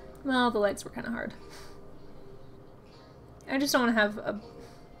 Well, the legs were kind of hard. I just don't want to have a...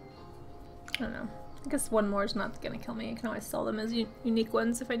 I don't know. I guess one more is not going to kill me. I can always sell them as unique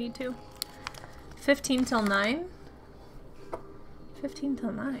ones if I need to. 15 till 9? 15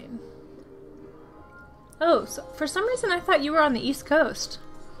 till 9. Oh, so for some reason I thought you were on the East Coast.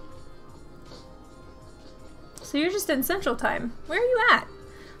 So you're just in Central Time. Where are you at?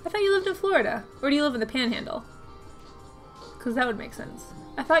 I thought you lived in Florida. Or do you live in the Panhandle? Because that would make sense.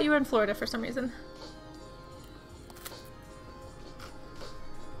 I thought you were in Florida for some reason.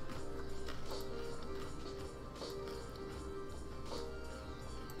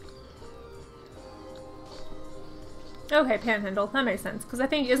 Okay, Panhandle. That makes sense. Because I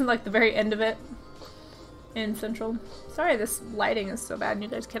think, isn't like the very end of it in Central. Sorry this lighting is so bad and you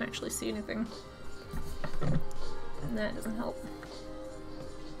guys can't actually see anything. And that doesn't help.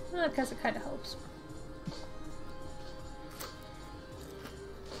 Well, I guess it kind of helps.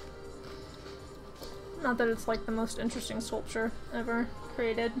 Not that it's like the most interesting sculpture ever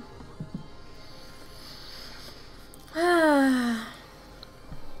created. Yeah,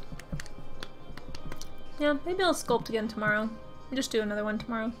 maybe I'll sculpt again tomorrow. I'll just do another one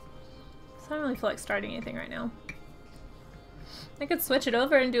tomorrow. So I don't really feel like starting anything right now. I could switch it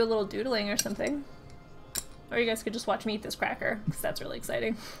over and do a little doodling or something. Or you guys could just watch me eat this cracker, because that's really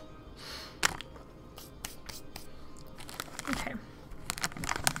exciting. Okay.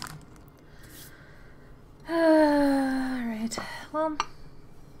 Alright, well,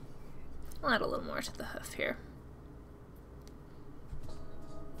 I'll add a little more to the hoof here.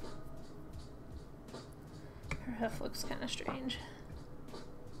 Her hoof looks kind of strange.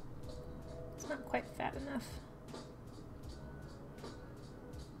 It's not quite fat enough.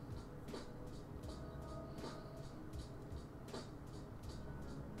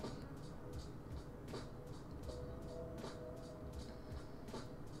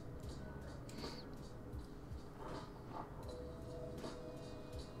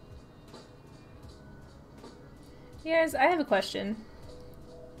 You guys, I have a question.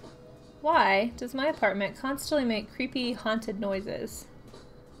 Why does my apartment constantly make creepy, haunted noises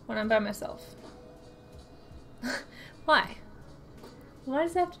when I'm by myself? Why? Why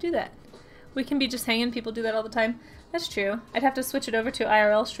does it have to do that? We can be just hanging, people do that all the time. That's true. I'd have to switch it over to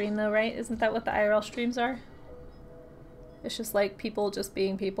IRL stream though, right? Isn't that what the IRL streams are? It's just like people just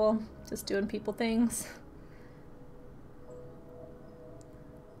being people, just doing people things.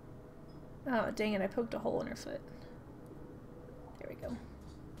 Oh, dang it, I poked a hole in her foot. There we go.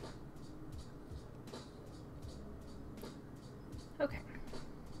 Okay.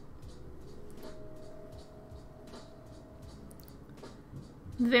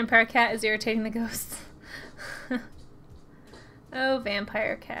 The vampire cat is irritating the ghosts. Oh,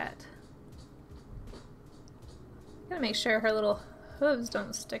 vampire cat. Gotta make sure her little hooves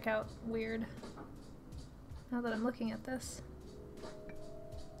don't stick out weird. Now that I'm looking at this.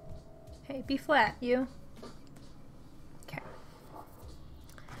 Hey, be flat, you. Okay.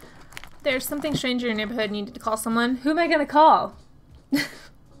 There's something strange in your neighborhood and you need to call someone. Who am I gonna call?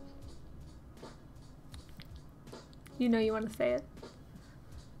 You know you want to say it.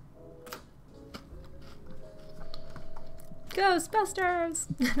 Ghostbusters!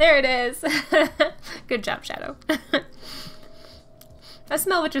 There it is! Good job, Shadow. I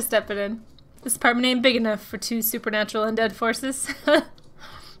smell what you're stepping in. This apartment ain't big enough for 2 supernatural undead forces.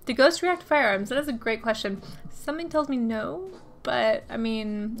 Do ghosts react to firearms? That is a great question. Something tells me no, but I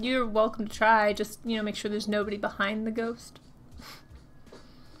mean, you're welcome to try. Just, you know, make sure there's nobody behind the ghost.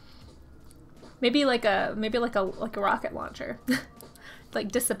 Maybe like a rocket launcher.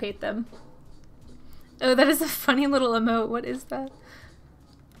 Like dissipate them. Oh, that is a funny little emote. What is that?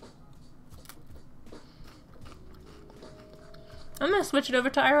 I'm gonna switch it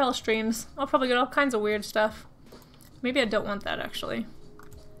over to IRL streams. I'll probably get all kinds of weird stuff. Maybe I don't want that actually.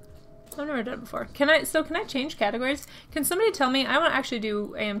 I've never done it before. Can I change categories? Can somebody tell me? I want to actually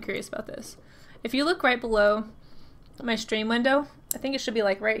do, I am curious about this. If you look right below my stream window, I think it should be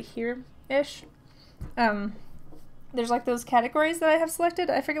like right here-ish. There's like those categories that I have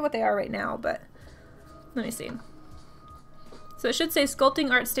selected. I forget what they are right now, but let me see. So it should say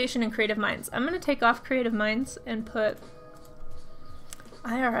Sculpting, Art Station, and Creative Minds. I'm going to take off Creative Minds and put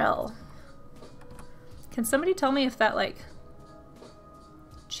IRL. Can somebody tell me if that like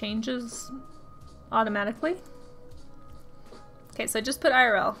changes automatically? Okay, so I just put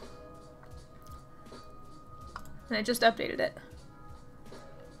IRL. And I just updated it.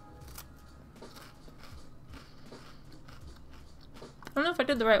 I don't know if I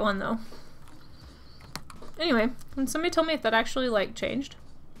did the right one though. Anyway, can somebody tell me if that actually like changed?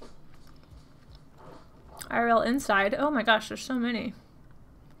 IRL inside. Oh my gosh, there's so many.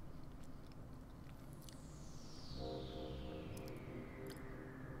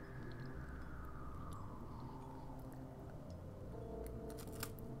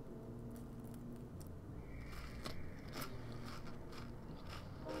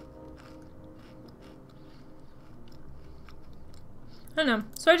 I don't know.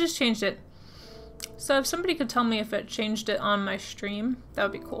 So I just changed it. So if somebody could tell me if it changed it on my stream, that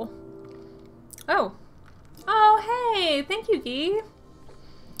would be cool. Oh. Oh, hey! Thank you, Guy.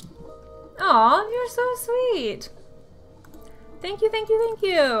 Aw, you're so sweet. Thank you, thank you, thank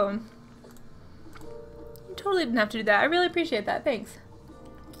you. You totally didn't have to do that. I really appreciate that. Thanks.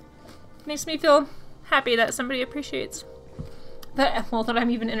 Makes me feel happy that somebody appreciates that, well, that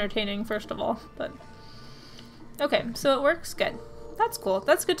I'm even entertaining, first of all, but Okay, so it works good. That's cool.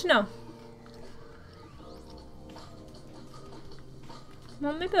 That's good to know.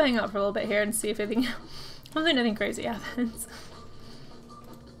 Well, maybe I'll hang out for a little bit here and see if anything, hopefully nothing crazy happens.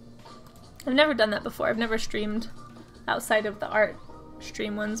 I've never done that before. I've never streamed outside of the art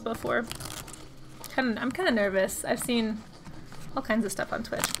stream ones before. I'm kind of nervous. I've seen all kinds of stuff on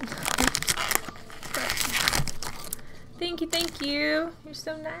Twitch. But thank you. You're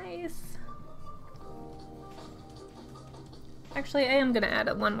so nice. Actually, I am gonna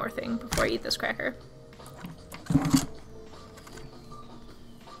add one more thing before I eat this cracker.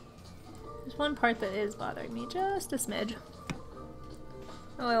 There's one part that is bothering me just a smidge.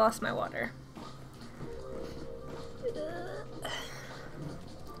 Oh, I lost my water.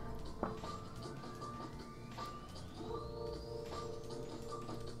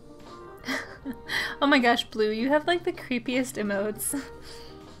 Oh my gosh, Blue, you have like the creepiest emotes.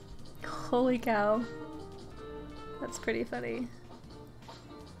 Holy cow. That's pretty funny.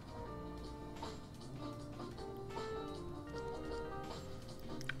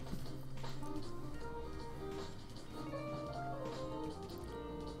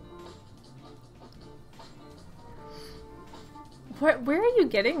 Where are you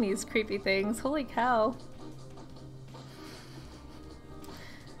getting these creepy things? Holy cow.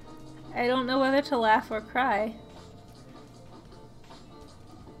 I don't know whether to laugh or cry.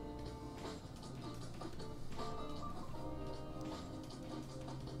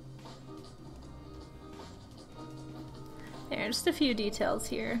 There, just a few details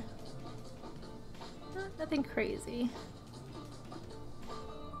here. Nothing crazy.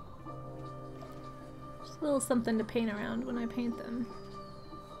 A little something to paint around when I paint them.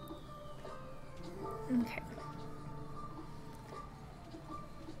 Okay.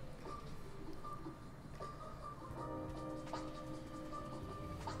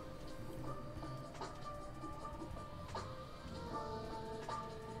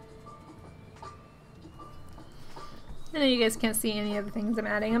 I know you guys can't see any of the things I'm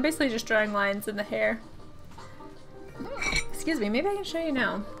adding. I'm basically just drawing lines in the hair. Excuse me, maybe I can show you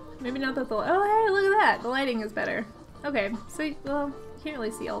now. Maybe not that the- oh hey, look at that! The lighting is better. Okay, so, well, you can't really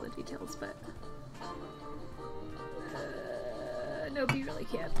see all the details, but... nope, you really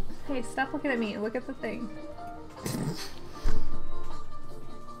can't. Hey, stop looking at me, look at the thing.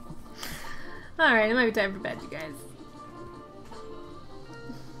 Alright, it might be time for bed, you guys.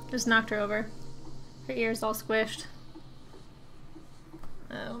 Just knocked her over. Her ear's all squished.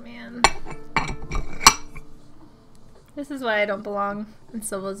 Oh man. This is why I don't belong in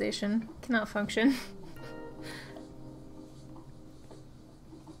civilization. Cannot function.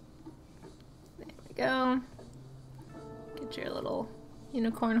 There we go. Get your little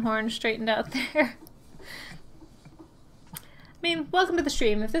unicorn horn straightened out there. I mean, welcome to the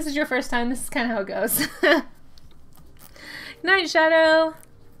stream. If this is your first time, this is kind of how it goes. Good night, Shadow.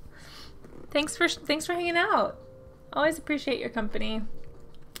 Thanks for hanging out. Always appreciate your company.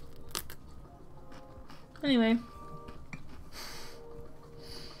 Anyway.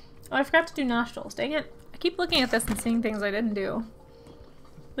 Oh, I forgot to do nostrils. Dang it. I keep looking at this and seeing things I didn't do.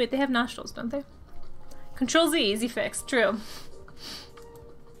 Wait, they have nostrils, don't they? Control Z, easy fix. True.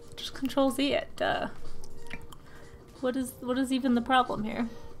 Just Control Z it. Duh. What is even the problem here?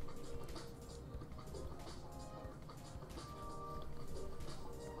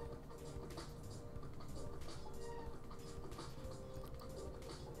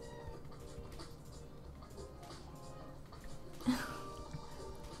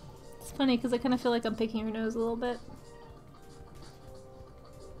 Funny because I kind of feel like I'm picking her nose a little bit.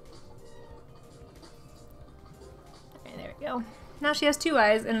 Okay, there we go. Now she has 2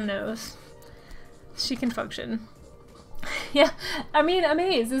 eyes and a nose. She can function. Yeah, I mean,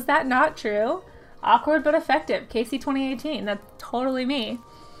 Amaze, is that not true? Awkward but effective. Casey 2018. That's totally me.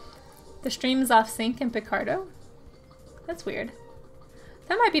 The stream is off sync in Picardo? That's weird.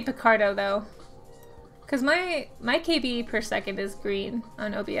 That might be Picardo though. Because my KB per second is green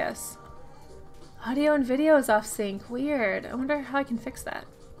on OBS. Audio and video is off sync. Weird. I wonder how I can fix that.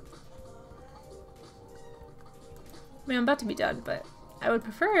 I mean, I'm about to be done, but I would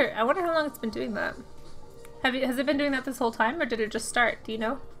prefer... I wonder how long it's been doing that. Has it been doing that this whole time, or did it just start? Do you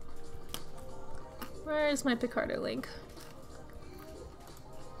know? Where is my Picardo link?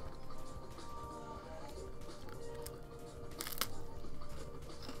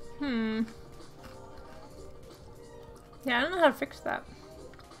 Yeah, I don't know how to fix that.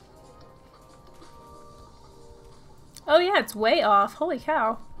 Oh yeah, it's way off. Holy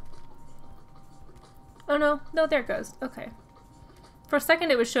cow. Oh no. No, there it goes. Okay. For a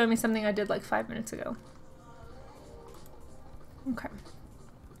second it was showing me something I did like 5 minutes ago. Okay.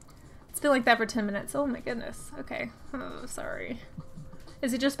 been like that for 10 minutes. Oh my goodness. Okay. Oh, sorry.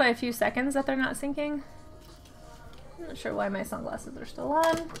 Is it just by a few seconds that they're not syncing? I'm not sure why my sunglasses are still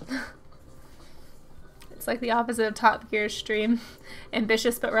on. It's like the opposite of Top Gear's stream.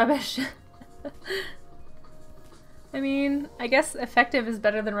 Ambitious but rubbish. I mean, I guess effective is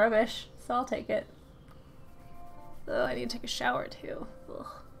better than rubbish, so I'll take it. Oh, I need to take a shower too. Ugh.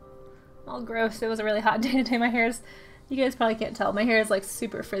 I'm all gross. It was a really hot day today. My hair's, you guys probably can't tell, my hair is like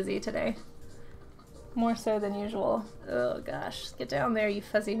super frizzy today. More so than usual. Oh gosh, get down there, you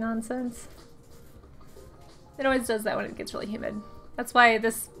fuzzy nonsense. It always does that when it gets really humid. That's why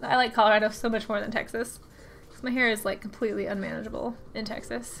I like Colorado so much more than Texas. Because my hair is like completely unmanageable in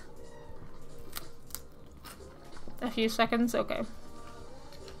Texas. A few seconds? Okay.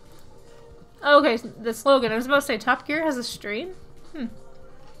 Okay, the slogan. I was about to say Top Gear has a stream? No,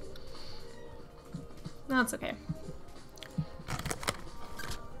 it's okay.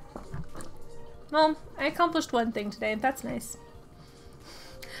 Well, I accomplished one thing today. That's nice.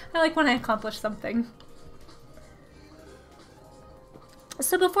 I like when I accomplish something.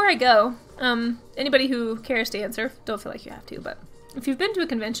 So before I go, anybody who cares to answer, don't feel like you have to, but if you've been to a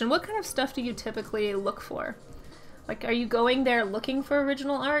convention, what kind of stuff do you typically look for? Like, are you going there looking for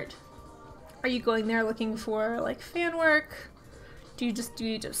original art? Are you going there looking for, like, fan work? Do you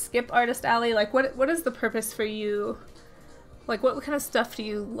just skip Artist Alley? Like, what is the purpose for you? Like, what kind of stuff do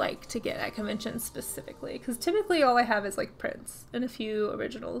you like to get at conventions specifically? Because typically all I have is, like, prints and a few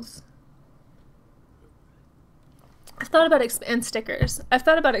originals. I've thought about and stickers. I've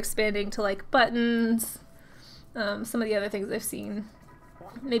thought about expanding to, like, buttons, some of the other things I've seen.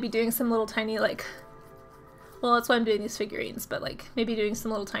 Maybe doing some little tiny, like... Well, that's why I'm doing these figurines, but, like, maybe doing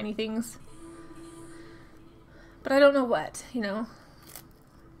some little tiny things. But I don't know what, you know?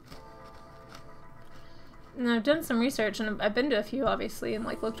 And I've done some research, and I've been to a few, obviously, and,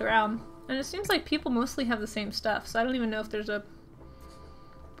 like, looked around. And it seems like people mostly have the same stuff, so I don't even know if there's a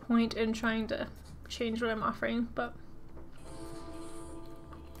point in trying to change what I'm offering, but...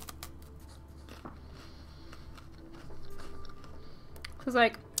 Because,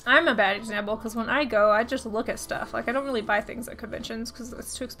 like, I'm a bad example, because when I go, I just look at stuff. Like, I don't really buy things at conventions, because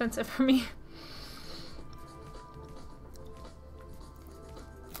it's too expensive for me.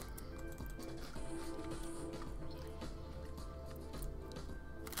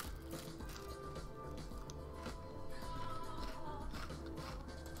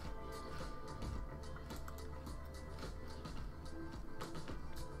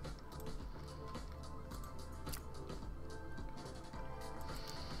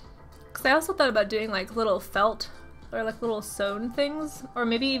 I also thought about doing like little felt or like little sewn things, or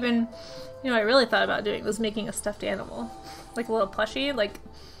maybe even, you know, I really thought about doing was making a stuffed animal, like a little plushie, like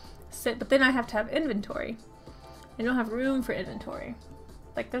but then I have to have inventory. I don't have room for inventory.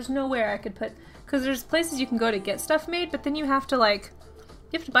 Like there's nowhere I could put, because there's places you can go to get stuff made, but then you have to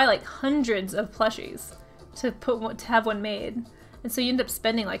buy like hundreds of plushies to have one made, and so you end up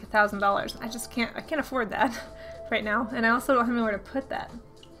spending like $1,000. I can't afford that right now, and I also don't have anywhere to put that.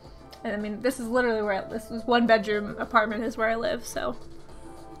 And I mean, this is literally this is 1-bedroom apartment is where I live, so.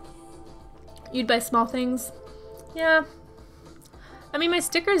 You'd buy small things? Yeah. I mean, my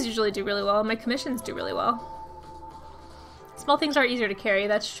stickers usually do really well, my commissions do really well. Small things are easier to carry,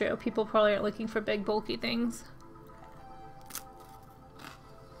 that's true. People probably aren't looking for big, bulky things.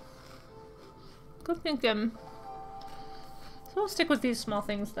 Good thinking. So I'll stick with these small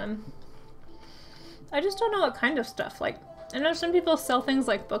things then. I just don't know what kind of stuff, like, I know some people sell things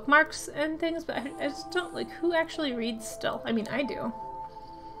like bookmarks and things, but I just don't, like, who actually reads still? I mean, I do.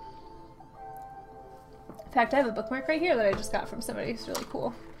 In fact, I have a bookmark right here that I just got from somebody. It's really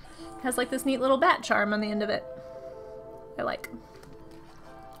cool. It has, like, this neat little bat charm on the end of it. I like.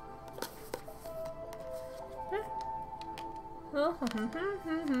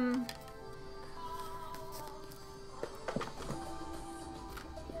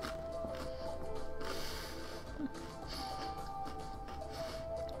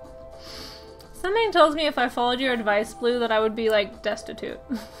 Something tells me if I followed your advice, Blue, that I would be, like, destitute.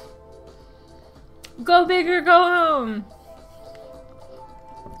 Go big or go home!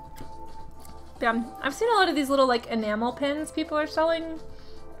 Yeah, I've seen a lot of these little, like, enamel pins people are selling.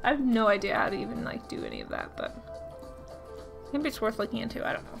 I have no idea how to even, like, do any of that, but maybe it's worth looking into.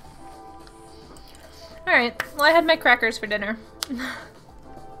 I don't know. Alright, well, I had my crackers for dinner.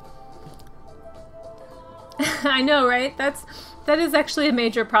 I know, right? That is actually a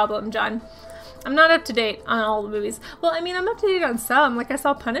major problem, John. I'm not up to date on all the movies. Well, I mean, I'm up to date on some. Like, I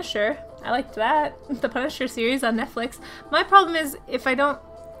saw Punisher. I liked that. The Punisher series on Netflix. My problem is if I don't,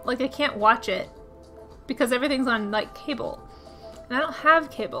 like, I can't watch it because everything's on, like, cable. And I don't have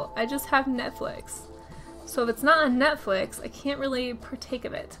cable. I just have Netflix. So if it's not on Netflix, I can't really partake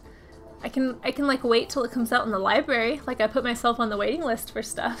of it. I can like wait till it comes out in the library. Like I put myself on the waiting list for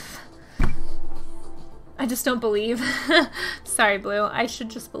stuff. I just don't believe. Sorry, Blue. I should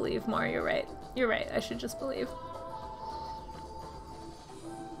just believe more. You're right. You're right. I should just believe.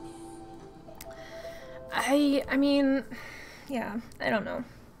 I mean, yeah, I don't know.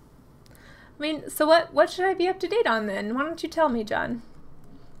 I mean, so what should I be up to date on then? Why don't you tell me, John?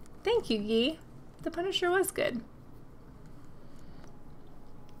 Thank you, Gee. The Punisher was good.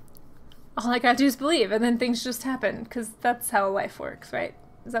 All I gotta do is believe, and then things just happen, because that's how life works, right?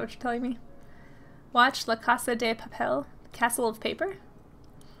 Is that what you're telling me? Watch La Casa de Papel, Castle of Paper?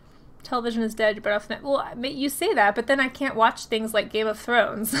 Television is dead, but off net. Well, you say that, but then I can't watch things like Game of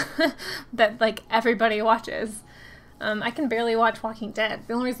Thrones that like everybody watches. I can barely watch Walking Dead.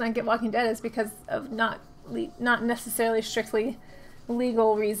 The only reason I get Walking Dead is because of not necessarily strictly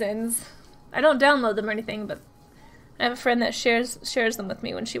legal reasons. I don't download them or anything, but I have a friend that shares them with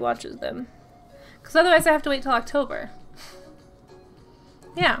me when she watches them. Because otherwise I have to wait till October.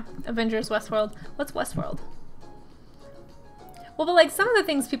 Yeah, Avengers Westworld. What's Westworld? Well, but like some of the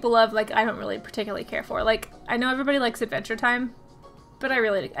things people love, like I don't really particularly care for. Like I know everybody likes Adventure Time, but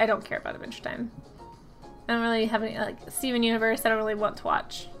I don't care about Adventure Time. I don't really have any, like Steven Universe, I don't really want to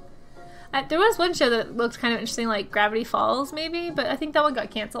watch. There was one show that looked kind of interesting, like Gravity Falls maybe, but I think that one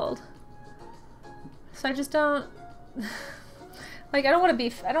got canceled. So I just don't, like I don't want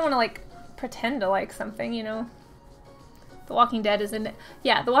to like pretend to like something, you know. The Walking Dead is in,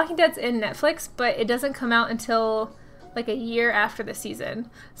 yeah, The Walking Dead's in Netflix, but it doesn't come out until like a year after the season.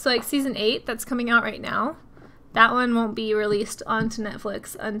 So like season 8 that's coming out right now, that one won't be released onto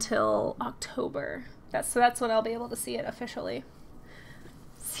Netflix until October. So that's when I'll be able to see it officially.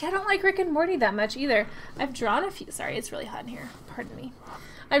 See, I don't like Rick and Morty that much either. I've drawn a few, sorry, it's really hot in here, pardon me.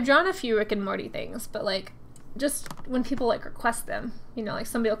 I've drawn a few Rick and Morty things, but like just when people like request them, you know, like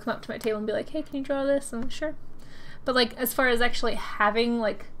somebody will come up to my table and be like, hey, can you draw this? I'm like, sure. But like as far as actually having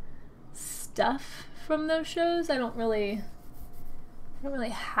like stuff from those shows, I don't really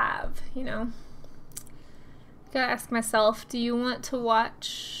have, you know. Gotta ask myself, do you want to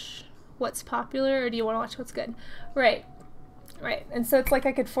watch what's popular or do you want to watch what's good? Right. And so it's like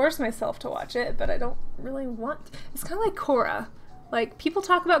I could force myself to watch it, but I don't really want. It's kind of like Korra. Like people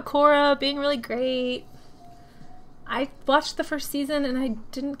talk about Korra being really great. I watched the first season and I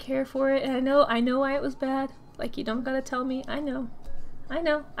didn't care for it, and I know why it was bad. Like you don't gotta tell me. I know.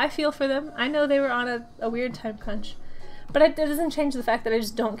 I feel for them. I know they were on a weird time crunch. But it doesn't change the fact that I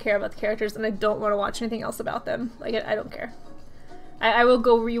just don't care about the characters and I don't want to watch anything else about them. Like, I don't care. I will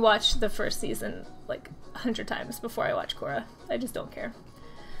go rewatch the first season like 100 times before I watch Korra. I just don't care.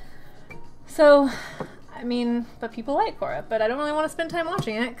 So, I mean, but people like Korra, but I don't really want to spend time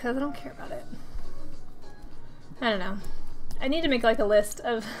watching it because I don't care about it. I don't know. I need to make like a list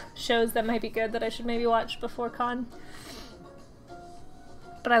of shows that might be good that I should maybe watch before con.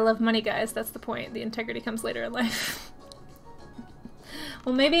 But I love money, guys. That's the point. The integrity comes later in life.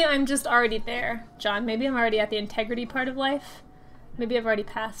 Well, maybe I'm just already there, John. Maybe I'm already at the integrity part of life. Maybe I've already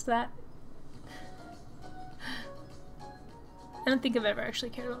passed that. I don't think I've ever actually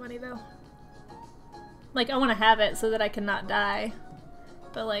cared about money, though. Like, I want to have it so that I can not die.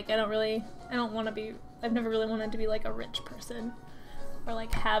 But, like, I don't want to be, I've never really wanted to be, like, a rich person. Or,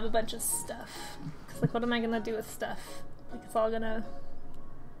 like, have a bunch of stuff. Because, like, what am I going to do with stuff? Like, it's all going to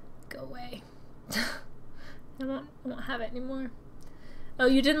go away. I won't have it anymore. Oh,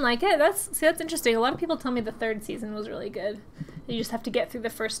 you didn't like it? See, that's interesting. A lot of people tell me the 3rd season was really good. You just have to get through the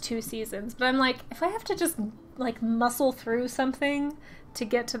first 2 seasons. But I'm like, if I have to just, like, muscle through something to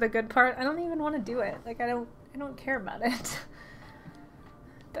get to the good part, I don't even want to do it. Like, I don't care about it.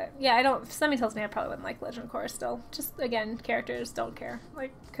 But, yeah, if somebody tells me I probably wouldn't like Legend of Korra still. Just, again, characters, don't care.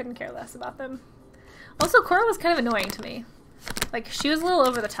 Like, couldn't care less about them. Also, Korra was kind of annoying to me. Like, she was a little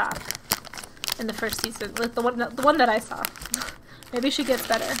over the top in the first season. Like, the one that I saw. Maybe she gets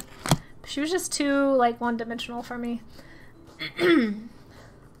better. She was just too, like, one-dimensional for me.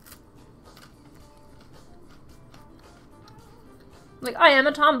 Like, I am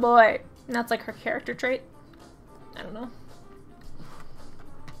a tomboy. And that's, like, her character trait. I don't know.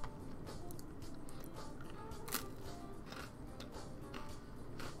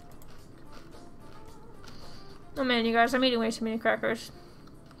 Oh man, you guys, I'm eating way too many crackers.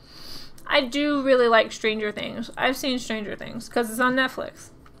 I do really like Stranger Things. I've seen Stranger Things because it's on Netflix.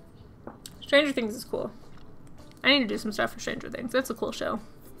 Stranger Things is cool. I need to do some stuff for Stranger Things. It's a cool show.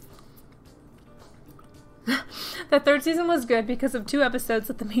 The 3rd season was good because of 2 episodes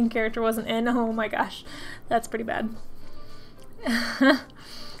that the main character wasn't in. Oh my gosh. That's pretty bad.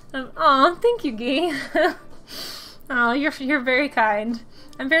 Oh, thank you, Gee. Oh, you're very kind.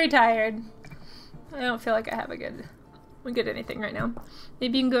 I'm very tired. I don't feel like I have a good anything right now.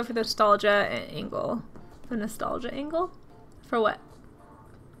 Maybe you can go for the nostalgia angle. The nostalgia angle? For what?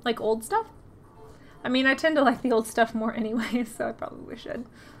 Like old stuff? I mean, I tend to like the old stuff more anyway, so I probably should.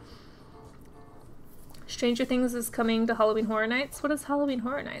 Stranger Things is coming to Halloween Horror Nights. What is Halloween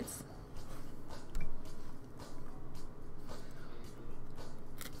Horror Nights?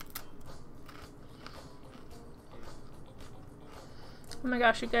 Oh my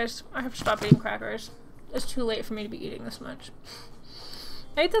gosh, you guys, I have to stop eating crackers. It's too late for me to be eating this much.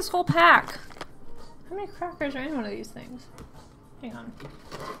 I ate this whole pack. How many crackers are in one of these things? Hang on.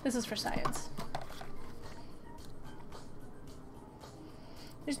 This is for science.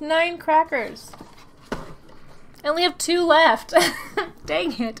 There's 9 crackers. I only have 2 left.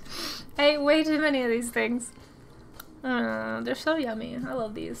 Dang it. I ate way too many of these things. They're so yummy. I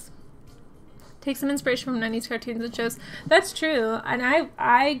love these. Take some inspiration from 90s cartoons and shows. That's true. And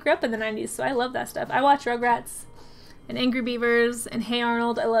I grew up in the 90s, so I love that stuff. I watch Rugrats and Angry Beavers and Hey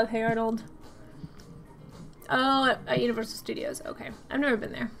Arnold. I love Hey Arnold. Oh, at Universal Studios. Okay. I've never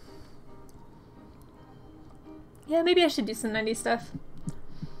been there. Yeah, maybe I should do some 90s stuff.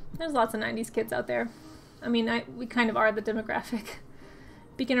 There's lots of 90s kids out there. I mean, we kind of are the demographic.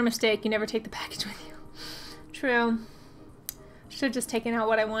 Beginner mistake, you never take the package with you. True. Should have just taken out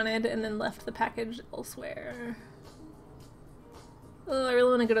what I wanted and then left the package elsewhere. Oh, I really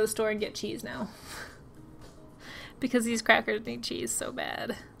want to go to the store and get cheese now. Because these crackers need cheese so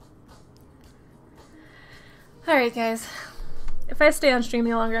bad. Alright guys. If I stay on stream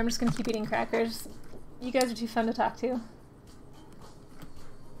any longer, I'm just going to keep eating crackers. You guys are too fun to talk to. Man.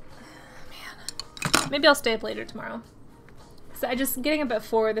 Maybe I'll stay up later tomorrow. So I just getting up at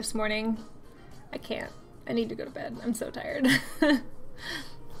 4 this morning. I can't. I need to go to bed. I'm so tired.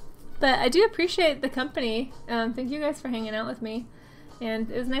 But I do appreciate the company. Thank you guys for hanging out with me. And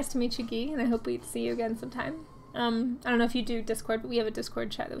it was nice to meet you, Gee, and I hope we see you again sometime. I don't know if you do Discord, but we have a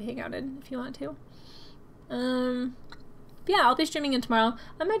Discord chat that we hang out in if you want to. Yeah, I'll be streaming in tomorrow.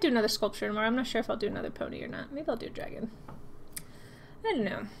 I might do another sculpture tomorrow. I'm not sure if I'll do another pony or not. Maybe I'll do a dragon. I don't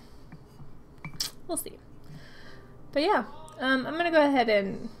know. We'll see. But yeah, I'm gonna go ahead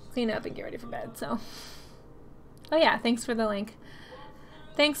and clean up and get ready for bed, so... Oh yeah, thanks for the link.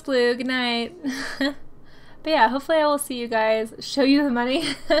 Thanks, Blue. Good night. But yeah, hopefully I will see you guys. Show you the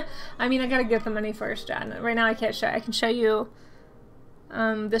money. I mean, I gotta get the money first, John. Right now I can't show. I can show you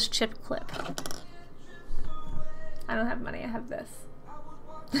this chip clip. I don't have money. I have this.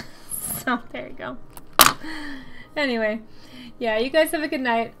 So there you go. Anyway, yeah, you guys have a good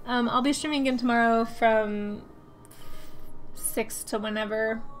night. I'll be streaming again tomorrow from 6 to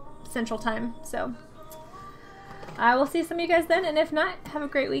whenever Central Time. So. I will see some of you guys then, and if not, have a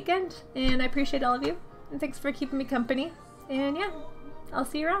great weekend, and I appreciate all of you, and thanks for keeping me company, and yeah, I'll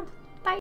see you around.